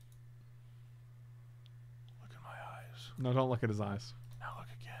 Look at my eyes. No, don't look at his eyes. Now look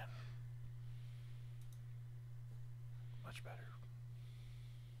again. Much better.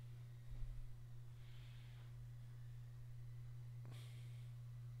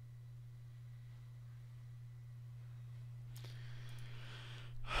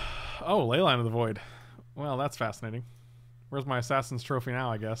 Oh, Leyline of the Void. Well, that's fascinating. Where's my Assassin's Trophy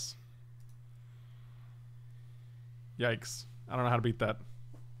now, I guess? Yikes. I don't know how to beat that.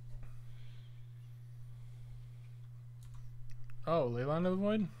 Oh, Leyline of the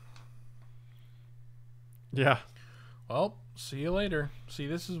Void? Yeah. Well, see you later. See,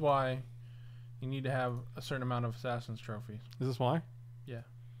 this is why you need to have a certain amount of Assassin's Trophies. Is this why? Yeah.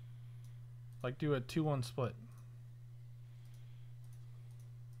 Like, do a 2-1 split.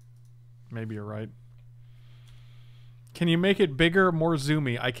 Maybe you're right. Can you make it bigger, more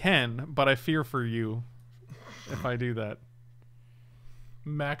zoomy? I can, but I fear for you if I do that.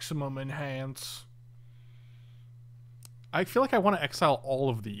 Maximum enhance. I feel like I want to exile all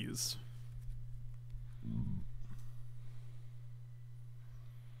of these.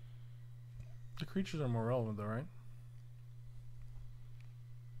 The creatures are more relevant, though, right?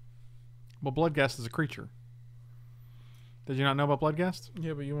 Well, Bloodghast is a creature. Did you not know about Bloodghast?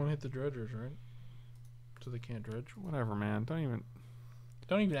 Yeah, but you won't hit the dredgers, right? So they can't dredge. Whatever, man. Don't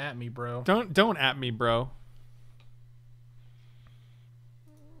even at me, bro. Don't at me, bro.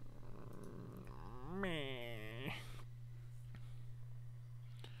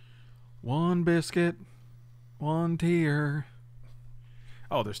 One biscuit, one tear.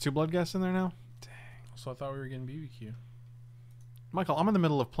 Oh, there's 2 Bloodghasts in there now? Dang. So I thought we were getting BBQ. Michael, I'm in the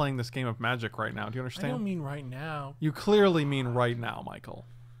middle of playing this game of Magic right now. Do you understand? I don't mean right now. You clearly mean right now, Michael.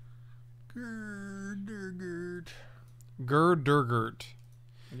 Gerd. Gerd.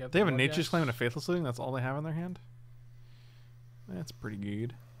 They have a Nature's Claim and a Faithless Looting. That's all they have in their hand? That's pretty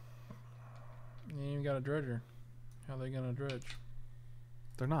good. You ain't even got a dredger. How are they going to dredge?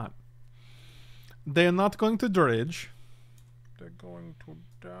 They're not. They're not going to dredge. They're going to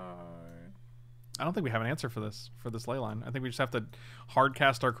die. I don't think we have an answer for this Leyline. I think we just have to hard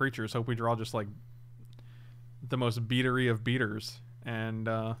cast our creatures, hope we draw just like the most beatery of beaters. And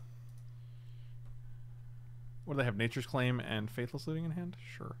what do they have? Nature's Claim and Faithless Looting in hand?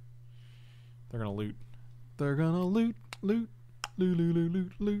 Sure. They're gonna loot. They're gonna loot. Are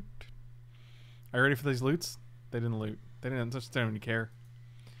you ready for these loots? They didn't loot. They didn't even care.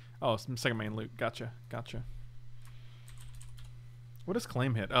 Oh, some second main loot. Gotcha. What does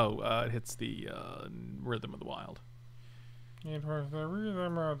claim hit? Oh, it hits the Rhythm of the Wild. It was the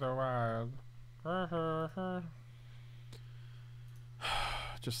Rhythm of the Wild.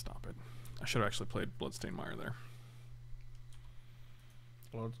 Just stop it. I should have actually played Bloodstained Mire there.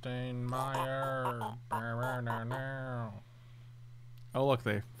 Bloodstained Mire. Oh, look,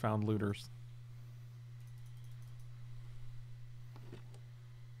 they found looters.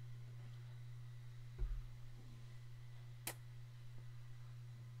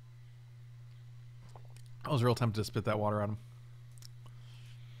 I was real tempted to spit that water at him.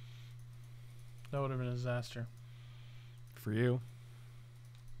 That would have been a disaster. For you.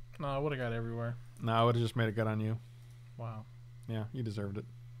 No, I would have got everywhere. No, I would have just made it good on you. Wow. Yeah, you deserved it.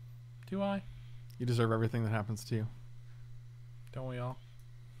 Do I? You deserve everything that happens to you. Don't we all?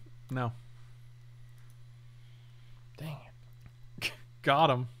 No. Dang it. Got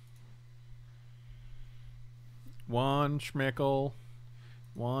him. One schmickle.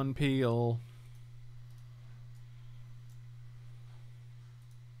 One peel.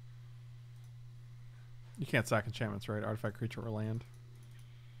 You can't sack enchantments, right? Artifact, creature, or land.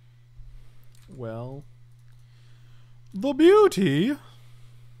 Well, the beauty.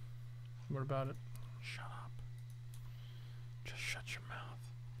 What about it? Shut up. Just shut your mouth.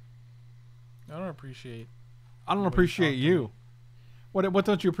 I don't appreciate. I don't appreciate you. What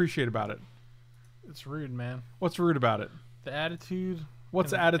don't you appreciate about it? It's rude, man. What's rude about it? The attitude.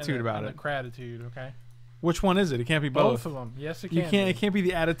 What's the attitude about it? The gratitude, okay? Which one is it? It can't be both. Both of them. Yes, it can. You can't. It can't be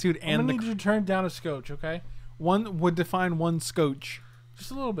the attitude I'm and gonna the. need you to turn down a scotch, okay? One would define one scotch.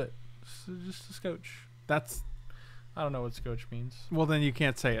 Just a little bit. Just a scotch. That's. I don't know what scotch means. Well, then you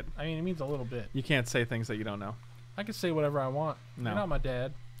can't say it. I mean, it means a little bit. You can't say things that you don't know. I can say whatever I want. No. You're not my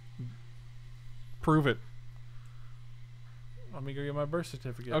dad. Prove it. Let me go get my birth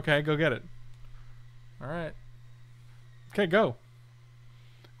certificate. Okay, go get it. All right. Okay, go.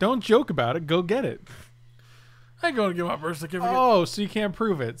 Don't joke about it. Go get it. I ain't going to get my birth certificate. Oh, so you can't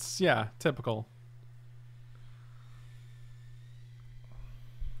prove it. Yeah, typical.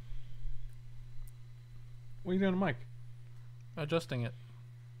 What are you doing, Mike? Adjusting it.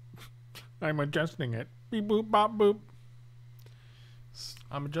 I'm adjusting it. Beep boop bop boop.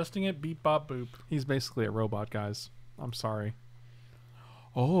 I'm adjusting it. Beep bop boop. He's basically a robot, guys. I'm sorry.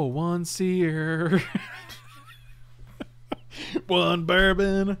 Oh, one seer. One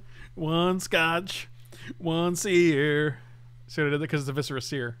bourbon. One scotch. One seer. See what I did? Because it's a Viscera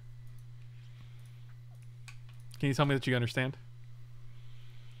Seer. Can you tell me that you understand?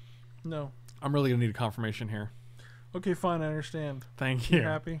 No. I'm really gonna need a confirmation here. Okay, fine. I understand. Thank you. You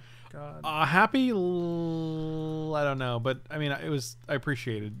happy? God. Happy? I don't know, but I mean, I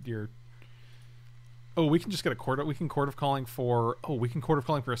appreciated your. Oh, we can just get a Chord. We can Chord of Calling for. Oh, we can Chord of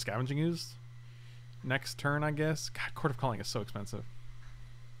Calling for a Scavenging Ooze. Next turn, I guess. God, Chord of Calling is so expensive.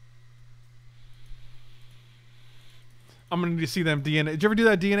 I'm gonna need to see them DNA. Did you ever do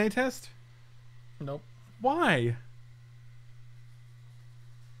that DNA test? Nope. Why?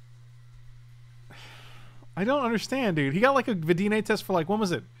 I don't understand, dude. He got like a DNA test for like, when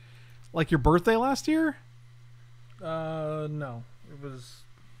was it? Like your birthday last year? No. It was.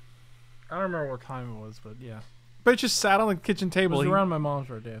 I don't remember what time it was, but yeah. But it just sat on the kitchen It table. was around my mom's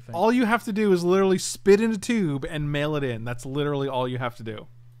birthday, I think. All you have to do is literally spit in a tube and mail it in. That's literally all you have to do.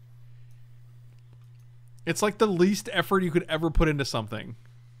 It's like the least effort you could ever put into something.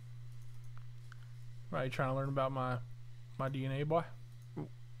 Right, you trying to learn about my DNA, boy?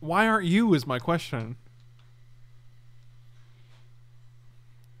 Why aren't you is my question.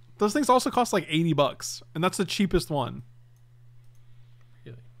 Those things also cost like $80, and that's the cheapest one.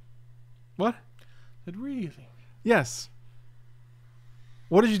 Really? What? It really? Yes.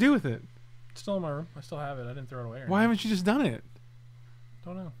 What did you do with it? It's still in my room. I still have it. I didn't throw it away. Why haven't you just done it?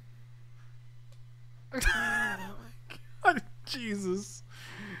 Don't know. God, Jesus.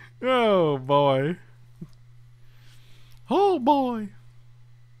 Oh, boy. Oh, boy.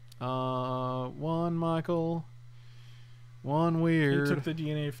 One Michael. One weird. He took the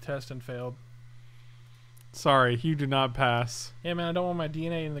DNA test and failed. Sorry, you do not pass. Yeah, man, I don't want my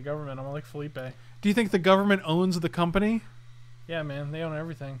DNA in the government. I'm like Felipe. Do you think the government owns the company? Yeah, man, they own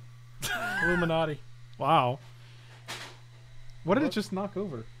everything. Illuminati. Wow. What did it just knock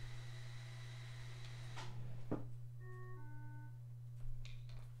over?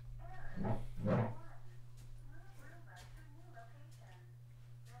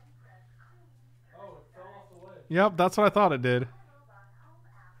 Yep, that's what I thought it did.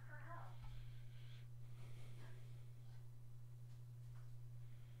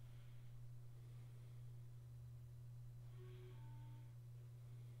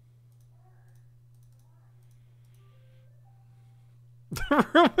 The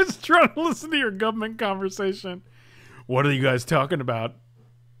room is trying to listen to your government conversation. What are you guys talking about?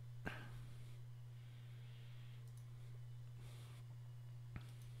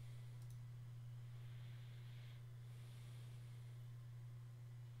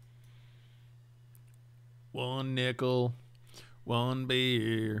 One nickel, one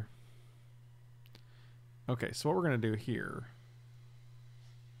beer. Okay, so what we're going to do here.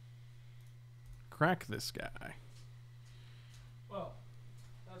 Crack this guy. Well,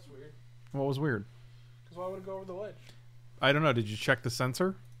 that's weird. What was weird? Because why would it go over the ledge? I don't know. Did you check the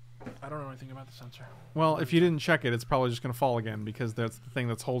sensor? I don't know anything about the sensor. Well, if you didn't check it, it's probably just going to fall again because that's the thing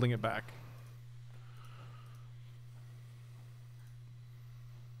that's holding it back.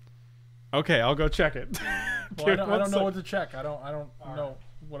 Okay, I'll go check it. Well, I don't know what to check. I don't know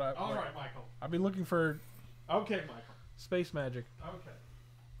what I. All right, Michael. I'll be looking for. Okay, Michael. Space magic. Okay.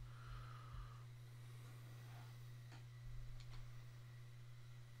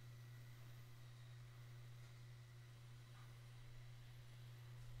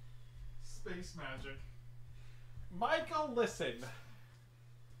 Space magic. Michael, listen.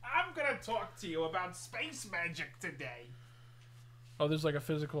 I'm gonna talk to you about space magic today. Oh, there's like a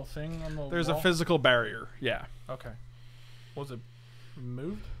physical thing on the There's wall? a physical barrier, yeah. Okay. Was it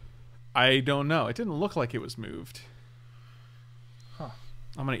moved? I don't know. It didn't look like it was moved. Huh.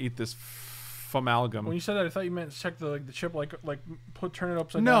 I'm gonna eat this amalgam. When you said that, I thought you meant check the chip, like turn it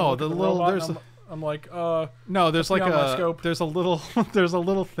upside down. No, look the at little robot, there's. I'm like No, there's like on my scope. there's a little there's a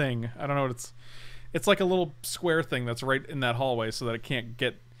little thing. I don't know what it's. It's like a little square thing that's right in that hallway, so that it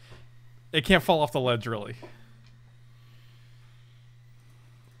can't fall off the ledge really.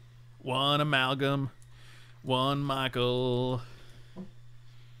 One amalgam, one Michael.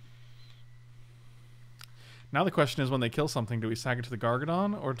 Now the question is, when they kill something, do we sack it to the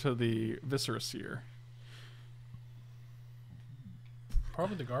Gargadon or to the Viscera Seer?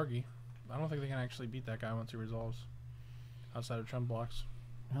 Probably the Gargi. I don't think they can actually beat that guy once he resolves. Outside of chump blocks.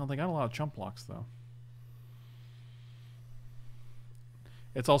 Well, they got a lot of chump blocks, though.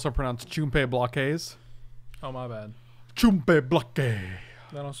 It's also pronounced Chumpe Blockades. Oh, my bad. Chumpe Blockade.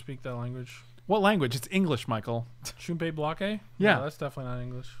 I don't speak that language. What language? It's English, Michael. Chumpe Blockade? Yeah. No, that's definitely not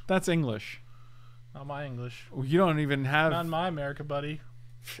English. That's English. Not my English. You don't even have... Not in my America, buddy.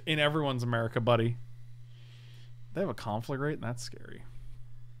 In everyone's America, buddy. They have a conflict rate? That's scary.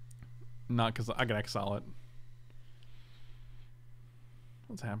 Not because I can exile it.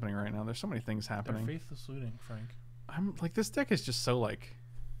 What's happening right now? There's so many things happening. They're faithless looting, Frank. I'm like, this deck is just so like...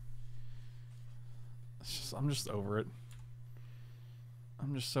 I'm just over it.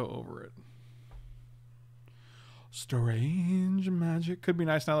 I'm just so over it. Strange magic could be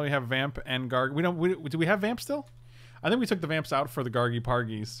nice now that we have Vamp and Garg. Do we have Vamp still? I think we took the Vamps out for the Gargy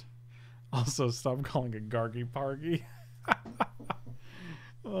Pargies. Also, stop calling it Gargy Pargy.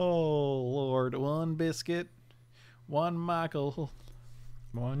 Oh Lord, one biscuit, one Michael,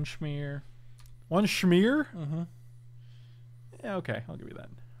 one Schmear, one Schmear. Mm-hmm. Yeah, okay, I'll give you that.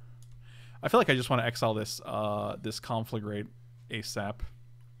 I feel like I just want to exile this this Conflagrate ASAP.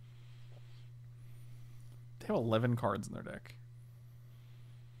 They have 11 cards in their deck.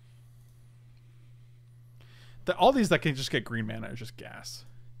 All these that can just get green mana are just gas.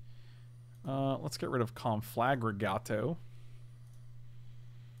 Let's get rid of Conflagrato.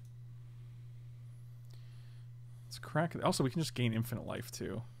 Let's crack it. Also, we can just gain infinite life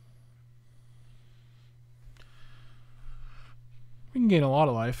too. We can gain a lot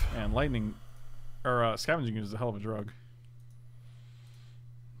of life. And lightning, or Scavenging Ooze is a hell of a drug.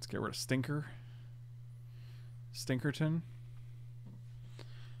 Let's get rid of Stinker. Stinkerton.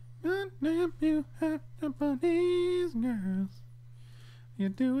 You have bunnies, girls. You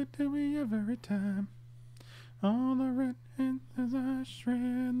do it to me every time. All the red hands as I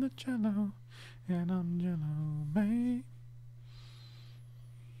shred the cello, and I'm jello, babe.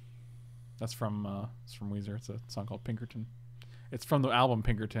 That's from Weezer. It's a song called Pinkerton. It's from the album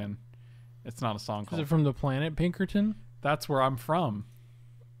Pinkerton. It's not a song called. Is it from the planet Pinkerton? That's where I'm from.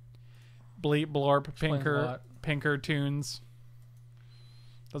 Bleep, blorp, Pinker tunes.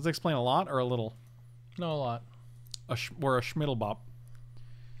 Does it explain a lot or a little? No, a lot. We're a schmiddlebop.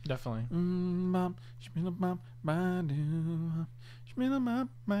 Definitely. Bop, schmiddlebop, ba-doo, schmiddlebop,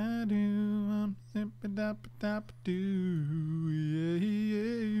 ba-doo, zip-a-dap-a-dap-doo,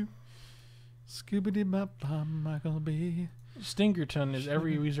 yeah. Scoobity-bop-bop, Michael B. Stinkerton is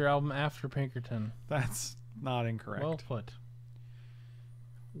every Weezer album after Pinkerton. That's not incorrect. Well put.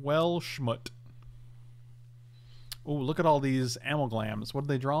 Well schmut. Oh, look at all these amalgams. What did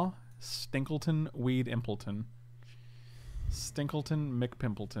they draw? Stinkleton, Weed, Impleton. Stinkleton, Mick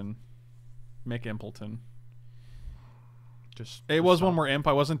Pimpleton. Mick Impleton. It was one more imp.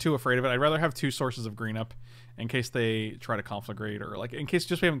 I wasn't too afraid of it. I'd rather have two sources of green up in case they try to conflagrate, or like in case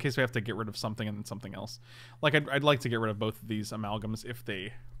we have to get rid of something and then something else. Like I'd like to get rid of both of these amalgams if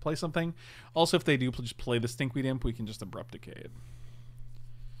they play something. Also, if they do just play the Stinkweed imp, we can just abrupt decay it.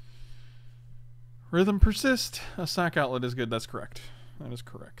 Rhythm Persist. A sack outlet is good. That's correct. That is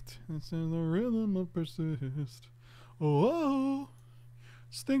correct. This is the rhythm of Persist. Oh,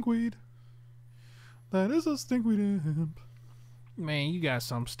 Stinkweed. That is a Stinkweed imp. Man, you got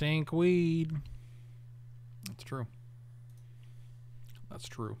some stinkweed. That's true. That's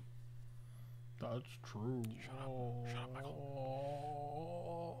true. That's true. Shut up, Michael.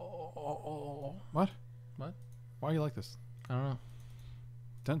 What? What? Why are you like this? I don't know.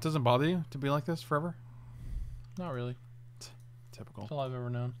 Doesn't bother you to be like this forever? Not really. Typical. That's all I've ever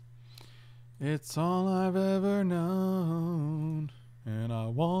known. It's all I've ever known, and I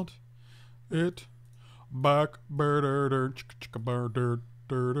want it back.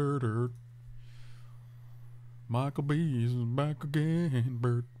 Michael B is back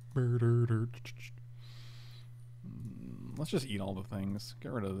again. Let's just eat all the things.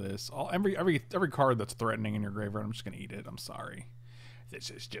 Get rid of this. Every card that's threatening in your graveyard, I'm just gonna eat it. I'm sorry. This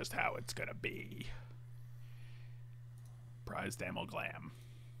is just how it's gonna be. Prized Amalgam.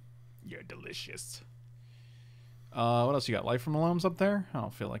 You're delicious. What else you got? Life from the Loams up there? I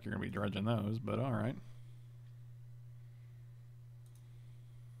don't feel like you're going to be dredging those, but alright.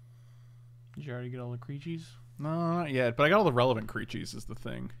 Did you already get all the creatures? No, not yet, but I got all the relevant creatures is the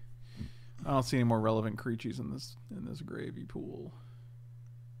thing. I don't see any more relevant creatures in this gravy pool.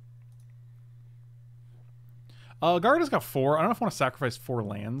 Gargadon's got 4. I don't know if I want to sacrifice 4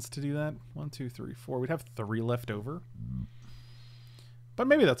 lands to do that. 1, 2, 3, 4. We'd have 3 left over. But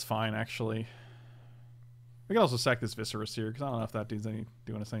maybe that's fine, actually. We can also sack this Viscera Seer, because I don't know if that dude's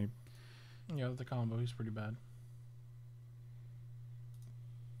doing us any... Yeah, the combo, he's pretty bad.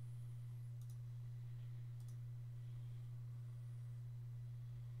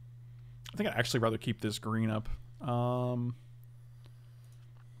 I think I'd actually rather keep this green up.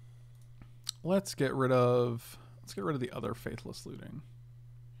 Let's get rid of the other Faithless Looting.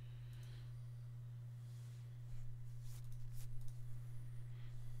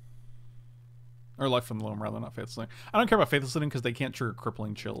 Or Life from the Loam, rather, not Faithless Looting. I don't care about Faithless Looting because they can't trigger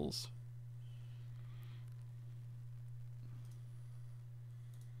Crippling Chills.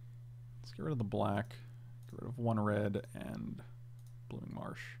 Let's get rid of the black. Get rid of 1 red and Blooming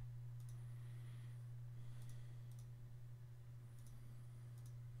Marsh.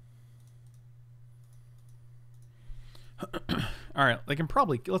 Alright, they can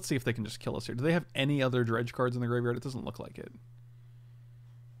probably... Let's see if they can just kill us here. Do they have any other dredge cards in the graveyard? It doesn't look like it.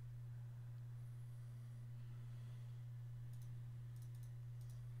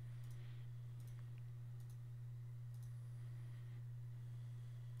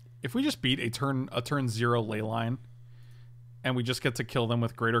 If we just beat a turn 0 Leyline and we just get to kill them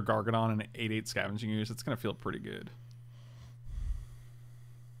with Greater Gargadon and 8/8 Scavenging Ooze, it's going to feel pretty good.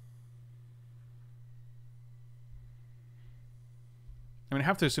 I mean, I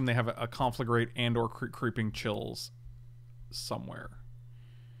have to assume they have a Conflagrate and or Creeping Chills somewhere.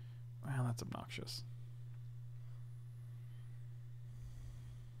 Well, that's obnoxious.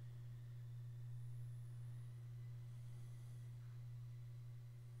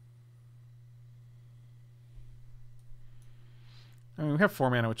 I mean, we have 4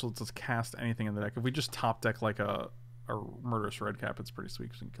 mana, which lets us cast anything in the deck. If we just top deck like a Murderous Redcap, it's pretty sweet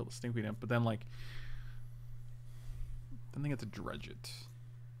because we can kill the Stinkweed Imp. But then, like... Then they get to dredge it.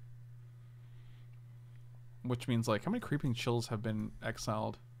 Which means, like, how many Creeping Chills have been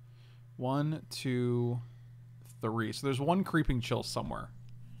exiled? 1, 2, 3. So there's 1 Creeping Chill somewhere.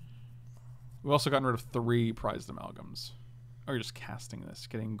 We've also gotten rid of 3 Prized Amalgams. Oh, you're just casting this.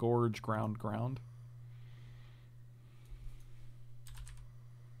 Getting Gorge, Ground.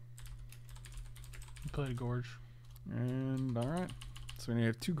 Played Gorge. And, alright. So we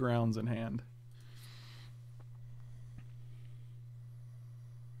have 2 grounds in hand.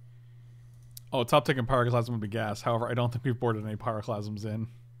 Oh, top taking Pyroclasm would be gas. However, I don't think we've boarded any Pyroclasms in.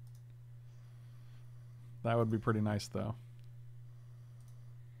 That would be pretty nice, though.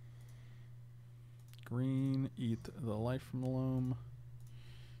 Green, eat the Life from the Loam.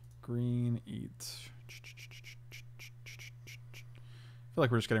 Green, eat. I feel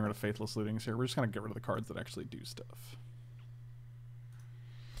like we're just getting rid of Faithless Lootings here. We're just going to get rid of the cards that actually do stuff.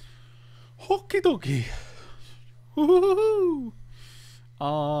 Okie dokie. Woohoo!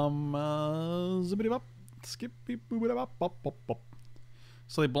 Zippity-bop. Skippy-boop-a-bop-bop-bop.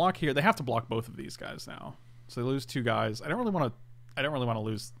 So they block here. They have to block both of these guys now. So they lose 2 guys. I don't really want to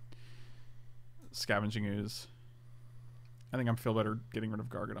lose Scavenging Ooze. I think I feel better getting rid of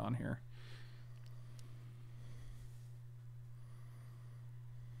Gargadon here.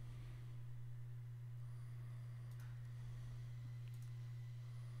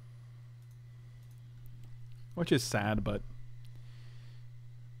 Which is sad, but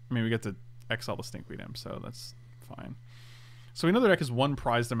I mean, we get to exile the Stinkweed Imp, so that's fine. So we know their deck is 1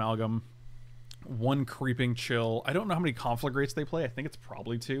 Prized Amalgam, 1 Creeping Chill. I don't know how many Conflagrates they play. I think it's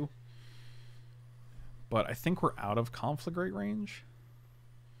probably 2. But I think we're out of Conflagrate range.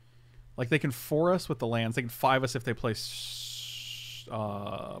 Like, they can 4 us with the lands. They can 5 us if they play...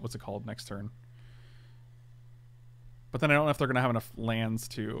 what's it called? Next turn. But then I don't know if they're going to have enough lands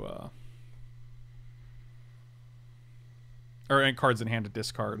to... or any cards in hand to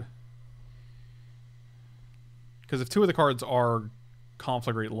discard. Because if 2 of the cards are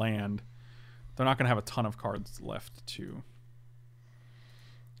Conflagrate land, they're not going to have a ton of cards left to...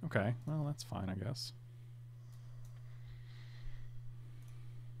 Okay, well, that's fine, I guess.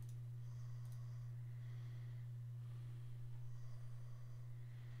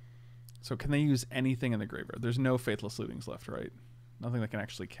 So can they use anything in the graveyard? There's no Faithless Lootings left, right? Nothing that can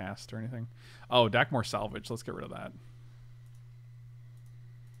actually cast or anything. Oh, Dakmor Salvage. Let's get rid of that.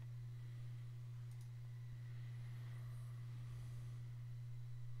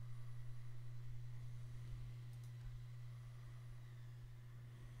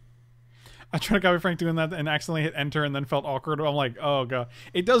 I tried to copy Frank doing that and accidentally hit enter and then felt awkward. I'm like, oh god.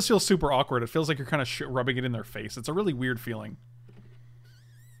 It does feel super awkward. It feels like you're kind of rubbing it in their face. It's a really weird feeling.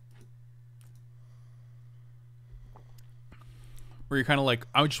 Where you're kind of like,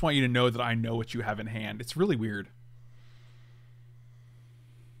 I just want you to know that I know what you have in hand. It's really weird.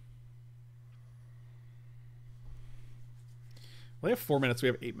 Well, they have 4 minutes. We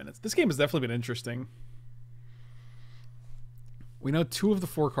have 8 minutes. This game has definitely been interesting. We know 2 of the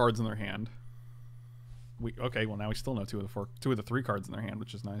 4 cards in their hand. Okay, well now we still know 2 of the 3 cards in their hand,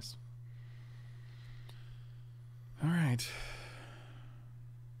 which is nice. All right.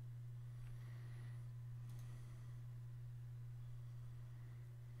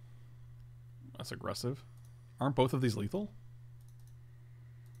 That's aggressive. Aren't both of these lethal?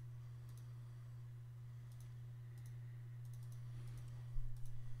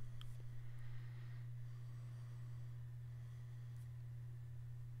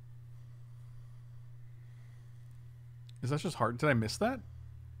 Is that just hard? Did I miss that?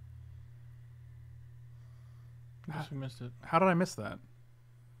 I guess we missed it. How did I miss that?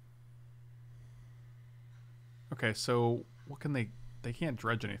 Okay, so what can they can't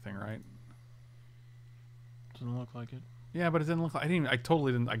dredge anything, right? Doesn't look like it. Yeah, but it didn't look like I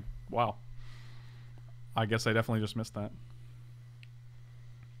totally didn't wow. I guess I definitely just missed that.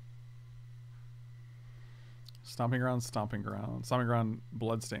 Stomping Ground, Stomping Ground. Stomping Ground,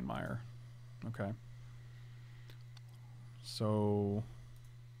 Bloodstained Mire. Okay. So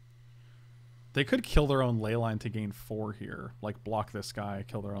they could kill their own leyline to gain 4 here. Like block this guy,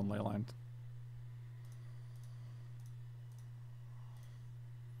 kill their own leyline.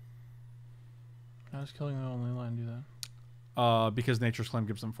 How does killing their own leyline do that? Because Nature's Claim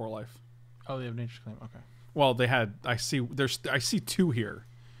gives them 4 life. Oh, they have Nature's Claim. Okay. Well, they had. I see 2 here,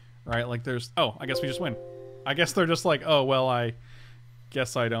 right? Like there's. Oh, I guess we just win. I guess they're just like, oh well, I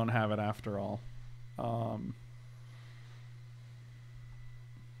guess I don't have it after all.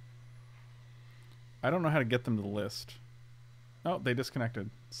 I don't know how to get them to the list. Oh, they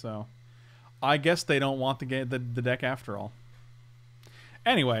disconnected. So, I guess they don't want the deck after all.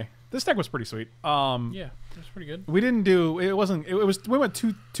 Anyway, this deck was pretty sweet. Yeah, it was pretty good. We didn't do. It wasn't. It was. We went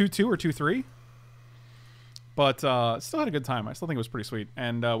 2-2 or 2-3. But still had a good time. I still think it was pretty sweet.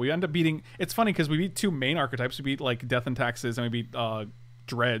 And we ended up beating... It's funny because we beat 2 main archetypes. We beat like Death and Taxes and we beat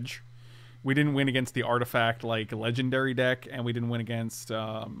Dredge. We didn't win against the Artifact like Legendary deck. And we didn't win against... the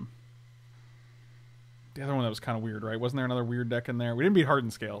other one that was kind of weird, right? Wasn't there another weird deck in there? We didn't beat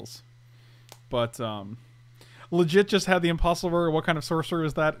Hardened Scales. But legit just had the Impossible. What kind of sorcerer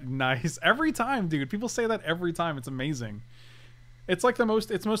was that? Nice. Every time, dude. People say that every time. It's amazing. It's like the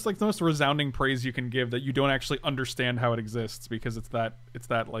most resounding praise you can give, that you don't actually understand how it exists, because it's that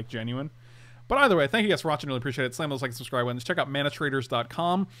like genuine. But either way, thank you guys for watching. Really appreciate it. Slam those like and subscribe buttons. Check out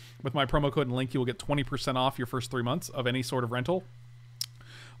manatraders.com. With my promo code and link, you will get 20% off your first 3 months of any sort of rental.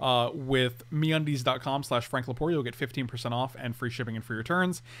 With meundies.com/Frank Lepore, you'll get 15% off and free shipping and free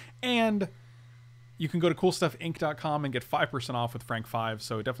returns. And you can go to coolstuffinc.com and get 5% off with Frank5.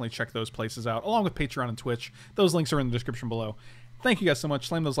 So definitely check those places out, along with Patreon and Twitch. Those links are in the description below. Thank you guys so much.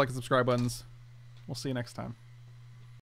 Slam those like and subscribe buttons. We'll see you next time.